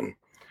penetration.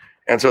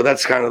 And so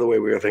that's kind of the way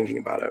we were thinking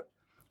about it.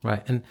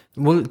 Right. And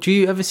do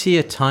you ever see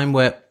a time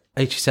where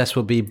HSS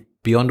will be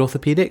beyond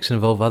orthopedics and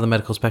involve other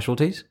medical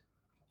specialties?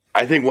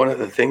 I think one of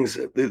the things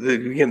that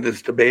again,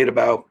 this debate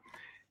about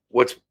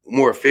what's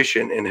more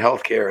efficient in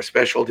healthcare,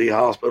 specialty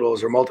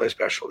hospitals or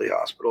multi-specialty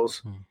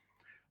hospitals.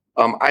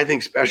 I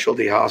think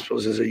specialty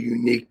hospitals is a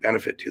unique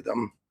benefit to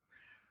them.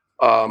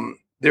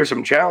 There's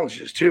some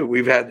challenges too.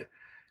 We've had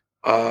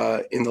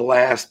in the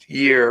last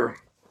year,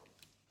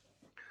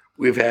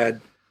 we've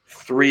had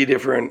 3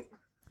 different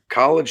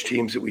college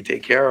teams that we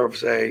take care of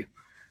say,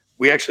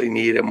 we actually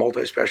need a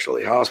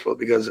multi-specialty hospital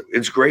because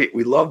it's great.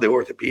 We love the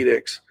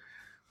orthopedics,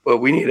 but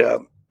we need a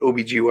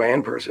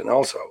OBGYN person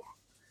also.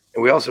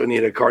 And we also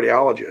need a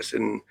cardiologist,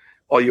 and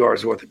all you are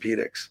is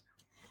orthopedics.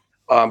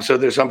 So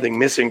there's something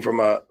missing from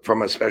a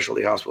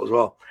specialty hospital as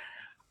well.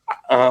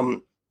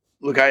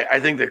 Look, I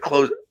think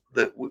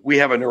that we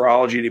have a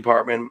neurology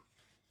department.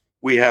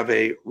 We have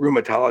a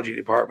rheumatology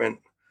department.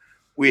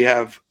 We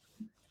have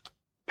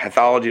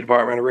pathology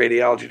department, a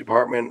radiology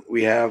department.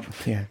 We have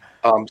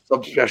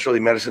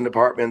subspecialty medicine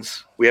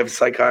departments. We have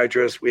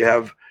psychiatrists. We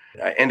have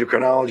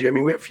endocrinology. I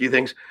mean, we have a few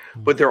things,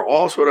 but they're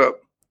all sort of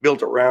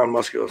built around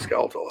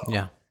musculoskeletal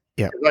health.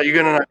 Yeah.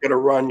 You're not going to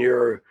run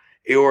your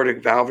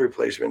aortic valve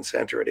replacement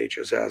center at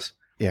HSS.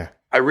 Yeah.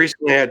 I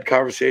recently had a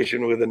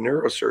conversation with a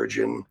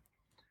neurosurgeon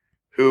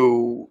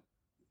who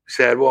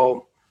said,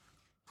 well,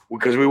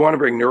 because we want to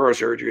bring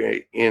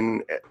neurosurgery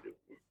in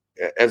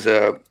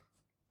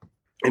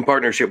in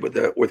partnership with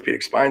the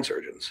orthopedic spine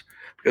surgeons,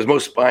 because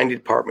most spine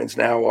departments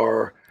now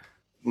are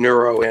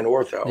neuro and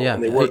ortho. Yeah,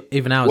 and they work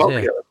even ours, well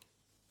together.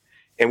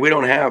 And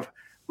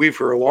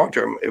for a long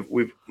term,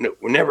 we're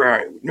never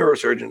hiring.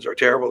 Neurosurgeons are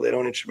terrible. They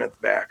don't instrument the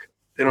back.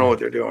 They don't know what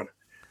they're doing.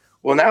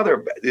 Well, now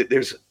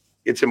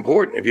it's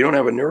important. If you don't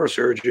have a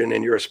neurosurgeon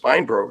in your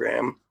spine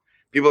program,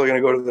 people are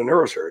going to go to the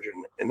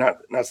neurosurgeon and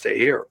not stay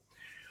here.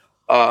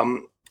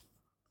 So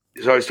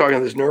I was talking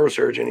to this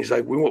neurosurgeon. He's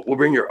like, we'll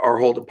bring our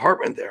whole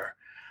department there.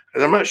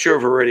 Because I'm not sure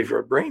if we're ready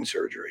for brain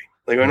surgery.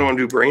 Like, I don't want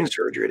to do brain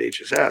surgery at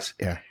HSS.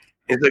 Yeah.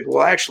 He's like,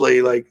 well,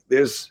 actually, like,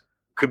 this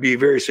could be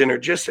very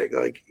synergistic.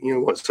 Like,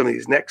 what some of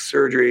these neck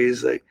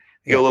surgeries, like,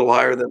 you go a little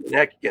higher than the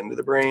neck, you get into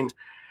the brain.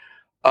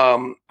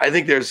 I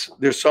think there's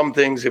some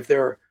things if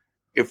you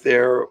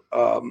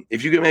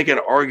can make an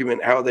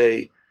argument how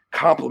they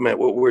complement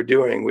what we're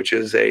doing, which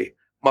is a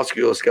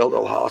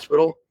musculoskeletal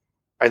hospital,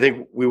 I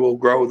think we will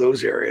grow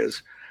those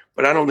areas.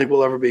 But I don't think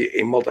we'll ever be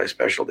a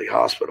multi-specialty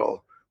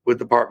hospital with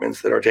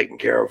departments that are taking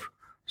care of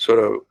sort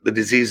of the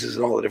diseases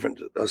and all the different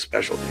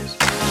specialties.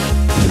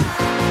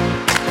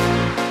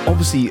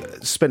 Obviously,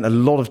 spent a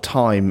lot of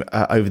time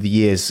over the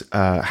years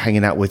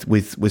hanging out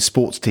with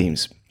sports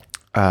teams.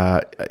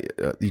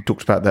 You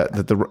talked about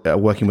the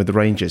working with the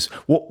Rangers.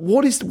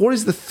 What is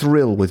the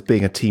thrill with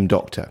being a team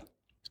doctor?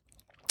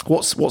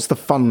 What's the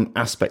fun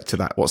aspect to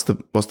that? What's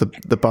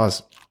the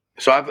buzz?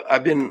 So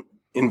I've been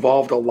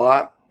involved a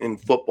lot in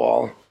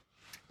football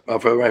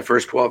for my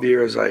first 12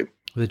 years. I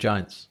with the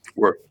Giants.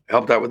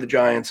 Helped out with the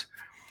Giants.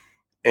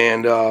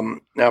 And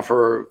now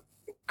for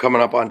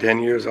coming up on 10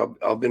 years,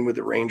 I've been with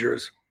the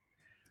Rangers.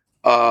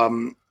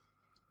 The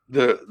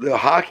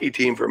hockey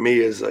team for me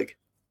is like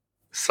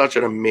such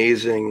an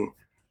amazing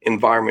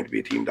environment to be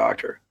a team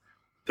doctor.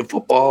 The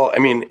football, I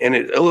mean, and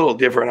it's a little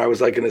different. I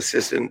was like an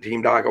assistant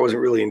team doc. I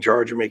wasn't really in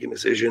charge of making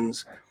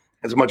decisions.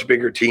 It's a much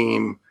bigger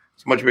team.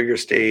 It's a much bigger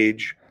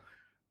stage.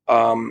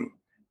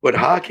 But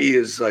hockey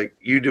is like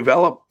you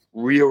develop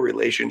real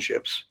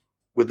relationships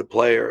with the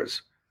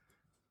players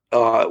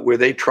where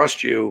they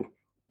trust you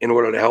in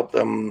order to help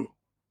them,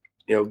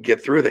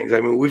 get through things.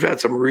 I mean, we've had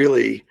some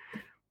really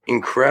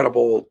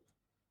incredible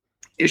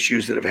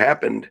issues that have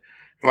happened.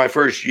 In my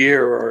first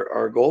year,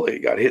 our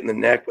goalie got hit in the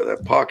neck with a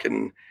puck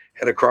and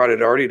had a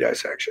carotid artery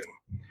dissection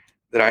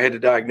that I had to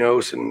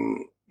diagnose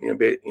and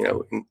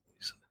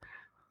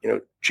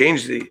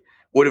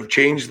would have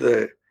changed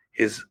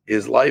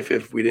his life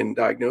if we didn't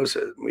diagnose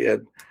it. We had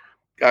a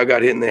guy who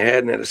got hit in the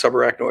head and had a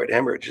subarachnoid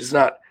hemorrhage. It's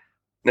not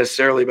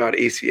necessarily about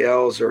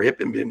ACLs or hip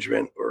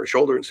impingement or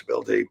shoulder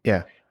instability.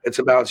 Yeah,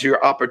 it's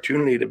your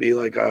opportunity to be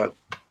like a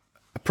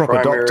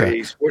proper primary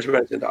doctor, sports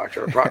medicine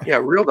doctor.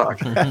 Real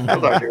doctor.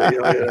 Real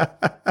doctor.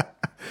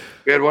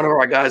 We had one of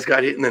our guys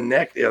got hit in the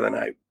neck the other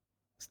night.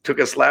 Took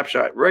a slap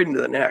shot right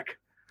into the neck.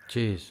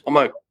 Jeez. I'm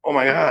like, oh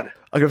my God.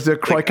 I got to do a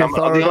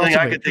cricothyroidotomy. The only thing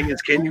I could think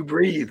is, can you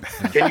breathe?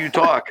 Can you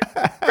talk?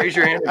 Raise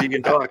your hand if you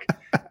can talk.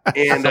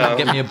 And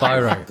get me a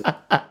biro.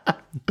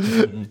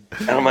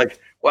 And I'm like,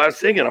 well, I was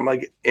thinking,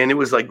 and it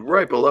was like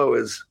right below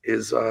his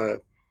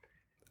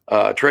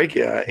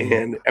trachea.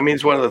 And I mean,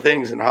 it's one of the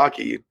things in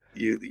hockey,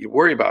 you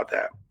worry about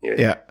that.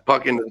 Yeah.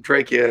 Puck into the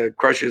trachea,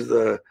 crushes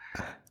the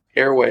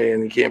airway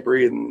and you can't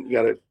breathe. And you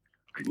got to,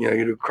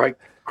 you do crike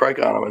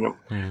on him.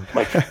 And I'm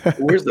like,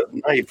 where's the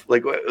knife?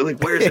 Like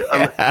where's it?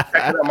 I'm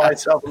checking on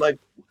myself. I'm like,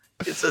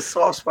 it's a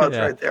soft spot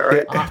right there.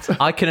 Right?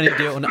 I can only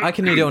do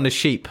it on a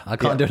sheep. I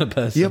can't do it on a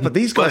person. Yeah, but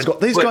these guys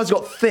got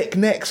thick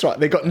necks, right?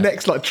 They got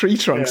necks like tree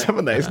trunks,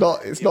 haven't they? It's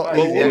not. Well,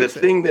 and the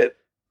thing that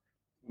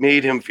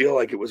made him feel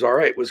like it was all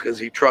right was because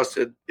he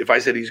trusted. If I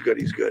said he's good,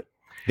 he's good.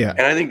 Yeah,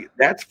 and I think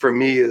that's for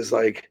me is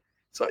like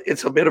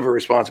it's a bit of a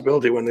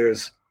responsibility when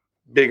there's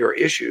bigger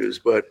issues,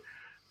 but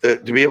to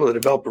be able to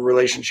develop a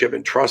relationship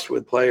and trust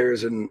with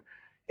players and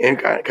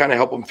kind of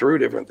help them through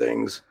different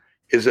things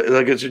is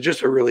like, it's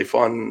just a really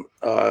fun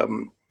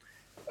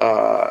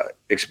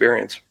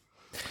experience.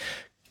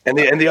 And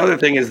the other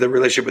thing is the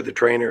relationship with the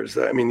trainers.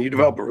 I mean, you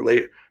develop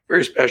a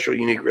very special,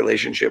 unique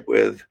relationship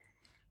with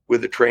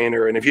the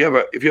trainer. And if you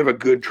have a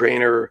good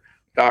trainer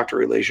doctor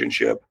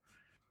relationship,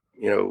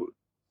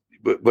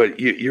 but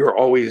you're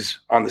always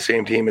on the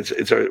same team.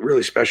 It's a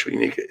really special,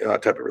 unique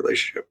type of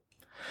relationship.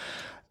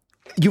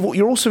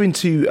 You're also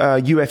into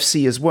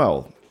UFC as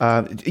well.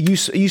 Are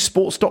you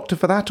sports doctor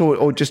for that,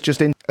 or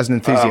just in as an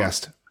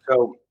enthusiast?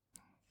 So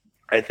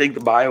I think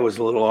the bio was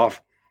a little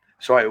off.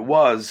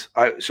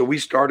 So we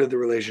started the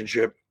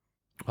relationship.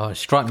 Oh,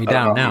 strike me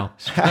down now.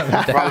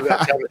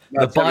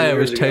 The bio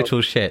was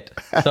total shit.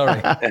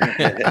 Sorry.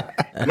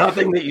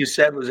 Nothing that you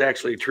said was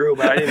actually true,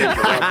 but I didn't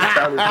interrupt. It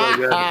sounded so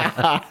good.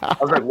 I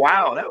was like,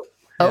 wow.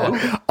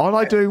 Am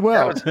I doing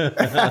well?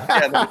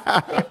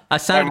 I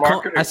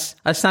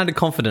sounded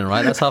confident,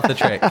 right? That's half the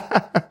trick.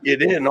 You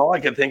did, and all I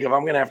could think of,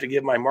 I'm going to have to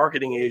give my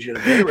marketing agent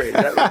a pay raise.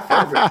 That was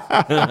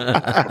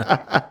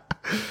perfect.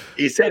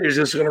 He said he was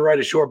just going to write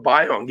a short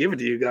bio and give it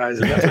to you guys,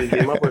 and that's what he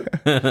came up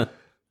with.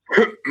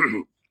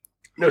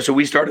 No, so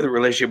we started the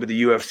relationship with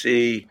the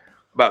UFC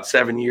about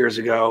 7 years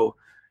ago,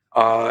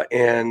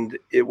 and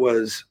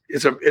it's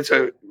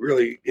a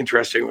really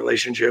interesting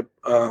relationship.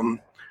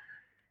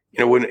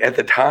 When at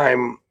the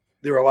time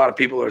there were a lot of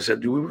people who said,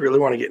 "Do we really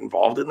want to get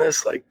involved in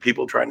this? Like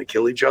people trying to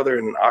kill each other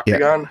in an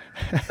octagon?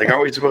 Like,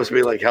 aren't we supposed to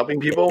be like helping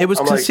people?" It was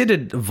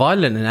considered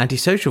violent and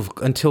antisocial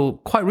until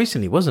quite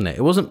recently, wasn't it?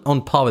 It wasn't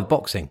on par with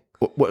boxing.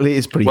 Well, it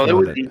is pretty. Well,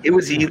 it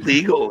was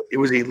illegal. It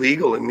was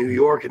illegal in New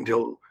York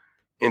until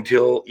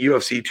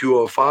UFC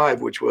 205,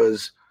 which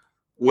was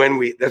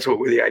when that's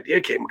where the idea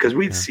came, because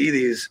we'd see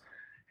these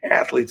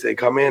athletes, they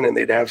come in and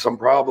they'd have some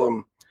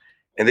problem,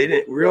 and they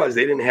didn't realize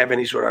they didn't have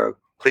any sort of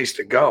place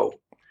to go.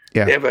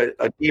 Yeah. They have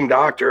a team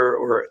doctor,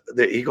 or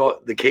he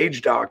called the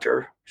cage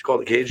doctor. He's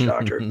called the cage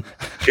doctor,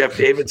 Jeff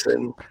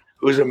Davidson,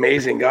 who's an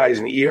amazing guy. He's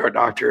an ER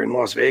doctor in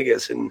Las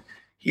Vegas, and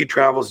he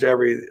travels to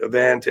every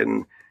event,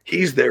 and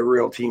he's their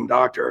real team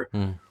doctor.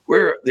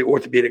 We're the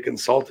orthopedic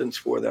consultants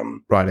for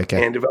them, right?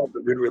 Okay, and developed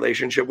a good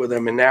relationship with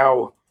them. And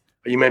now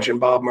you mentioned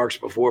Bob Marks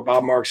before.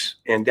 Bob Marks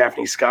and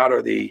Daphne Scott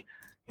are the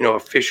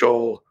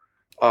official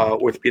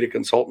orthopedic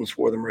consultants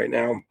for them right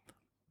now.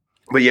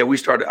 But yeah,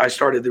 I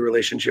started the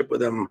relationship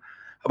with them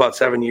about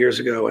 7 years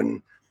ago,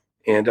 and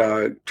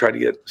tried to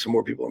get some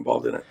more people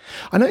involved in it.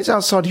 I know it's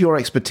outside of your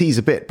expertise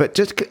a bit, but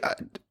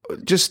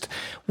just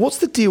what's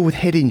the deal with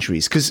head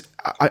injuries? Because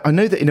I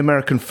know that in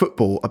American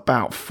football,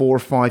 about 4 or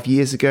 5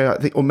 years ago,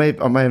 I think, or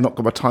I may have not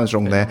got my times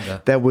wrong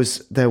there. There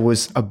was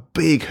a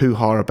big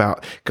hoo-ha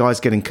about guys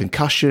getting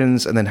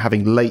concussions and then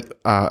having late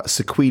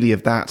sequelae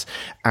of that,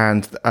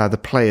 and the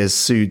players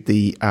sued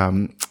the.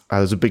 There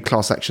was a big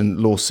class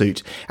action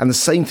lawsuit, and the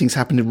same things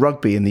happened in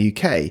rugby in the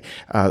UK.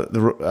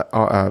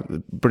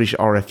 The British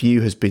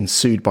RFU has been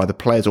sued by the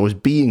players, or is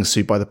being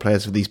sued by the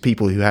players, for these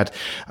people who had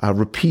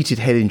repeated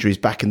head injuries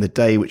back in the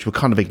day, which were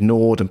kind of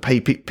ignored, and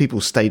people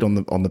stayed on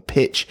the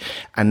pitch,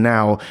 and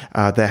now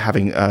they're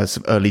having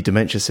some early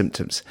dementia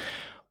symptoms.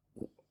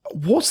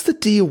 What's the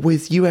deal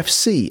with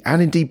UFC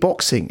and indeed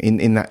boxing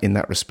in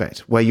that respect,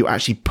 where you're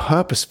actually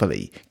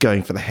purposefully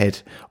going for the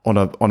head on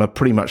a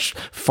pretty much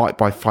fight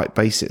by fight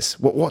basis?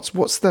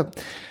 What's the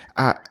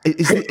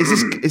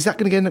is that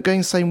going to end up going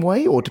the same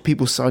way, or do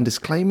people sign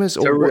disclaimers,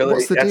 or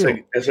what's the deal?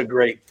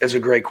 That's a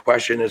great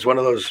question. It's one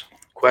of those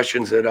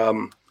questions that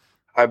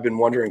I've been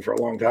wondering for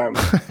a long time.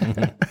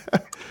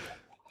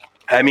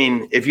 I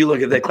mean, if you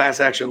look at the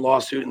class action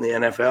lawsuit in the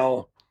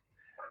NFL,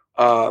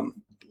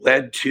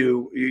 led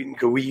to,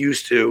 we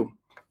used to,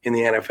 in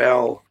the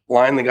NFL,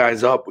 line the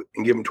guys up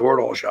and give them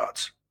Toradol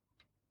shots.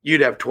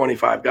 You'd have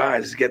 25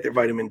 guys get their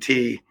vitamin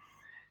T.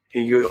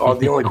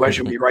 The only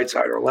question would be right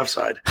side or left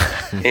side.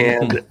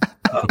 And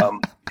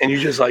you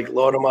just like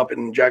load them up and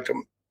inject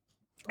them.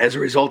 As a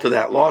result of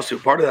that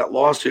lawsuit, part of that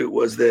lawsuit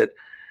was that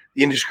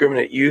the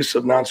indiscriminate use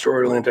of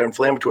non-steroidal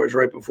anti-inflammatories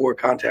right before a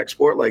contact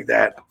sport like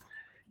that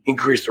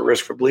increased the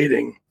risk for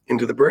bleeding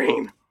into the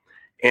brain.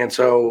 And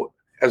so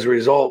as a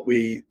result,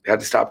 we had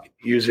to stop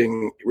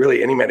using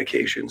really any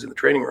medications in the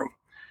training room.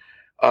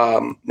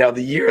 Now,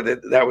 the year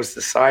that was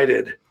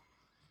decided,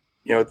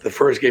 the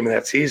first game of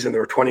that season, there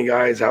were 20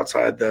 guys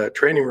outside the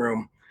training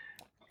room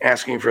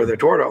asking for the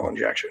Toradol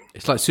injection.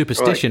 It's like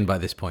superstition by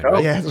this point,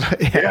 right?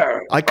 Yeah.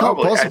 I can't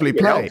possibly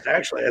play.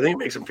 Actually, I think it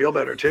makes them feel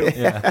better too.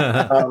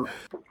 Yeah.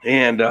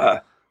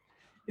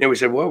 We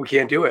said, well, we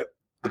can't do it.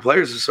 The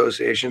Players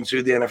Association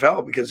sued the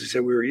NFL because they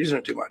said we were using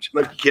it too much.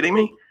 I'm like, you kidding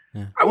me?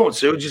 Yeah. I won't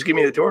sue. Just give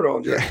me the Toradol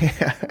injection.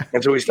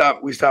 And so we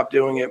stopped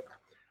doing it.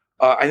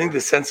 I think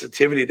the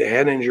sensitivity to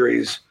head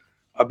injuries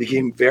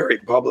became very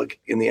public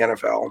in the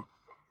NFL.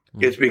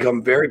 It's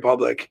become very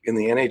public in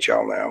the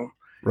NHL now.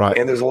 Right.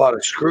 And there's a lot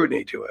of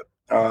scrutiny to it.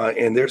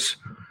 And there's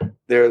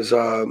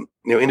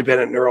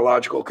independent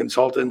neurological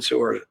consultants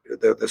who are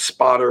the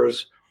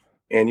spotters,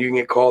 and you can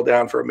get called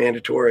down for a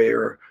mandatory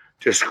or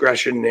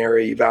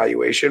discretionary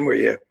evaluation where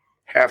you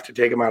have to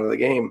take him out of the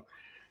game.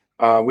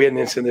 We had an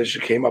incident that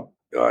just came up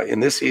in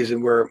this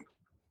season where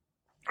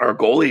our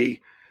goalie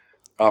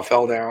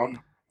fell down.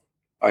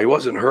 He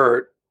wasn't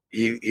hurt.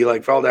 He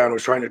like fell down,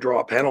 was trying to draw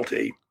a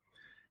penalty,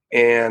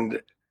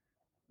 and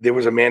there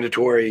was a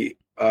mandatory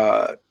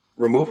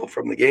removal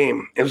from the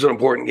game. It was an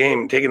important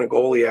game. Taking a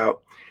goalie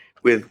out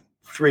with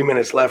 3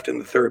 minutes left in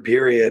the third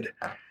period,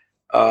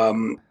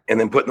 and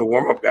then putting the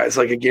warm-up guys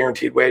like a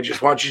guaranteed wage.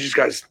 Just why don't you just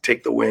guys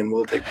take the win?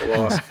 We'll take the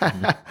loss.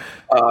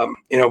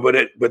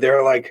 But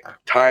they're like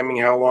timing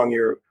how long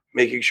you're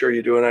making sure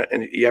you're doing it,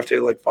 and you have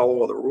to like follow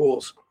all the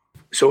rules.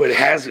 So it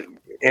has,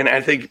 and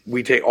I think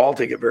we all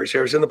take it very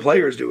serious, and the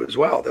players do as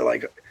well. They're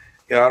like,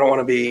 I don't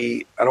want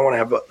to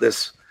have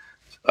this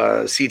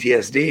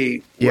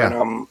CTSD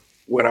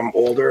when I'm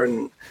older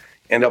and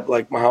end up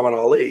like Muhammad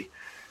Ali.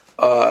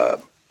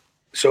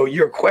 So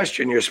your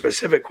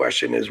specific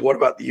question is, what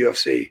about the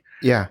UFC?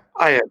 Yeah.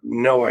 I have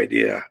no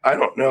idea. I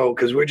don't know,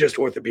 because we're just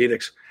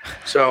orthopedics.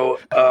 So,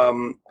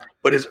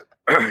 but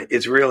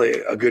it's really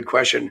a good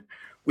question.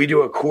 We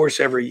do a course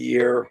every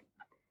year,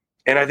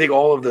 and I think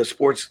all of the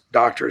sports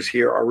doctors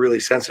here are really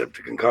sensitive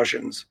to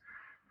concussions.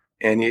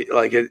 And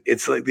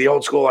it's like the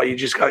old school, you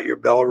just got your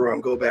bell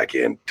rung, go back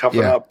in,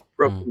 toughen up,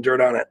 rub some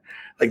dirt on it.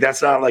 Like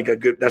that's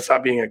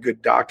not being a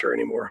good doctor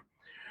anymore.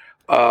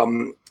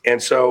 And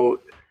so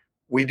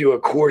we do a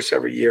course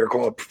every year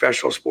called a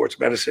Professional Sports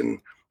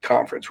Medicine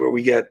Conference, where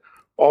we get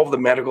all of the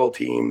medical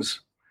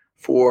teams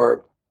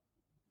for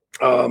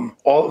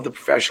all of the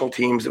professional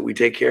teams that we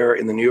take care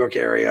in the New York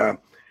area.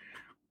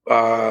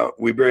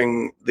 We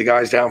bring the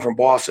guys down from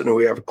Boston who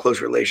we have a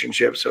close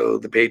relationship. So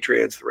the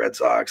Patriots, the Red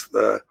Sox,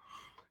 the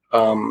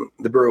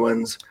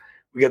Bruins.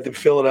 We get the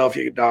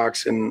Philadelphia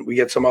docs, and we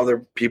get some other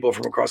people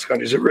from across the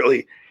country. It's a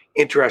really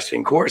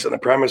interesting course. And the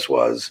premise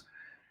was,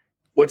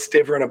 what's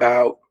different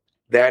about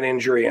that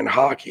injury in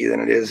hockey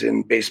than it is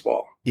in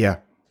baseball? Yeah.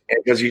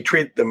 Because you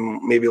treat them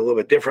maybe a little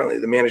bit differently.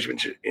 The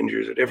management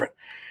injuries are different.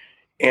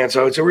 And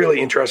so it's a really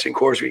interesting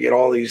course. We get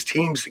all these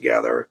teams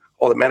together,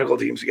 all the medical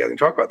teams together, and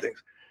talk about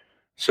things.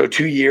 So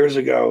 2 years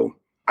ago,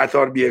 I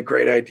thought it'd be a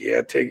great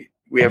idea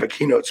we have a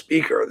keynote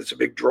speaker that's a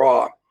big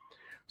draw.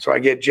 So I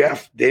get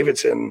Jeff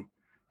Davidson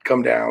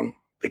come down,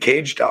 the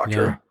cage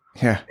doctor,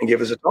 and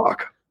give us a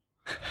talk.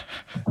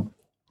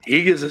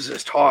 He gives us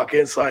this talk.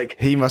 It's like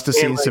he must have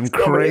seen some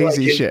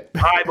crazy shit.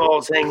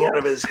 Eyeballs hanging out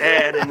of his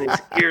head and his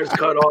ears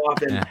cut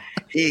off. And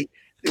we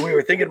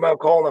were thinking about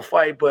calling a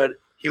fight, but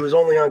he was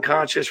only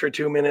unconscious for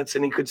 2 minutes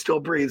and he could still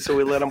breathe. So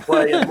we let him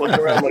play and look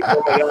around like,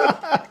 oh my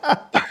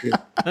God.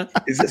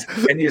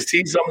 And you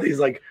see some of these,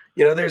 like,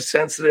 there's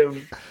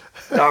sensitive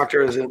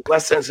doctors and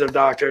less sensitive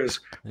doctors,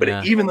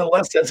 but even the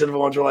less sensitive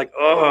ones are like,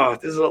 oh,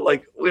 this is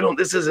like,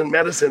 this isn't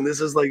medicine.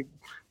 This is like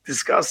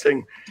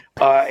disgusting.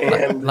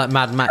 And like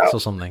Mad Max or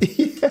something.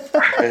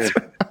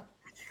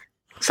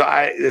 So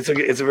it's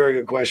a very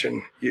good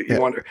question. You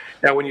wonder.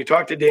 Now, when you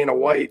talk to Dana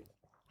White,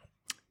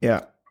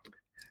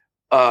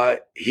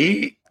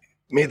 he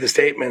made the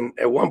statement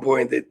at one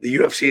point that the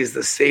UFC is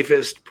the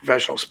safest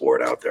professional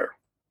sport out there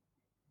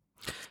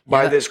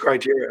by this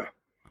criteria.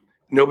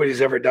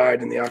 Nobody's ever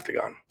died in the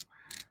octagon,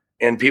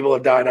 and people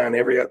have died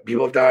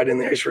people have died in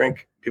the ice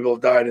rink. People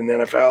have died in the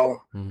NFL.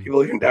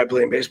 People even died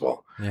playing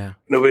baseball. Yeah.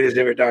 Nobody's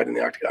ever died in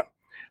the octagon.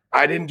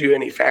 I didn't do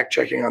any fact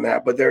checking on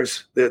that, but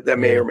that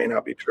may or may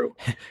not be true.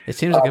 It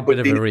seems like a bit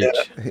of a reach.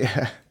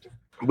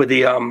 But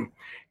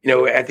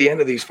at the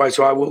end of these fights,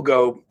 so I will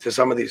go to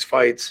some of these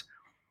fights,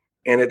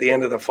 and at the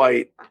end of the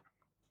fight,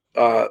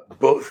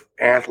 both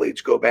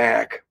athletes go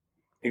back.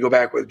 You go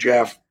back with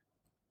Jeff,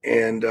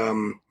 and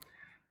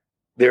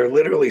they're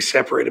literally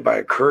separated by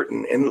a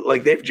curtain, and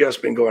like they've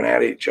just been going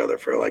at each other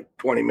for like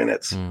 20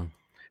 minutes,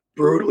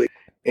 brutally.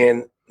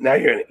 And now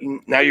you're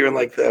in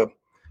like the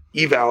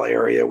eval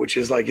area, which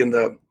is like in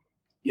the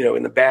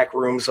back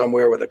room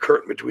somewhere with a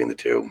curtain between the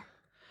two,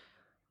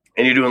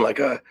 and you're doing you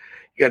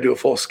got to do a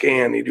full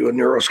scan. You do a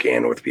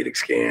neuroscan, orthopedic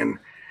scan,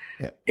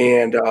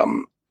 and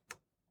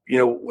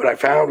what I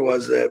found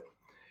was that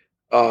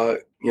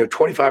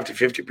 25 to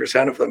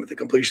 50% of them at the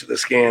completion of the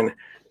scan,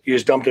 you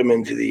just dumped them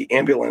into the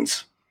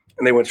ambulance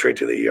and they went straight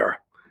to the ER.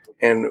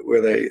 And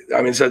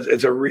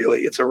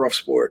it's a rough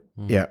sport.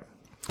 Yeah.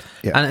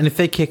 Yeah. And if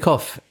they kick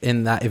off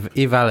in that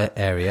eval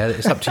area,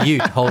 it's up to you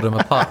to hold them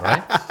apart,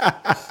 right?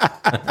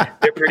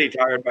 They're pretty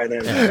tired by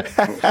then.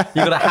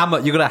 You got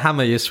a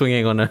hammer. You're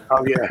swinging on a.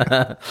 Oh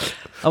yeah.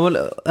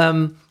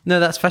 No,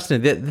 that's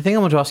fascinating. The thing I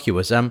want to ask you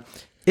was, I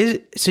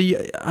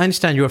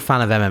understand you're a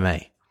fan of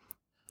MMA.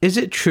 Is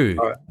it true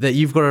that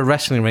you've got a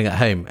wrestling ring at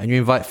home and you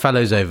invite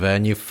fellows over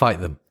and you fight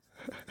them?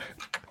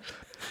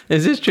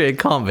 Is this true? It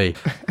can't be.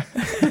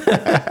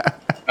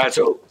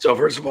 So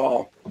first of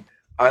all,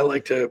 I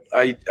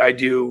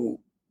do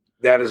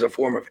that as a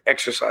form of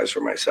exercise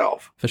for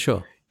myself. For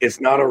sure. It's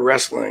not a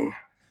wrestling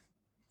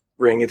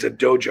ring. It's a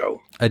dojo.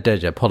 A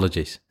dojo.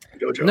 Apologies.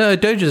 Dojo. No, a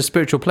dojo is a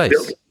spiritual place.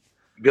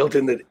 Built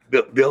in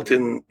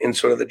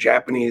sort of the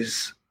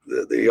Japanese,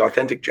 the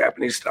authentic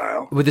Japanese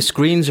style. With the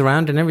screens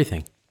around and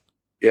everything.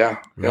 Yeah.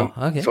 Oh,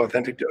 okay. It's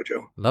authentic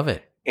dojo. Love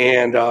it.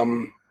 And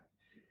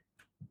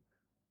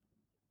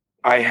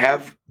I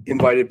have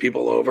invited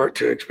people over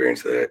to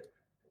experience the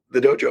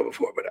dojo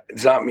before, but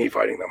it's not me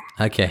fighting them.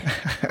 Okay.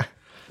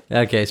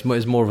 Okay, it's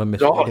more of a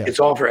myth. It's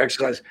all for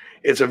exercise.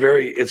 It's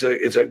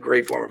a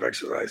great form of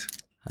exercise.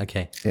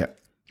 Okay. Yeah.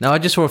 Now, I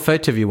just saw a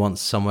photo of you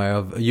once somewhere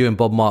of you and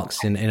Bob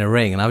Marks in a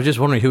ring, and I was just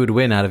wondering who would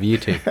win out of you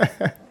two.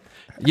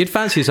 You'd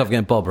fancy yourself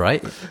against Bob,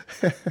 right?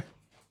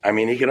 I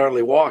mean, he can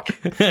hardly walk.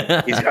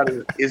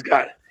 He's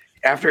got.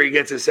 After he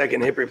gets his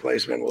second hip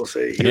replacement, we'll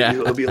see.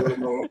 He'll be a little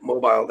more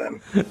mobile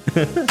then.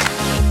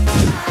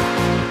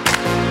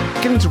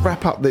 Getting to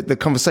wrap up the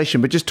conversation,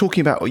 but just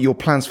talking about your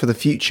plans for the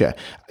future.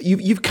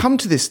 You've come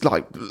to this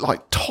like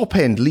top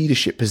end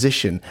leadership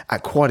position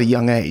at quite a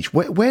young age.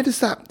 Where does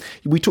that?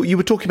 You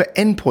were talking about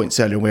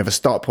endpoints earlier. We have a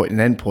start point and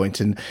end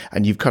point, and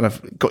you've kind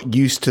of got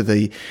used to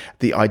the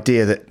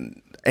idea that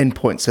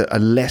endpoints are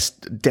less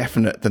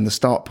definite than the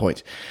start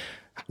point.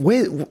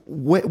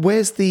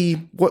 What's the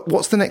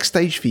next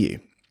stage for you?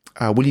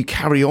 Will you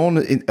carry on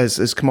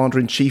as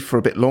Commander-in-Chief for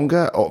a bit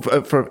longer, or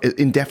for an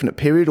indefinite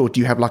period, or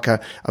do you have like a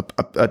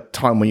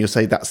time when you'll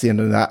say that's the end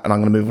of that and I'm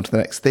going to move on to the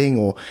next thing,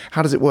 or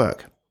how does it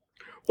work?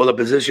 Well, the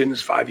position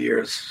is 5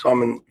 years, so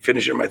I'm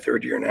finishing my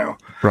third year now.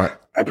 Right.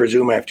 I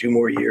presume I have 2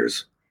 more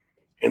years,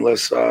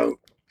 unless I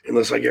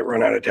get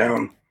run out of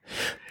town.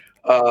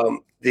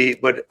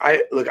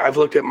 I've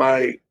looked at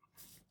my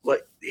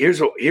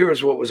here's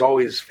what was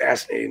always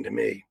fascinating to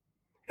me,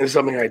 and it's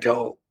something I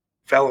tell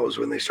fellows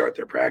when they start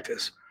their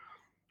practice.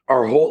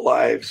 Our whole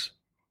lives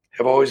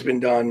have always been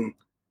done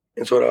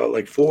in sort of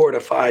like 4 to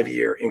 5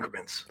 year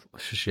increments.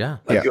 Yeah.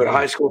 You go to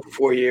high school for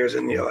 4 years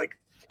and you're like,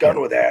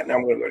 done with that. Now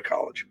I'm going to go to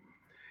college.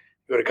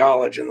 Go to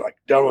college and like,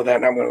 done with that.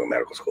 Now I'm going to go to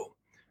medical school.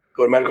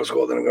 Go to medical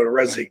school. Then I'm going to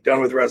residency.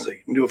 Done with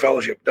residency. And do a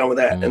fellowship. Done with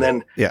that. And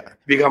then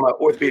become an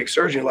orthopedic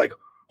surgeon. Like,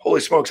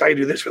 holy smokes, I can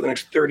do this for the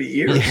next 30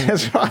 years. Yeah,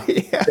 that's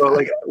right. Yeah. So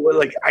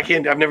I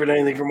can't, I've never done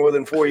anything for more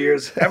than 4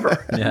 years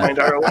ever in my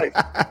entire life.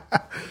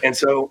 And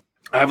so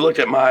I've looked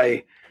at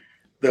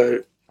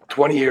the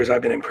 20 years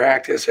I've been in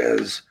practice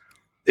as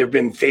there have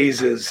been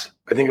phases.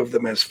 I think of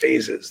them as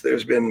phases.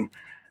 There's been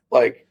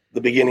like the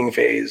beginning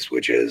phase,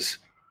 which is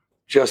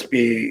just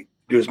do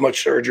as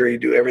much surgery,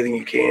 do everything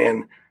you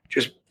can,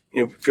 just,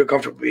 feel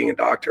comfortable being a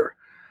doctor.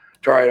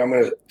 All right, I'm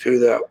going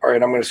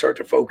to start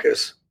to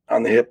focus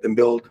on the hip and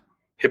build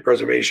hip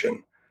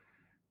preservation,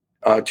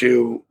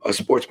 to a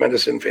sports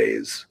medicine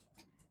phase,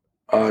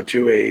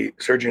 to a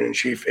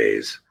surgeon-in-chief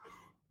phase.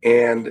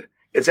 And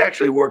it's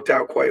actually worked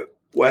out quite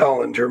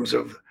well in terms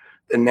of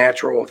the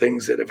natural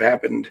things that have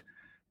happened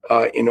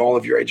in all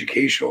of your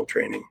educational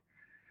training.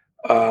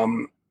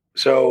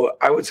 So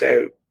I would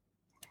say,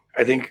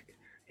 I think,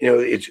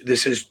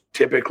 this is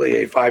typically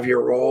a 5-year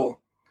role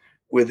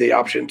with the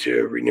option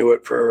to renew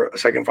it for a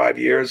second 5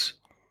 years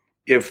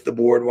if the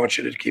board wants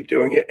you to keep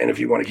doing it and if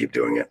you want to keep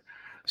doing it.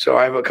 So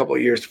I have a couple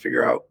of years to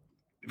figure out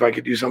if I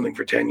could do something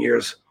for 10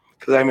 years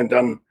because I haven't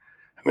done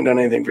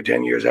anything for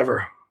 10 years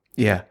ever.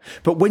 Yeah,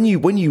 but when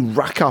you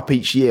rack up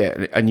each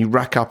year and you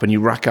rack up and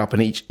every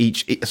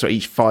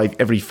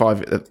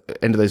 5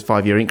 end of those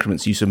 5 year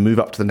increments, you sort of move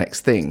up to the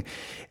next thing.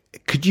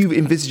 Could you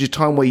envisage a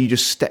time where you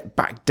just step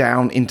back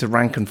down into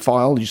rank and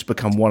file? You just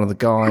become one of the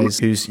guys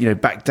who's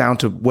back down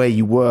to where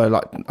you were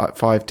like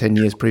 5-10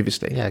 years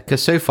previously. Yeah,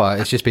 because so far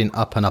it's just been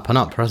up and up and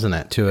up, hasn't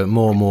it? To a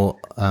more and more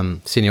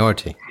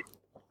seniority.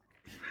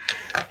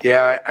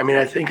 Yeah, I mean,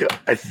 I think of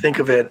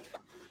it.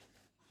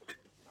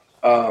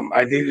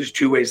 I think there's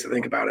 2 ways to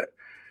think about it.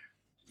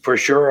 For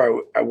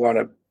sure, I want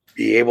to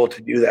be able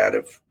to do that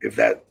if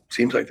that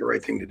seems like the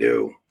right thing to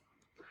do.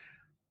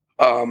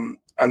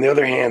 On the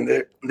other hand,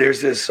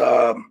 there's this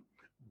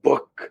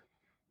book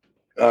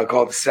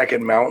called The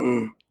Second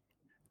Mountain.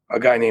 A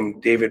guy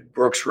named David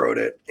Brooks wrote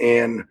it,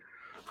 and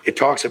it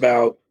talks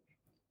about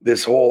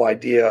this whole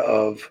idea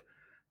of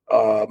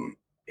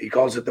he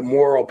calls it the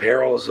moral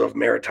perils of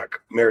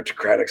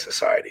meritocratic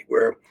society,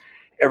 where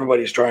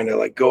everybody's trying to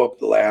like go up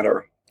the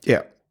ladder.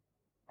 Yeah.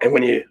 And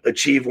when you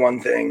achieve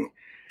one thing,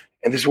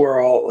 and this is where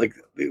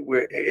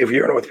if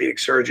you're an orthopedic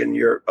surgeon,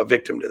 you're a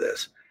victim to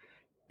this.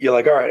 You're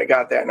like, all right, I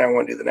got that. Now I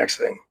want to do the next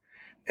thing.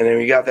 And then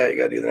when you got that, you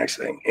got to do the next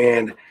thing.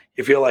 And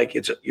you feel like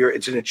it's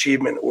an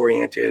achievement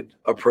oriented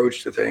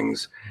approach to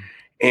things.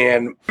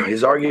 And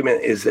his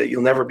argument is that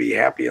you'll never be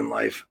happy in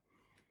life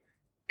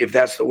if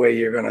that's the way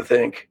you're going to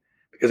think,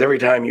 because every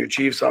time you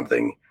achieve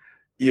something,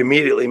 you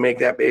immediately make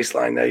that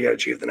baseline. Now you got to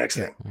achieve the next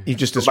thing. You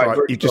just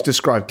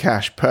described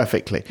Cash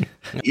perfectly.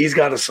 He's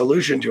got a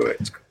solution to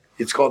it.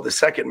 It's called the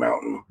second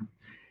mountain,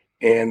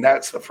 and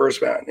that's the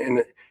first mountain.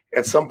 And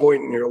at some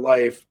point in your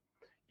life,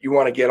 you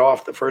want to get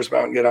off the first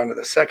mountain, get onto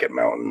the second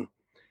mountain,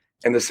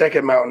 and the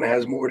second mountain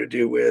has more to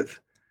do with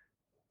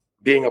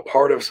being a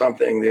part of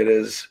something that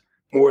is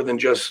more than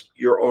just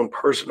your own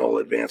personal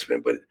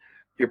advancement, but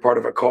you're part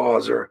of a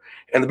cause.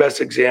 And the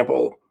best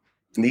example,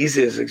 and the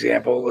easiest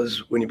example,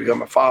 is when you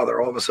become a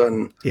father. All of a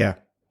sudden,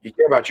 you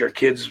care about your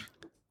kids.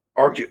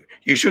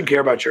 You should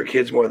care about your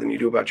kids more than you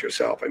do about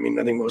yourself. I mean,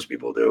 I think most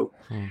people do.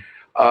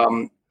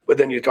 But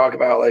then you talk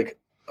about like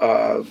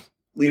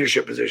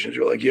leadership positions.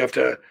 You're like, you have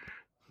to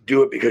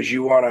do it because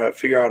you want to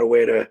figure out a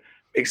way to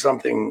make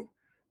something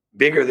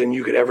bigger than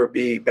you could ever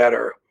be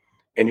better,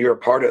 and you're a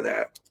part of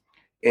that.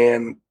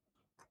 And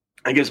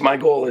I guess my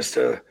goal is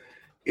to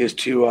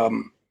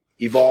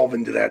evolve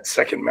into that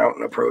second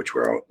mountain approach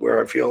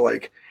where I feel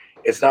like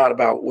it's not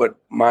about what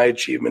my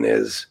achievement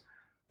is.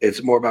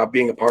 It's more about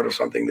being a part of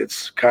something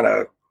that's kind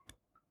of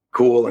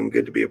cool and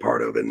good to be a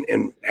part of,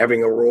 and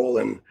having a role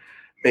and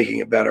making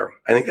it better.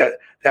 I think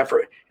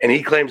and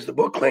he claims, the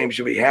book claims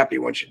you'll be happy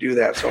once you do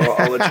that. So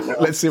I'll let you know.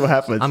 Let's see what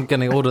happens. I'm going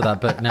to order that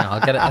book now. I'll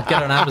get it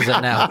on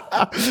Amazon now.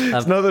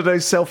 It's another of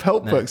those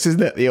self-help books,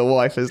 isn't it? That your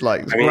wife is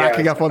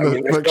racking up on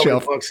the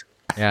bookshelf.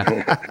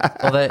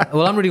 Yeah.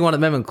 Well, I'm reading one at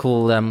the moment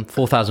called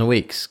 4,000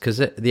 Weeks, because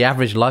the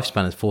average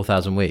lifespan is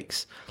 4,000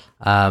 weeks.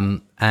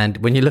 And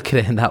when you look at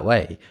it in that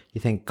way, you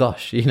think,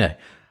 gosh,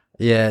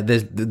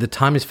 there's the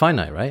time is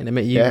finite, right? I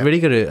mean, you really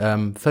got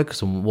to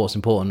focus on what's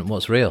important and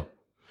what's real.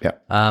 Yeah.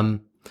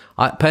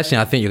 I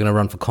think you're going to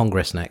run for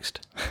Congress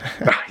next.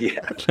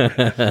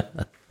 Yeah.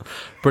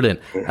 Brilliant.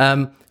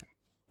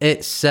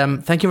 It's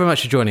thank you very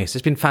much for joining us.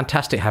 It's been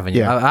fantastic having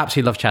you. Yeah. I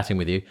absolutely love chatting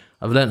with you.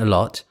 I've learned a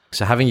lot.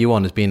 So having you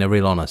on has been a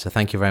real honor. So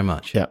thank you very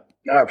much. Yeah.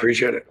 No, I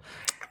appreciate it.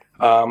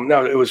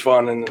 No, it was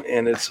fun,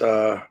 and it's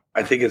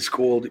I think it's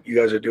cool that you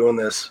guys are doing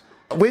this.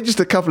 We're just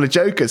a couple of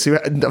jokers who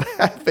end up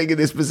being in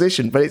this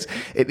position, but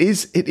it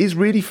is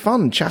really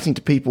fun chatting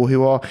to people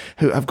who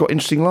have got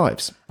interesting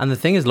lives. And the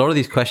thing is, a lot of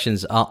these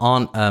questions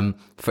aren't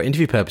for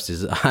interview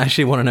purposes. I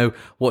actually want to know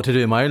what to do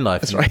in my own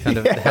life. That's and right. Kind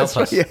of help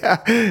us.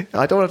 Yeah,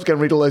 I don't have to go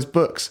and read all those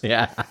books.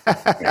 Yeah.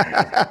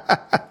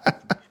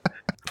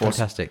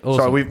 Fantastic.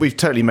 Awesome. Sorry, we've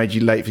totally made you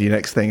late for your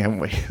next thing, haven't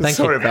we?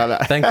 Sorry about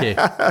that. Thank you.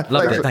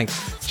 Loved it.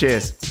 Thanks.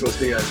 Cheers. We'll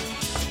see you guys.